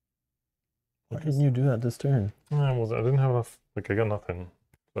 Why didn't you do that this turn? I didn't have enough. Like, I got nothing.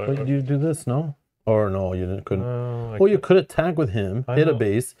 So Wait, you do this, no? Or no, you didn't. Couldn't. No, Well, you could attack with him, I hit a know.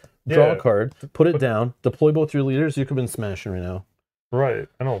 base, draw Yeah, a card, put it but- down, deploy both your leaders. You could have been smashing right now. Right,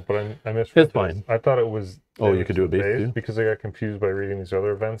 I know, but I misread It's fine. this. I thought it was. Oh, it you was could do a the base too? because I got confused by reading these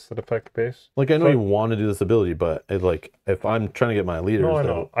other events that affect base. Like I know So- you want to do this ability, but like if I'm trying to get my leaders, No, I then-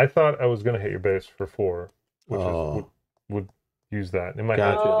 know. I thought I was gonna hit your base for 4, which Oh. is would use that in my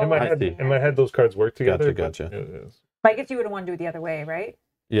Gotcha. head. In my I head, see. in my head, those cards work together. Gotcha. But it is. But I guess you would want to do it the other way, right?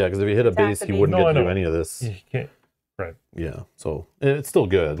 Yeah, because if you hit a Attack base, the you base. wouldn't No, get I to do know. any of this. You can't. Yeah, so it's still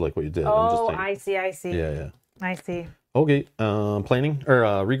good, like what you did. I'm just Oh, saying. I see. Yeah. I see. Okay, planning or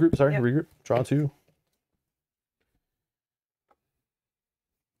regroup. Sorry, Yep. regroup. Draw 2.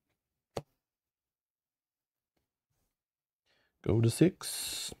 Go to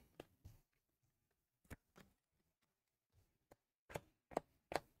 6.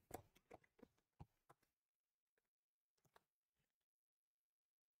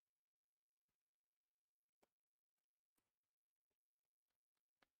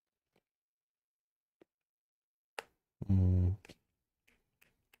 Mm.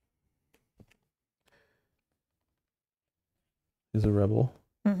 He's a rebel.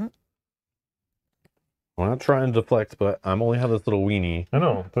 Mm-hmm. I'm not trying to deflect, but I'm only have this little weenie. I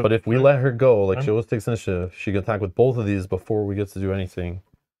know. But if we let her go, like I'm- she always takes initiative, she can attack with both of these before we get to do anything.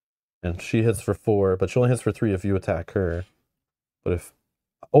 And she hits for 4, but she only hits for 3 if you attack her. But if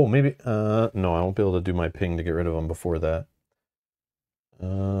maybe no, I won't be able to do my ping to get rid of them before that.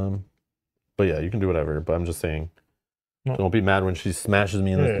 But yeah, you can do whatever. But I'm just saying, No. don't be mad when she smashes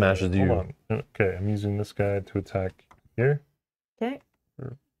me and then smashes you. Hold on. Okay, I'm using this guy to attack here. Okay.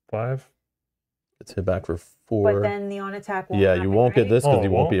 For 5. It's hit back for 4. But then the on attack won't Yeah, happen, you won't get right? this because Oh, he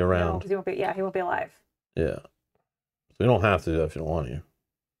won't be No, around. because he won't be. Yeah, he won't be alive. Yeah. So you don't have to do that if you don't want to.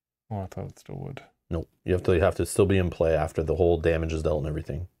 Oh, I thought it still would. Nope. You have to still be in play after the whole damage is dealt and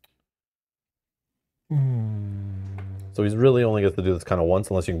everything. So he's really only gets to do this kind of once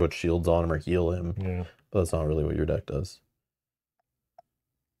unless you can put shields on him or heal him. Yeah. But that's not really what your deck does.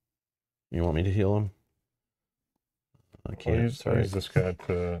 You want me to heal him? I I'll can't. use Sorry. this guy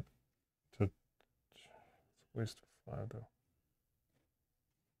to waste 5 though.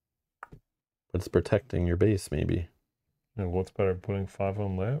 But it's protecting your base, maybe. Yeah, what's better, putting 5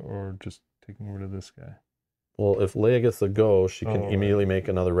 on Leia or just taking rid of this guy? Well, if Leia gets the go, she can Oh, right. immediately make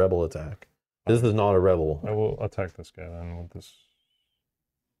another rebel attack. This is not a rebel. I will attack this guy then with this.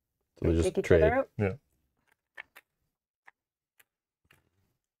 So they just Take each trade. other out. Yeah.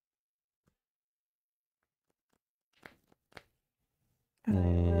 I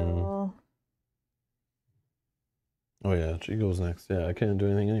Mm. will. Oh yeah, she goes next. Yeah, I can't do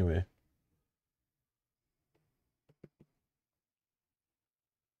anything anyway.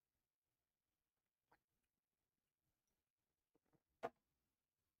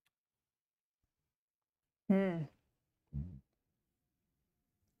 Hmm.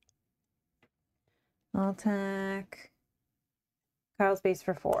 I'll attack Kyle's base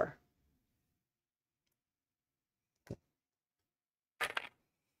for 4.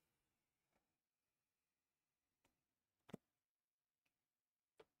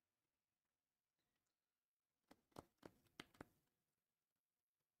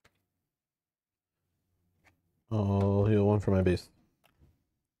 I'll heal 1 for my base.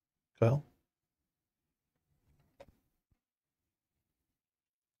 Kyle?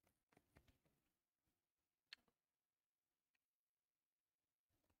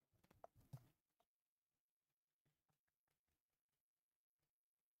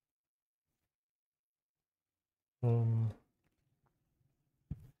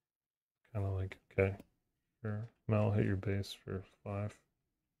 Kind of like, okay, sure. Mel, hit your base for 5.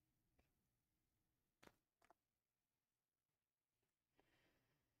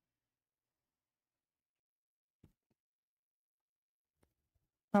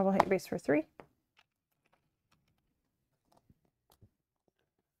 I will hit your base for 3.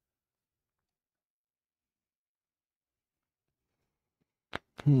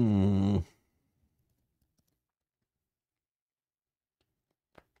 Hmm.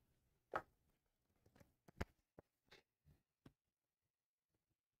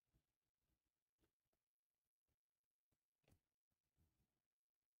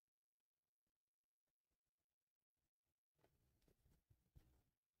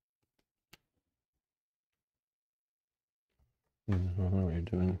 I don't know what you're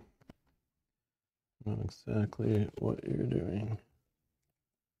doing. Not exactly what you're doing.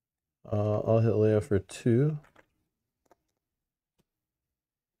 I'll hit Leia for 2.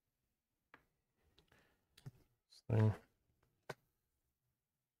 Thing.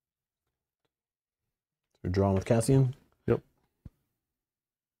 You're drawing with Cassian? Yep.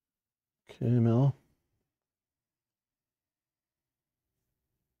 Okay, Mel.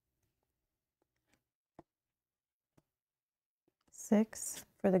 Six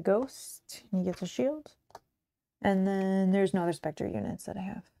for the ghost. He gets a shield. And then there's no other Spectre units that I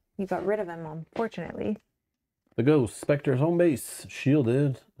have. We got rid of them, unfortunately. The Ghost, Spectre's home base,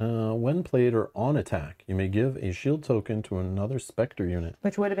 shielded. When played or on attack, you may give a shield token to another Spectre unit.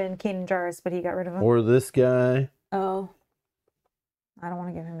 Which would have been Kanan Jarrus, but he got rid of him. Or this guy. Oh. I don't want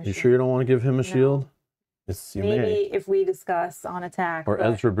to give him a You shield. sure you don't want to give him a shield? It's, you Maybe may. if we discuss on attack. Or but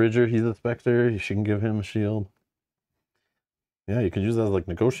Ezra Bridger, he's a Spectre. You can give him a shield. Yeah, you could use that as like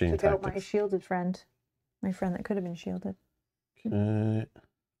negotiating Check out tactics. my shielded friend. My friend that could have been shielded. Okay.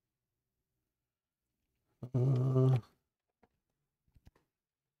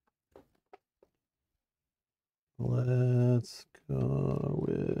 Let's go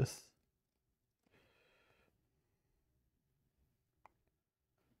with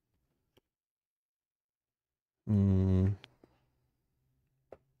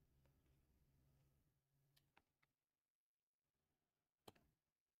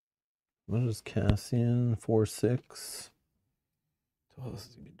what is Cassian? 4/6. Oh, this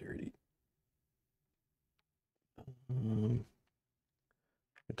is gonna be dirty. You're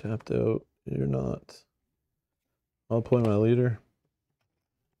tapped out. You're not. I'll play my leader.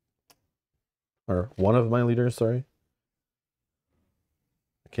 Or one of my leaders, sorry.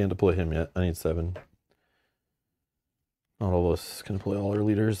 I can't deploy him yet. I need 7. Not all of us can deploy all our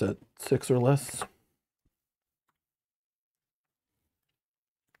leaders at 6 or less.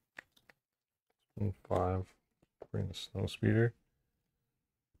 And 5. Bring the snow speeder.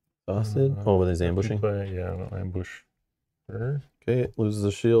 Exhausted. Oh, when he's ambushing. Yeah, no ambush. Her. Okay, it loses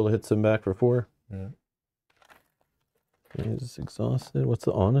the shield, hits him back for 4. Yeah. He's exhausted. What's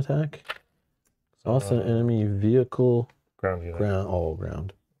the on attack? Exhaust an enemy vehicle. Ground unit.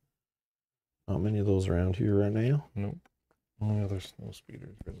 Ground. Not many of those around here right now. Nope. Only other snow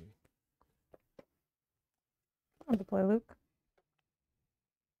speeders, really. I'll deploy Luke.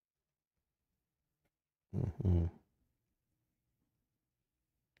 Mm-hmm.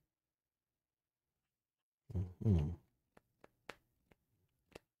 Mm-hmm.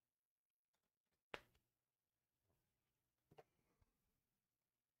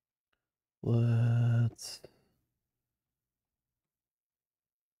 Let's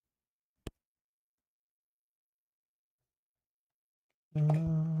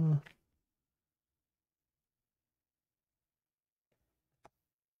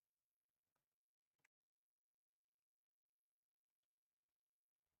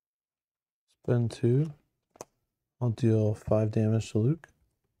spend 2. I'll deal 5 damage to Luke.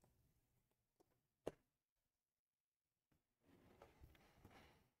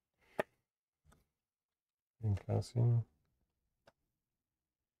 And Cassian.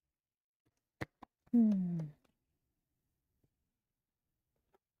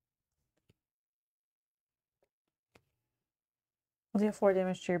 I'll deal 4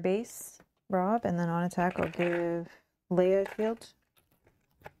 damage to your base, Rob, and then on attack I'll give Leia a shield.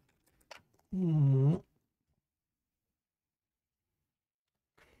 Mm.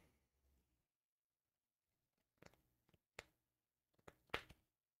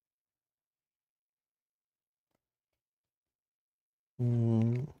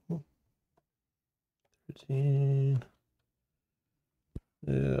 13.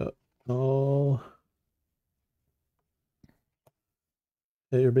 Yeah. Oh.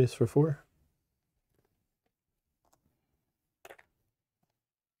 Hit your base for 4.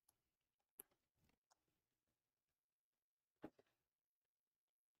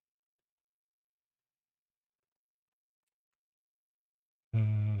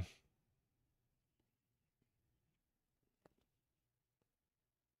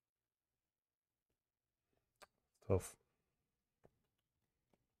 Tough.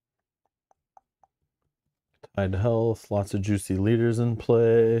 Tied to health. Lots of juicy leaders in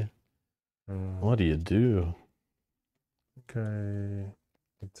play. What do you do? Okay.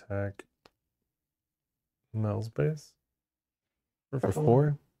 Attack Mel's base. For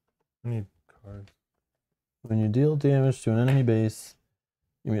 4? I need cards. When you deal damage to an enemy base,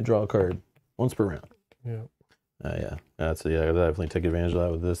 you may draw a card once per round. Yeah. Yeah. That's I definitely take advantage of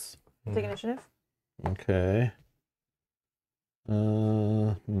that with this. Take initiative. Okay.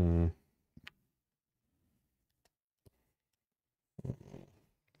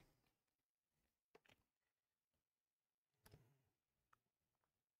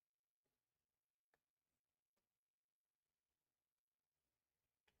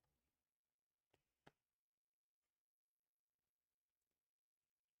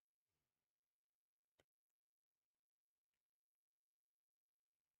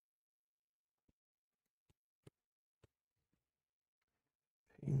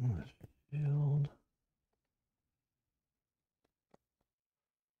 Shield.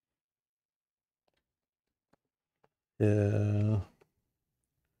 Yeah.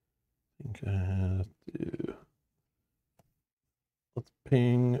 I think I have to. Let's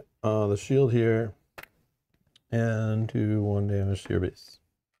ping the shield here and do 1 damage to your base.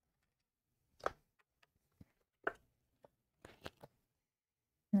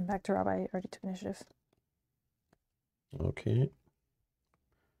 And back to Rob. I already took initiative. Okay.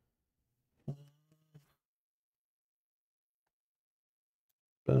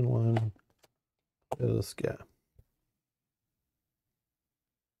 Spend 1. Get this guy.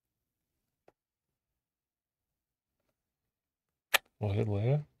 We'll hit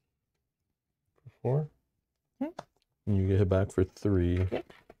Leia for 4. And you get hit back for 3.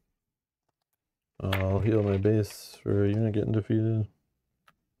 Yep. I'll heal my base for a unit getting defeated.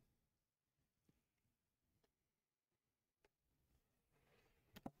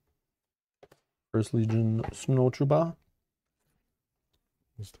 First Legion Snowtrooper.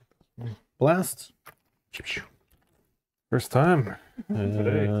 Let's take this one. Blast. First time.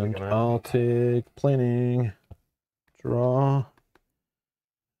 Today, And taking I'll take planing. Draw.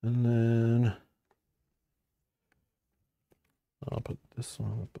 And then I'll put this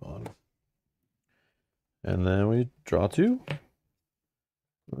one on the bottom. And then we draw 2.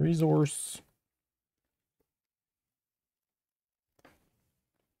 Resource.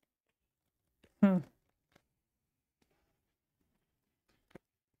 Mm.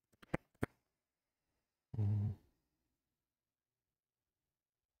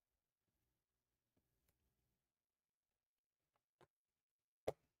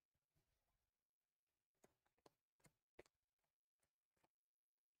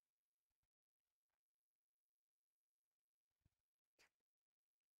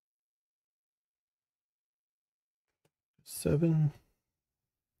 Seven.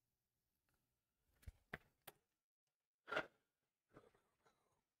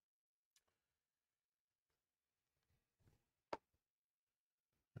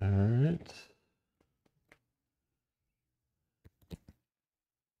 All right.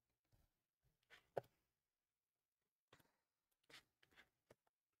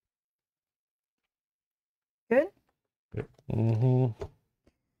 Good? Mm-hmm. All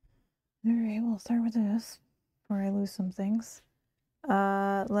right, we'll start with this before I lose some things.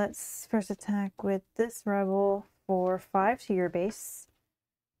 Let's first attack with this rebel for 5 to your base.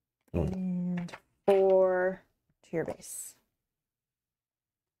 Oh. And 4 to your base.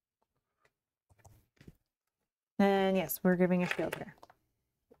 And yes, we're giving a shield here.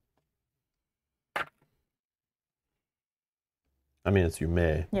 I mean, it's you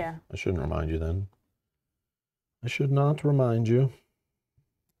may. Yeah. I shouldn't remind you then. I should not remind you.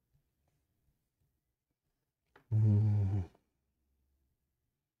 Mm.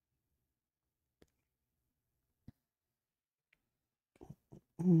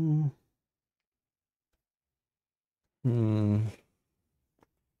 Mm. Mm.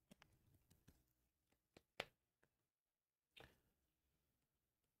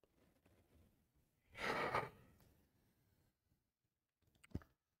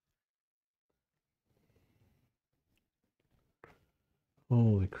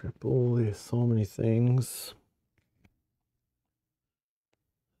 Holy crap, holy, so many things.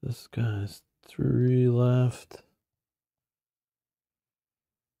 This guy's 3 left.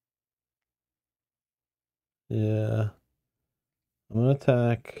 Yeah. I'm gonna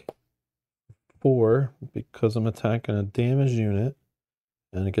attack 4 because I'm attacking a damaged unit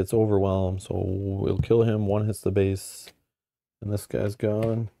and it gets overwhelmed, so we'll kill him. 1 hits the base, and this guy's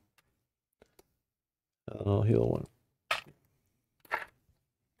gone. And I'll heal 1.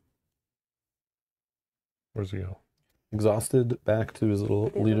 Where's he go? Exhausted, back to his little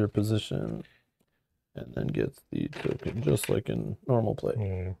leader position, and then gets the token just like in normal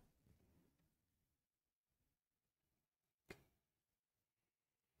play.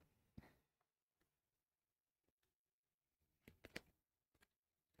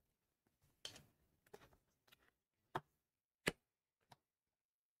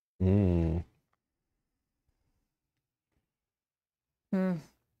 Yeah. Mm. Hmm.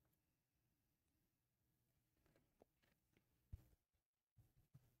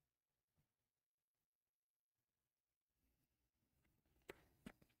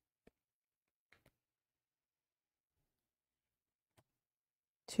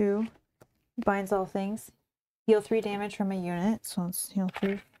 Two. Binds all things. Heal 3 damage from a unit. So let's heal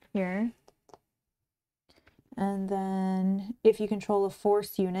 3 here. And then if you control a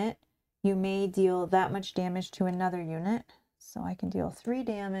force unit, you may deal that much damage to another unit. So I can deal 3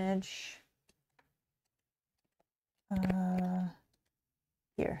 damage. Yeah,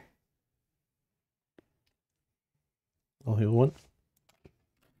 here. I'll heal one.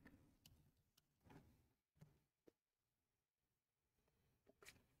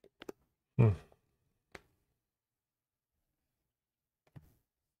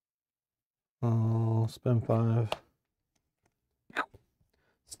 Oh, spend 5.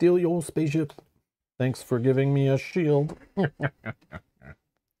 Steal your spaceship. Thanks for giving me a shield. I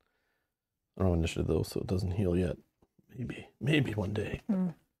don't have initiative though, so it doesn't heal yet. Maybe one day.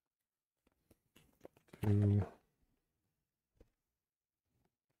 Mm.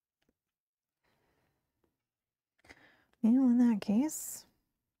 Well, in that case.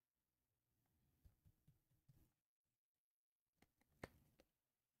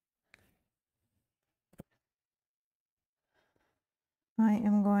 I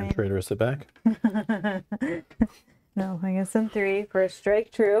am going. And traitorous it back. No, I guess in 3 for a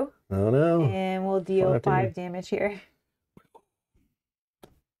strike true. Oh no. And we'll deal 5 5 damage here.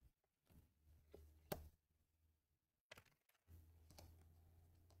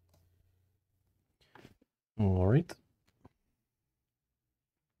 All right.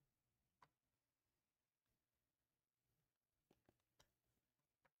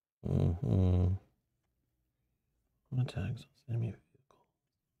 Attacks enemy vehicle.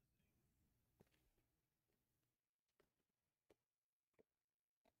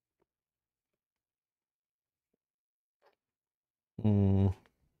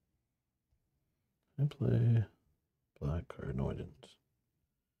 I play black card. No, I didn't.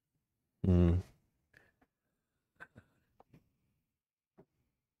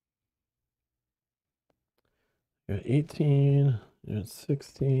 You're at 18. You're at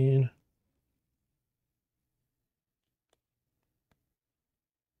 16.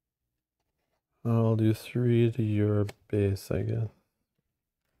 I'll do 3 to your base, I guess.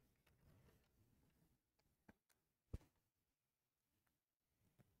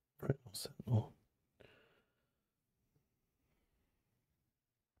 Right, Sentinel.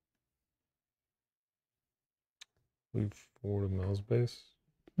 Leave 4 to Mel's base.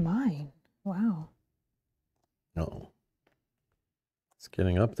 Mine. Wow. No. It's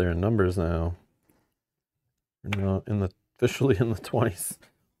getting up there in numbers now. We're now officially in the 20s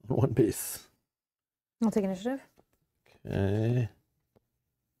on one base. I'll take initiative. Okay.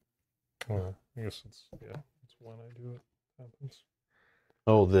 Well, I guess it's when I do it happens.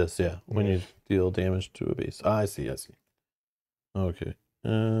 Oh, this, yeah. When you deal damage to a base. I see. Okay.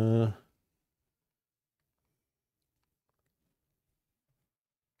 Man,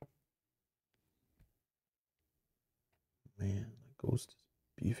 that ghost is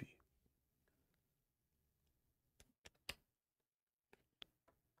beefy.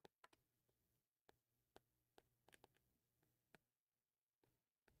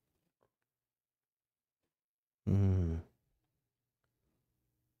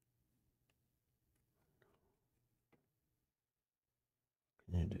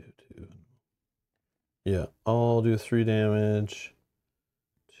 You do 2. Yeah, I'll do 3 damage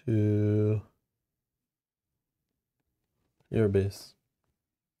to your base.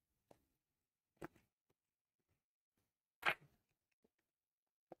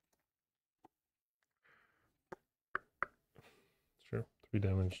 Sure. 3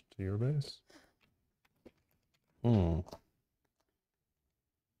 damage to your base. I'll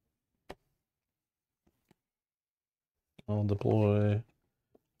deploy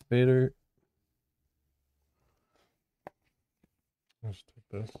Vader. I'll just take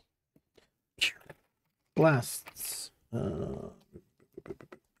this. Blasts.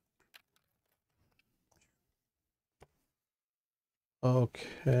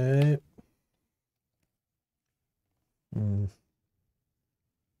 Okay.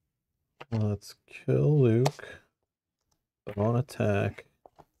 Let's kill Luke. But on attack,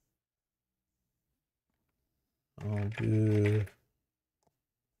 I'll do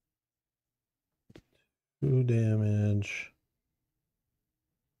 2 damage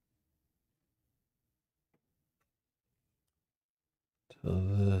to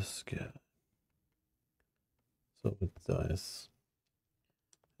this guy. So it dies.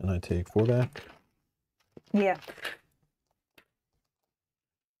 And I take 4 back. Yeah.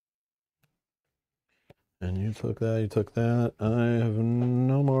 And you took that, I have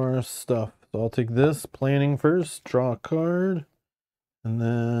no more stuff. So I'll take this, planning first, draw a card, and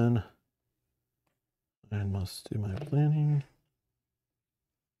then I must do my planning.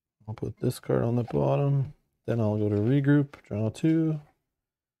 I'll put this card on the bottom, then I'll go to regroup, draw 2.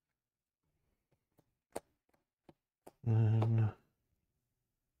 And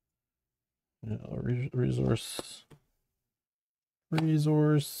then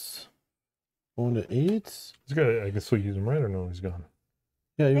resource. Going to 8. He's got. I can still use him, right? Or no? He's gone.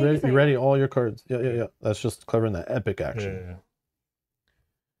 Yeah, you Thank you, ready? You Selena. ready? All your cards. Yeah, yeah, yeah. That's just covering that epic Yeah, action. yeah.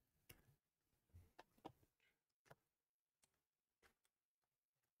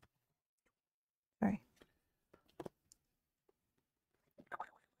 Sorry.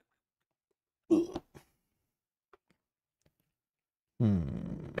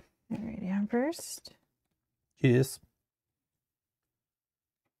 Alrighty, I'm first. Yes.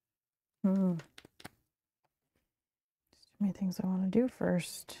 There's too many things I want to do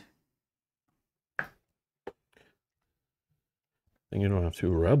first. And you don't have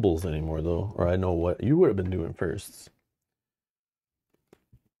two rebels anymore, though. Or I know what you would have been doing first.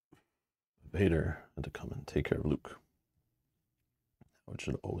 Vader had to come and take care of Luke. Which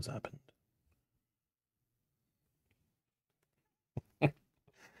should have always happened.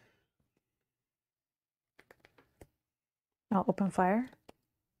 I'll open fire.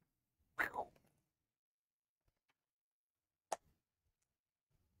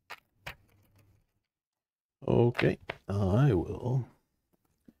 Okay, I will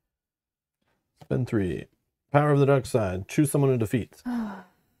spend 3. Power of the dark side. Choose someone to defeat.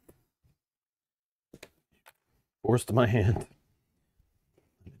 Forced to my hand.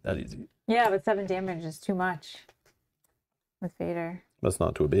 That easy. Yeah, but 7 damage is too much with Vader. That's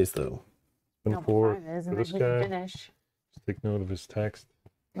not to a base, though. And No, but for 5 is, for and then this he can guy, finish. just take note of his text.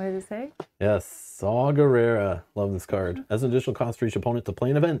 What does it say? Yes, Saw Gerrera. Love this card. As an additional cost for each opponent to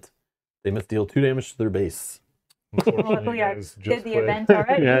play an event, they must deal 2 damage to their base. Unfortunately, Luckily, you I guys just did the played. event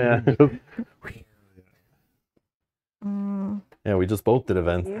already. Yeah. Mm, Yeah, we just both did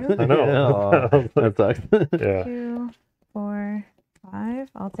events. You? I know. Yeah, that sucks. Yeah. 2, 4, 5.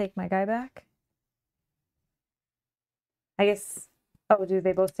 I'll take my guy back. I guess. Oh, do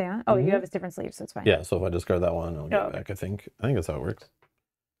they both stay on? Oh, Mhm. you have a different sleeve, so it's fine. Yeah, so if I discard that one, I'll get Oh, okay. back, I think. I think that's how it works.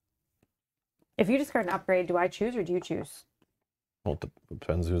 If you discard an upgrade, do I choose or do you choose? Well, it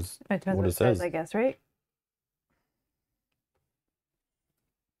depends who's It depends what what it says. I guess, right?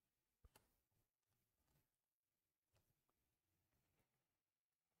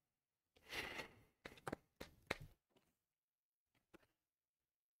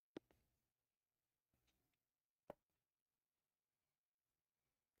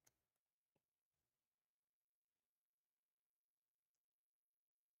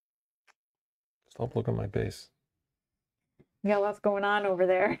 Stop looking at my base. We got lots going on over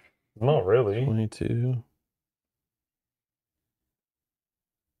there. Not really. 22.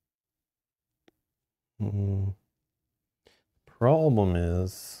 Problem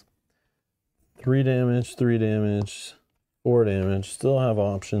is 3 damage, 3 damage, 4 damage. Still have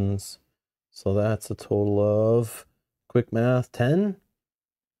options. So that's a total of, quick math, 10.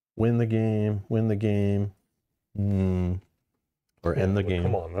 Win the game, win the game. Or end the but game.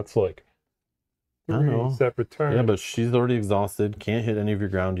 Come on, that's like I 3 know. separate turns. Yeah, but she's already exhausted. Can't hit any of your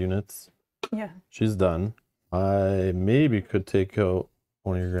ground units. Yeah. She's done. I maybe could take out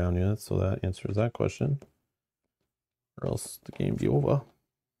one of your ground units, so that answers that question. Or else the game be over.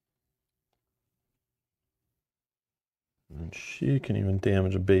 And she can even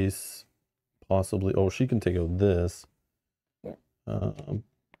damage a base, possibly. Oh, she can take out this. Yeah.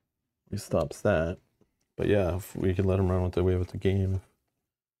 He stops that. But yeah, if we can let him run with the way with the game.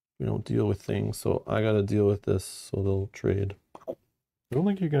 We don't deal with things, so I gotta deal with this, so they'll trade. I don't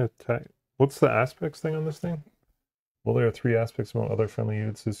think you can attack. What's the aspects thing on this thing? Well, there are 3 aspects among other friendly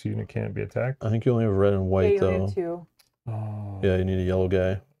units. This unit can't be attacked. I think you only have red and white, you only though. have 2. Oh. Yeah, you need a yellow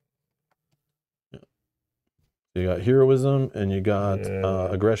guy. Yeah. You got heroism and you got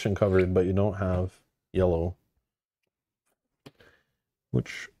aggression covered, but you don't have yellow.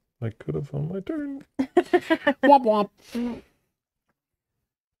 Which I could have on my turn. Womp womp.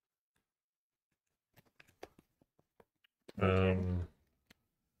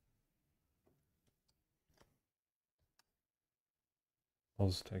 I'll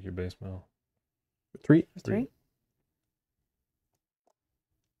just take your base mail. 3. 3.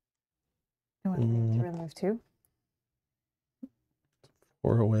 I want to remove 2.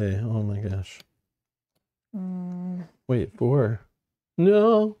 4 away. Oh my gosh. Mm, Wait, 4.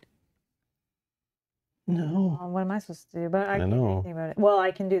 No. No. well, what am I supposed to do? But I I can't know. do anything about it. Well,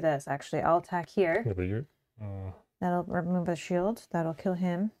 I can do this actually. I'll attack here. Yeah, but you're. That'll remove a shield. That'll kill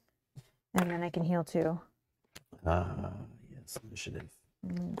him. And then I can heal 2. Yes, initiative.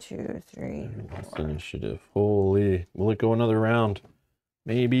 2, 3. That's initiative. Holy. Will it go another round?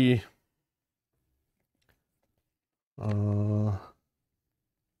 Maybe.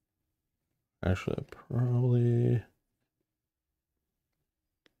 Actually, probably.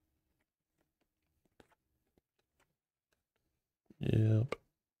 Yep.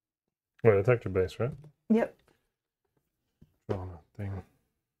 Wait, attack your base, right? Yep. Draw a thing.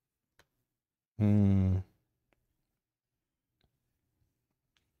 Hmm.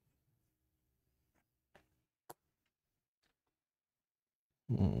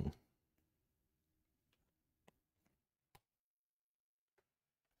 Hmm.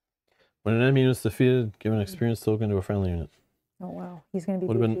 When an enemy unit is defeated, give an experience token to a friendly unit. Oh wow, he's gonna be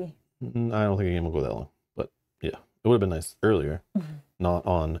Would have beefy. been. I don't think a game will go that long, but yeah, it would have been nice earlier, not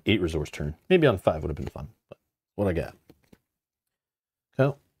on 8 resource turn. Maybe on 5 would have been fun. But what I got?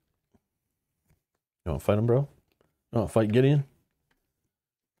 Okay. You want to fight him, bro? You want to fight Gideon?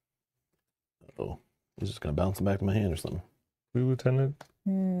 Oh, he's just gonna bounce him back to my hand or something. Blue Lieutenant.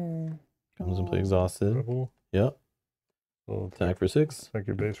 Comes and play exhausted. Rebel. Yep. Well, Attack for 6. attack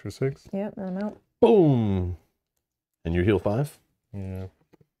your base for 6. Yep, I'm out. Boom. And you heal 5. Yeah.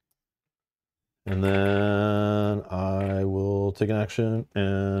 And then I will take an action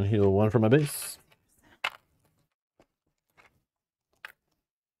and heal 1 for my base.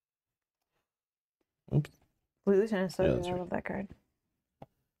 Oops. Blue Lieutenant, so Yeah, good. that's I right. love that card.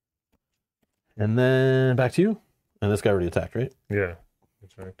 And then back to you. And this guy already attacked, right? Yeah.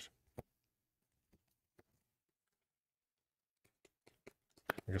 That's right.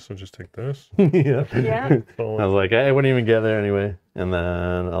 I guess I'll just take this. Yeah. Yeah. I was like, I wouldn't even get there anyway. And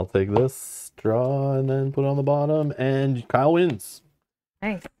then I'll take this, draw, and then put it on the bottom. And Kyle wins.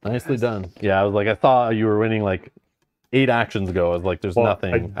 Nice. Nicely done. Yeah, I was like, I thought you were winning like 8 actions ago. I was like, there's Well,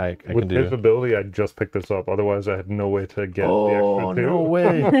 nothing I can With his do. ability, I just picked this up. Otherwise, I had no way to get Oh, the extra 2. no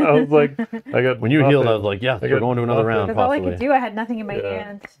way. I was like, I got When you healed, I nothing. was like, yes, I we're got going to another nothing. round, That's all I possibly. could do. I had nothing in my Yeah.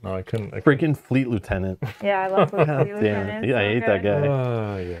 hand. No, I couldn't. Freaking Fleet Lieutenant. Yeah, I love Blue God damn it. Lieutenant. Yeah, I hate that guy.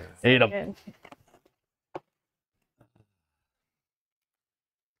 Oh, yeah. Ate him. Good.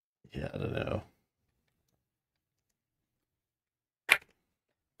 Yeah, I don't know.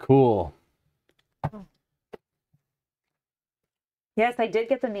 Cool. Yes, I did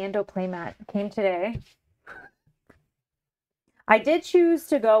get the Mando playmat. It came today. I did choose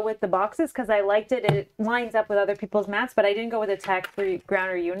to go with the boxes because I liked it. It lines up with other people's mats, but I didn't go with attack for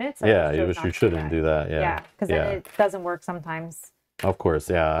ground or units. I Yeah, chose you, not to you shouldn't do that. Yeah, Yeah. because then it doesn't work sometimes. Of course,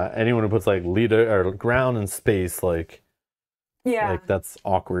 yeah. Anyone who puts like leader or ground and space, like that's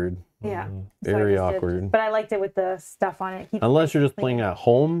awkward. Yeah. Mm. So I Very just did- awkward. but I liked it with the stuff on it. Keeps Unless you're just clean. playing at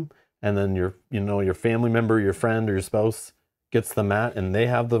home and then your family member, your friend or your spouse gets the mat and they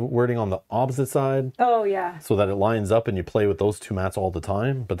have the wording on the opposite side Oh yeah. so that it lines up and you play with those 2 mats all the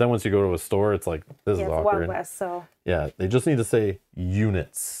time. But then once you go to a store, it's like, this Yeah, is it's Wild awkward. West, so Yeah, they just need to say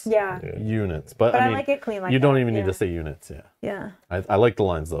units. yeah. Yeah. Units. But, But I I mean, like it clean like you don't that, even need yeah. to say units. Yeah. Yeah. I like the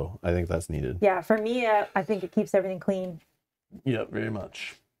lines though. I think that's needed. Yeah. For me, I think it keeps everything clean. Yeah, very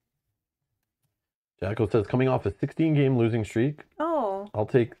much. Jacko says, coming off a 16-game losing streak, Oh, I'll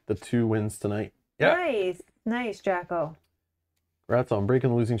take the 2 wins tonight. Yeah. nice. Nice, Jacko. Congrats on breaking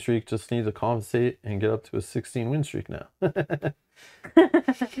the losing streak. Just need to compensate and get up to a 16-win streak now.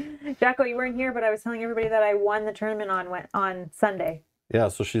 Jacko, you weren't here, but I was telling everybody that I won the tournament on Sunday. Yeah,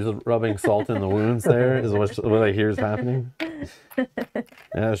 so she's rubbing salt in the wounds there is what I hear is happening.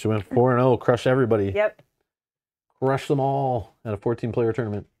 Yeah, she went 4-0, crush everybody. Yep. Crush them all at a 14-player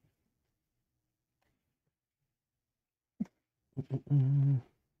tournament.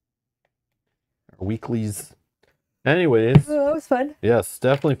 Our weeklies. Anyways, Oh, that was fun. yes,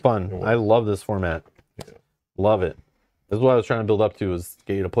 definitely fun. I love this format. Yeah. Love it. This is what I was trying to build up to, is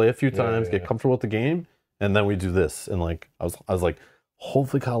get you to play a few times, yeah. get comfortable with the game, and then we do this. And like I was like,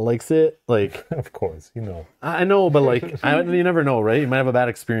 hopefully Kyle likes it. Like Of course, you know. I know, but like you never know, right? You might have a bad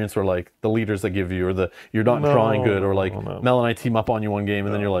experience where like the leaders that give you, or you're not No, drawing good, or like no. Mel and I team up on you one game,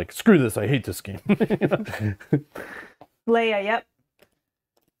 and then you're like, screw this, I hate this game. Leia, yep.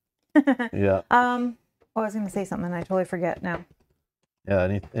 Yeah, I was going to say something and I totally forget now.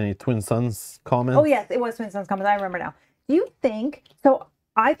 yeah. Any Twin Sons comments? Oh, yes, it was Twin Sons Comments. I remember now. Do you think, so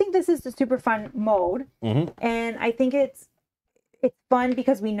I think this is a super fun mode. Mhm. And I think it's fun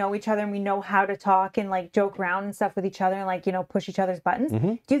because we know each other and we know how to talk and like joke around and stuff with each other and like, push each other's buttons.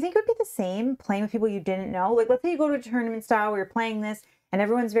 Mhm. Do you think it would be the same playing with people you didn't know? Like, let's say you go to a tournament style where you're playing this and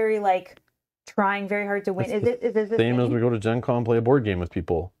everyone's very like trying very hard to win. It's Is it the Same as we go to Gen Con, play a board game with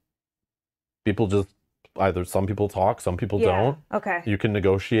people. People just either some people talk, some people don't. Okay. You can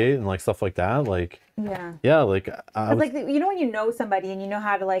negotiate and like stuff like that. Like Yeah. yeah, like I It's was, like, when you know somebody and you know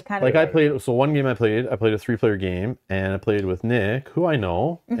how to like kind of like I played. So one game I played a 3-player game, and I played with Nick, who I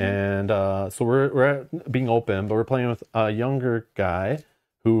know, and so we're being open, but we're playing with a younger guy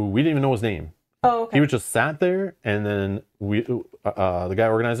who we didn't even know his name. Oh, okay. He was just sat there, and then the guy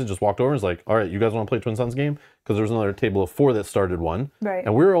organized it, just walked over and was like, all right, you guys want to play Twin Sons game? Because there was another table of 4 that started one. Right.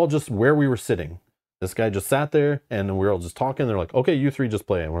 And we were all just where we were sitting. This guy just sat there, and we were all just talking. They're like, okay, you 3 just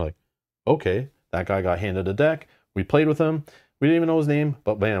play. And we're like, okay, that guy got handed a deck. We played with him. We didn't even know his name,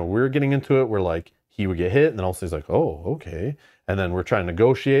 but man, we were getting into it. We're like, he would get hit, and then also he's like, oh, okay. And then we're trying to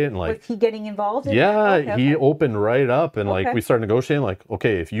negotiate, and like, Was he getting involved? In yeah, that? Okay, he okay. opened right up, and like Okay. we started negotiating. Like,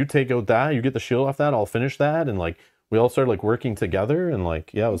 okay, if you take out that, you get the shield off that, I'll finish that, and like we all started like working together, and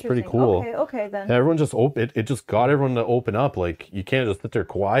like yeah, it was pretty Interesting. cool. Okay, then. And everyone just it just got everyone to open up. Like you can't just sit there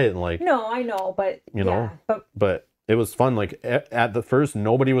quiet and like No, I know, but You know, but but it was fun. Like at the first,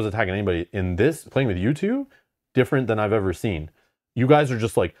 nobody was attacking anybody. In this, playing with you two, different than I've ever seen. You guys are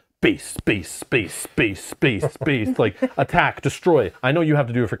just like base, like attack, destroy. I know you have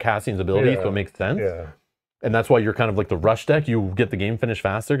to do it for Cassian's ability, so it makes sense. Yeah. And that's why you're kind of like the rush deck. You get the game finished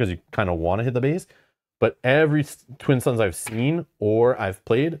faster because you kind of want to hit the base. But every Twin Suns I've seen or I've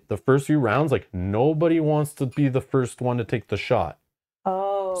played, the first few rounds, like nobody wants to be the first one to take the shot.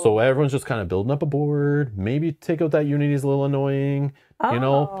 oh. So everyone's just kind of building up a board. Maybe take out that Unity is a little annoying. You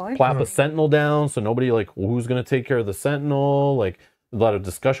know, plop a interesting. Sentinel down. So nobody like, well, who's going to take care of the Sentinel? Like a lot of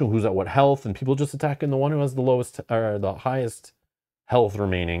discussion, who's at what health, and people just attacking the one who has the lowest or the highest health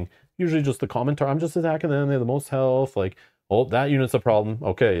remaining. Usually just the commenter. I'm just attacking them. They have the most health. Like, oh, that unit's a problem.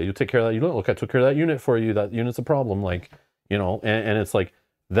 Okay, you take care of that unit. Look, I took care of that unit for you. That unit's a problem. Like, you know, and it's like,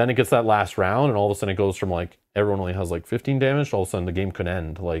 then it gets that last round, and all of a sudden it goes from like everyone only has like 15 damage. All of a sudden the game could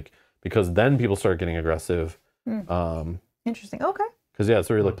end. Like, because then people start getting aggressive. Interesting. Okay. Because yeah, it's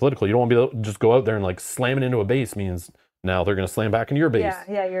very like political. You don't want to be able to just go out there and like slam it into a base. Means now they're going to slam back into your base.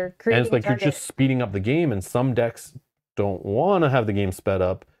 Yeah, you're And creating. it's like you're just speeding up the game. And some decks don't want to have the game sped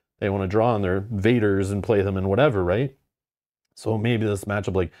up. They want to draw on their Vaders and play them and whatever, right? So maybe this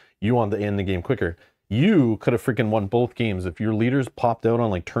matchup, like you want to end the game quicker. You could have freaking won both games if your leaders popped out on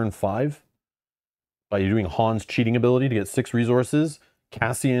like turn 5 by doing Han's cheating ability to get 6 resources.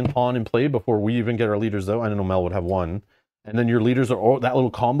 Cassian, Han in play before we even get our leaders out. I don't know, Mel would have won. And then your leaders are that little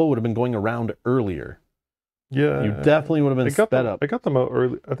combo would have been going around earlier. Yeah. You definitely would have been sped up. I got them out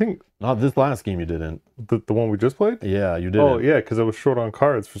early. I think Not this last game you didn't. the one we just played? Yeah, you did. Oh, yeah, because I was short on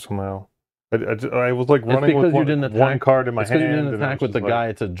cards for somehow. I was like running because with you one, didn't one attack- card in my It's because hand. you didn't and I attack was with the just like-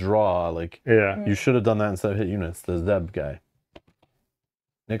 guy to draw. Like Yeah. you should have done that instead of hit units. The Zeb guy.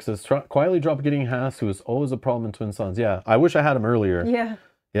 Nick says, quietly drop getting Haas, who is always a problem in Twin Suns. Yeah, I wish I had him earlier. Yeah.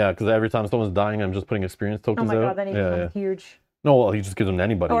 Yeah, because every time someone's dying, I'm just putting experience Oh tokens my out. god, then he yeah, becomes huge. No, well, he just gives them to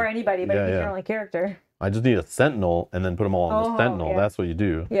anybody. Or anybody, but Yeah, he's yeah. your only character. I just need a Sentinel and then put them all on Oh, the Sentinel. yeah. That's what you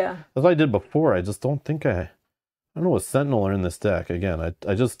do. Yeah. That's what I did before. I just don't think I don't know what Sentinel are in this deck. Again,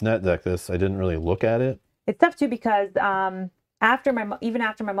 I just net deck this. I didn't really look at it. It's tough too because after my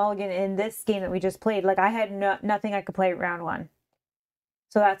mulligan in this game that we just played, like I had nothing I could play round 1.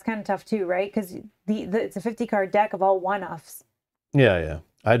 So that's kind of tough too, right? Because it's a 50 card deck of all one-offs. Yeah, yeah.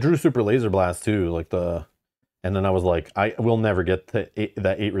 I drew Super Laser Blast too, and then I was like, I will never get that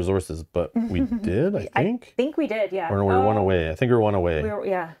 8 resources, but we did, I think. I think we did, yeah. Or no, we were 1 away. I think we were 1 away.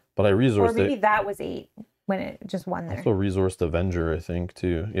 Yeah. But I Or resourced maybe it. that was 8 when it just won there. Also resourced Avenger, I think,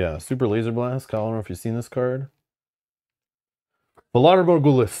 too. Yeah, Super Laser Blast. Kyle, I don't know if you've seen this card. Velar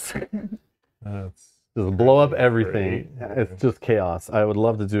Morgulis. That's Just blow up everything. great. It's just chaos. I would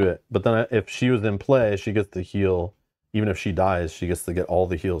love to do it. But then if she was in play, she gets to heal. Even if she dies, she gets to get all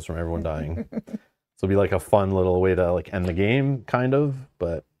the heals from everyone dying. So it'd be like a fun little way to like end the game, kind of.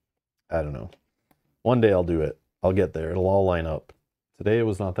 But I don't know. One day I'll do it. I'll get there. It'll all line up. Today it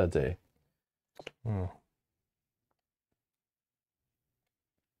was not that day. Oh.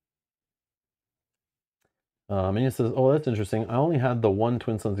 And he says, oh, that's interesting. I only had the one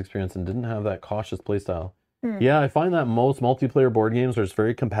Twin Suns experience and didn't have that cautious playstyle. Hmm. Yeah, I find that most multiplayer board games where it's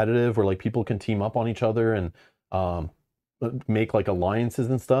very competitive, where like people can team up on each other and make like alliances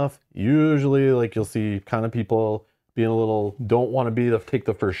and stuff. Usually, like you'll see kind of people being a little don't want to take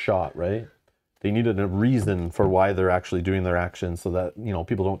the first shot, right? They needed a reason for why they're actually doing their actions so that, you know,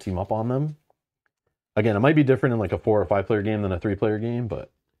 people don't team up on them. Again, it might be different in like a 4 or 5 player game than a 3 player game, but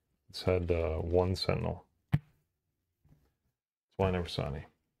It's had 1 Sentinel. That's why I never saw any.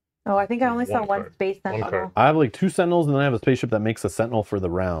 Oh, I think I only saw One one card. space One sentinel. card. I have like 2 Sentinels and then I have a spaceship that makes a Sentinel for the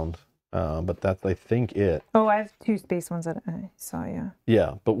round. But that's, I think, it. Oh, I have 2 space ones that I saw, yeah.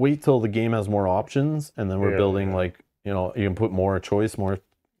 Yeah, but wait till the game has more options and then we're Yeah, building yeah. like, you know, you can put more choice, more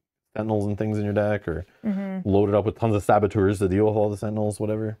Sentinels and things in your deck or Mm-hmm. load it up with tons of Saboteurs to deal with all the Sentinels,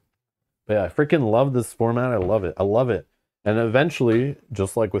 whatever. But yeah, I freaking love this format. I love it. I love it. And eventually,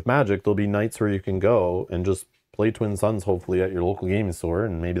 just like with Magic, there'll be nights where you can go and just play Twin Suns, hopefully, at your local gaming store.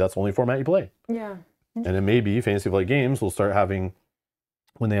 And maybe that's the only format you play. Yeah. And it may be Fantasy Flight Games will start having,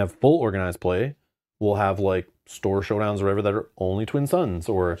 when they have full organized play, we'll have like store showdowns or whatever that are only Twin Suns,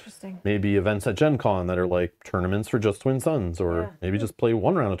 or Interesting. maybe events at Gen Con that are like tournaments for just Twin Suns, or Yeah. maybe just play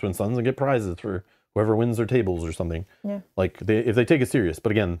one round of Twin Suns and get prizes for whoever wins their tables or something. Yeah. Like if they take it serious.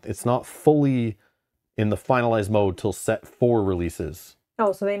 But again, it's not fully in the finalized mode till set 4 releases.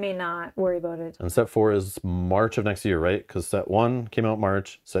 Oh, so they may not worry about it. And set 4 is March of next year, right? Because set 1 came out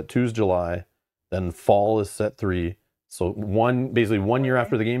March, set 2 is July, then fall is set 3. So basically 1 year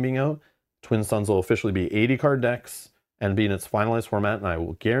after the game being out, Twin Suns will officially be 80 card decks and be in its finalized format. And I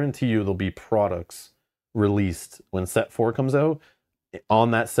will guarantee you there'll be products released when set 4 comes out.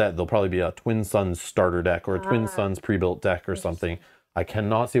 On that set, there'll probably be a Twin Suns starter deck or a Twin Suns pre-built deck or something. I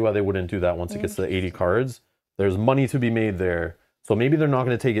cannot see why they wouldn't do that once it gets to 80 cards. There's money to be made there. So maybe they're not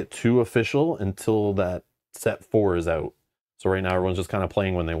going to take it too official until that set 4 is out. So right now everyone's just kind of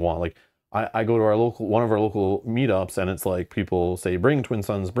playing when they want. Like I go to one of our local meetups, and it's like people say bring Twin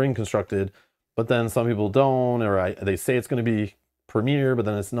Suns, bring Constructed, but then some people don't, or they say it's going to be Premier, but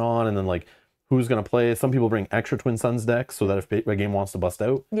then it's not, and then like who's going to play? Some people bring extra Twin Suns decks so that if a game wants to bust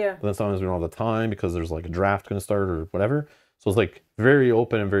out, Yeah. but then sometimes we don't have the time because there's like a draft going to start or whatever. So it's like very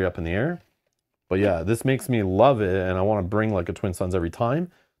open and very up in the air. But yeah, this makes me love it, and I want to bring like a Twin Suns every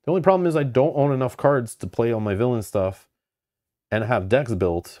time. The only problem is I don't own enough cards to play all my villain stuff and have decks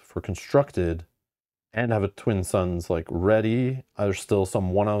built for Constructed and have a Twin Suns like ready. There's still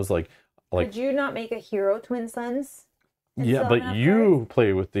some one I was like Could you not make a hero Twin Suns? and yeah, still but have you cards?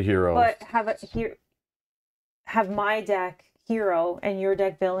 play with the hero. But have my deck hero and your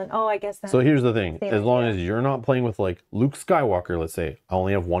deck villain. Oh, I guess that. So here's the thing. Same As long idea. as you're not playing with like Luke Skywalker, let's say, I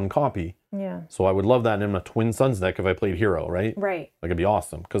only have one copy. Yeah. So I would love that in a Twin Suns deck if I played hero, right? Right. Like it'd be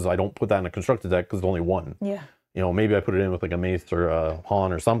awesome because I don't put that in a Constructed deck because there's only one. Yeah. You know, maybe I put it in with like a Mace or a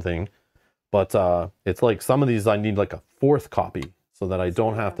Han or something. But it's like some of these I need like a 4th copy so that I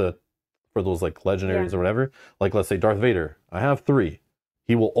don't have to, for those like legendaries Yeah. or whatever. Like let's say Darth Vader, I have 3.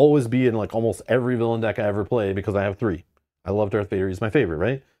 He will always be in like almost every villain deck I ever play because I have 3. I love Darth Vader. He's my favorite,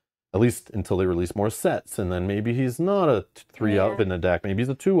 right? At least until they release more sets. And then maybe he's not a 3 Yeah. of in the deck. Maybe he's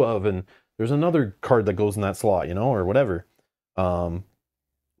a 2 of, and there's another card that goes in that slot, you know, or whatever. But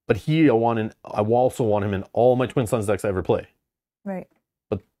I also want him in all my Twin Suns decks I ever play Right.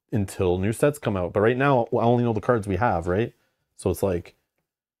 until new sets come out. But right now, I only know the cards we have, right? So it's like,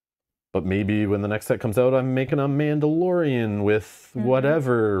 but maybe when the next set comes out, I'm making a Mandalorian with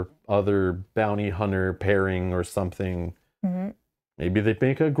whatever other bounty hunter pairing or something. Mm-hmm. Maybe they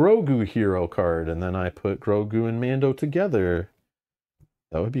make a Grogu hero card, and then I put Grogu and Mando together.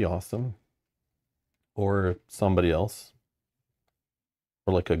 That would be awesome. Or somebody else.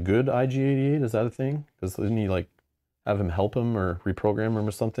 Or like a good IG-88, is that a thing? Because didn't he like have him help him or reprogram him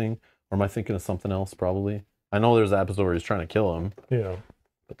or something? Or am I thinking of something else probably? I know there's an episode where he's trying to kill him, Yeah.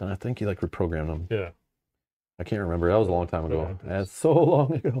 but then I think he like reprogrammed him. Yeah. I can't remember. That was a long time ago. happens. That's so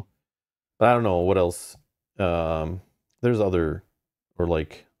long ago. But I don't know what else. There's other, or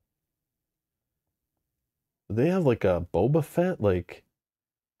like, they have like a Boba Fett, like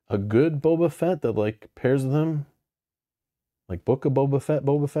a good Boba Fett that like pairs with him, like Book of Boba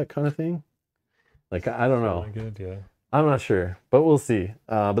Fett kind of thing. Like I don't know. Really good, yeah. I'm not sure, but we'll see.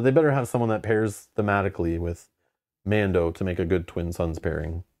 But they better have someone that pairs thematically with Mando to make a good Twin Suns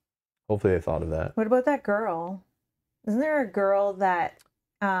pairing. Hopefully they thought of that. What about that girl? Isn't there a girl that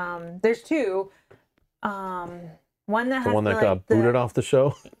there's 2. One that The has one that like, got booted off the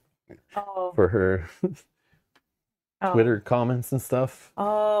show Oh, for her oh. Twitter comments and stuff.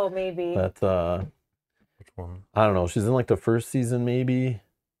 Oh, maybe. That Which one? I don't know. She's in like the first season, maybe.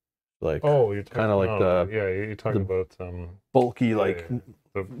 Like Oh, you're talking kinda like yeah, you're talking about bulky, like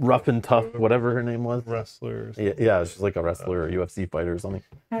the rough and tough, whatever her name was. wrestlers. Yeah, she's like a wrestler or UFC fighter or something.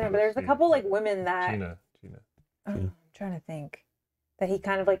 I don't know, but there's a couple like women that Gina. I'm trying to think that he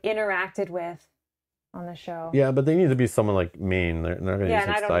kind of like interacted with on the show. Yeah, but they need to be someone like main. They're not gonna Yeah, use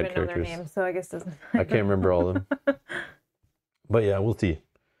and like I don't side even know their characters. names, so I guess it doesn't. I can't remember all of them. But yeah, we'll see.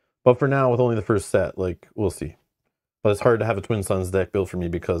 But for now, with only the first set, like we'll see. But it's hard to have a Twin Suns deck built for me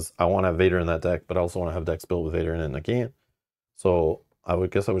because I want to have Vader in that deck, but I also want to have decks built with Vader in it, and I can't. So I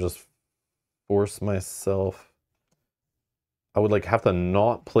would just force myself. I would like have to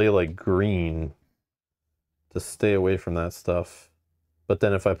not play like green to stay away from that stuff. But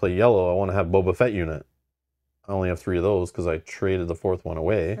then if I play yellow, I want to have Boba Fett unit. I only have 3 of those because I traded the 4th one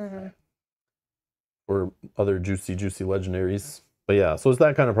away Mhm. for other juicy legendaries. But yeah, so it's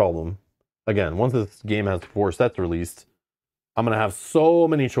that kind of problem. Again, once this game has 4 sets released, I'm gonna have so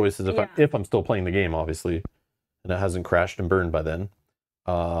many choices if I'm still playing the game, obviously, and it hasn't crashed and burned by then,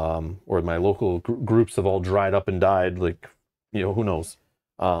 or my local groups have all dried up and died. Like, you know, who knows?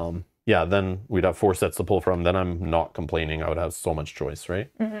 Yeah, yeah, then we'd have 4 sets to pull from. Then I'm not complaining. I would have so much choice, right?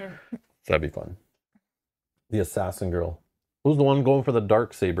 Mm-hmm. So that'd be fun. The assassin girl. Who's the one going for the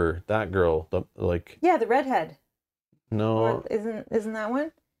dark saber? That girl. The like. Yeah, the redhead. No. Or isn't that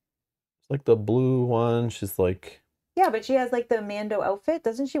one? It's like the blue one. She's like. Yeah, but she has like the Mando outfit.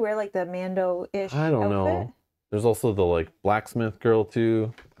 Doesn't she wear like the Mando-ish I don't know. There's also the like blacksmith girl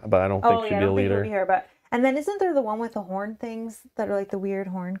too, but I don't think she'd be a leader. Her, but and then isn't there the one with the horn things that are like the weird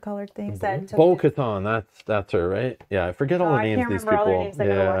horn colored things that took Bo-Katan, that's her, right? Yeah, I forget all the names of these people. I can't remember all their names. I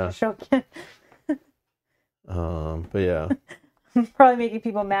gotta watch the show again. But yeah. I'm probably making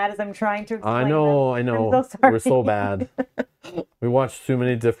people mad as I'm trying to explain I know. I'm so sorry. We're so bad. We watch too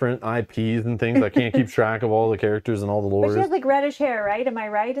many different IPs and things. I can't keep track of all the characters and all the lores. But she has like reddish hair, right? Am I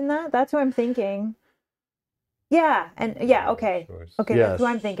right in that? That's what I'm thinking. Yeah, and yeah, okay. Okay, yes. That's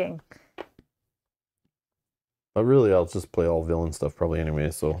what I'm thinking. But really, I'll just play all villain stuff probably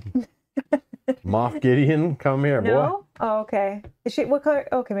anyway, so. Moff Gideon, come here, boy. No? Oh, okay. Is she, what color?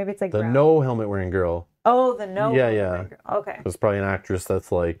 Okay, maybe it's like the brown. no helmet wearing girl. Oh, the no. Yeah. Okay. It's probably an actress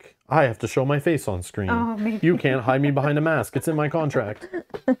that's like, I have to show my face on screen. Oh, maybe. You can't hide me behind a mask. It's in my contract.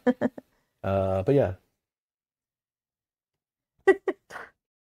 But yeah.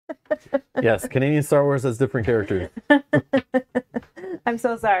 Yes, Canadian Star Wars has different characters. I'm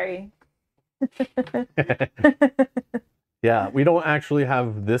so sorry. Yeah, we don't actually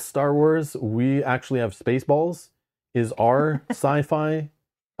have this Star Wars. We actually have Spaceballs is our sci-fi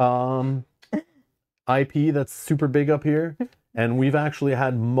IP that's super big up here. And we've actually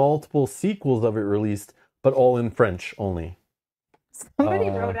had multiple sequels of it released, but all in French only. Somebody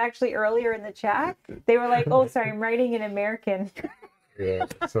wrote actually earlier in the chat. They were like, oh, sorry, I'm writing in American. Yeah.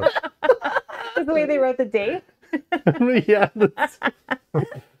 So, That's the way they wrote the date. Yeah.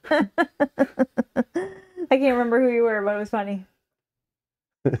 I can't remember who you were, but it was funny.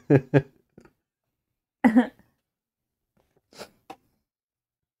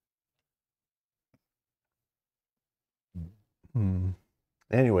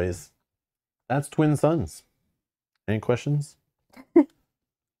 Anyways, that's Twin Suns. Any questions?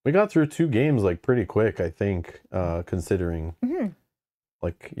 We got through 2 games like pretty quick, I think, considering.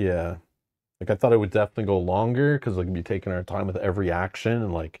 Like, yeah. Like, I thought it would definitely go longer because like, we'd be taking our time with every action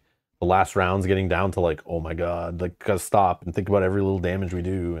and like the last round's getting down to like, oh my god, like gotta stop and think about every little damage we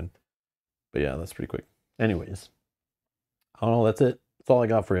do. But yeah, that's pretty quick. Anyways, I don't know. That's it. That's all I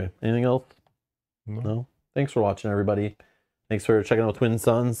got for you. Anything else? No. Thanks for watching, everybody. Thanks for checking out Twin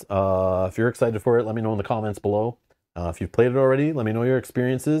Suns. If you're excited for it, let me know in the comments below. If you've played it already, let me know your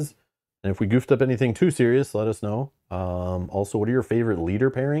experiences. And if we goofed up anything too serious, let us know. Also, what are your favorite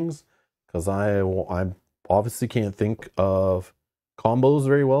leader pairings? Because I obviously can't think of combos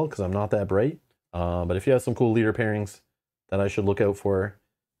very well because I'm not that bright. But if you have some cool leader pairings that I should look out for,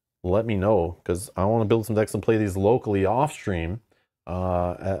 let me know, because I want to build some decks and play these locally off stream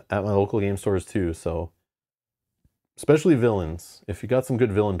at my local game stores too. So especially villains. If you got some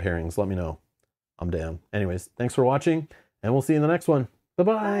good villain pairings, let me know. I'm down. Anyways, thanks for watching, and we'll see you in the next one.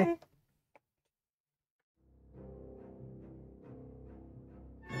 Bye-bye. Bye.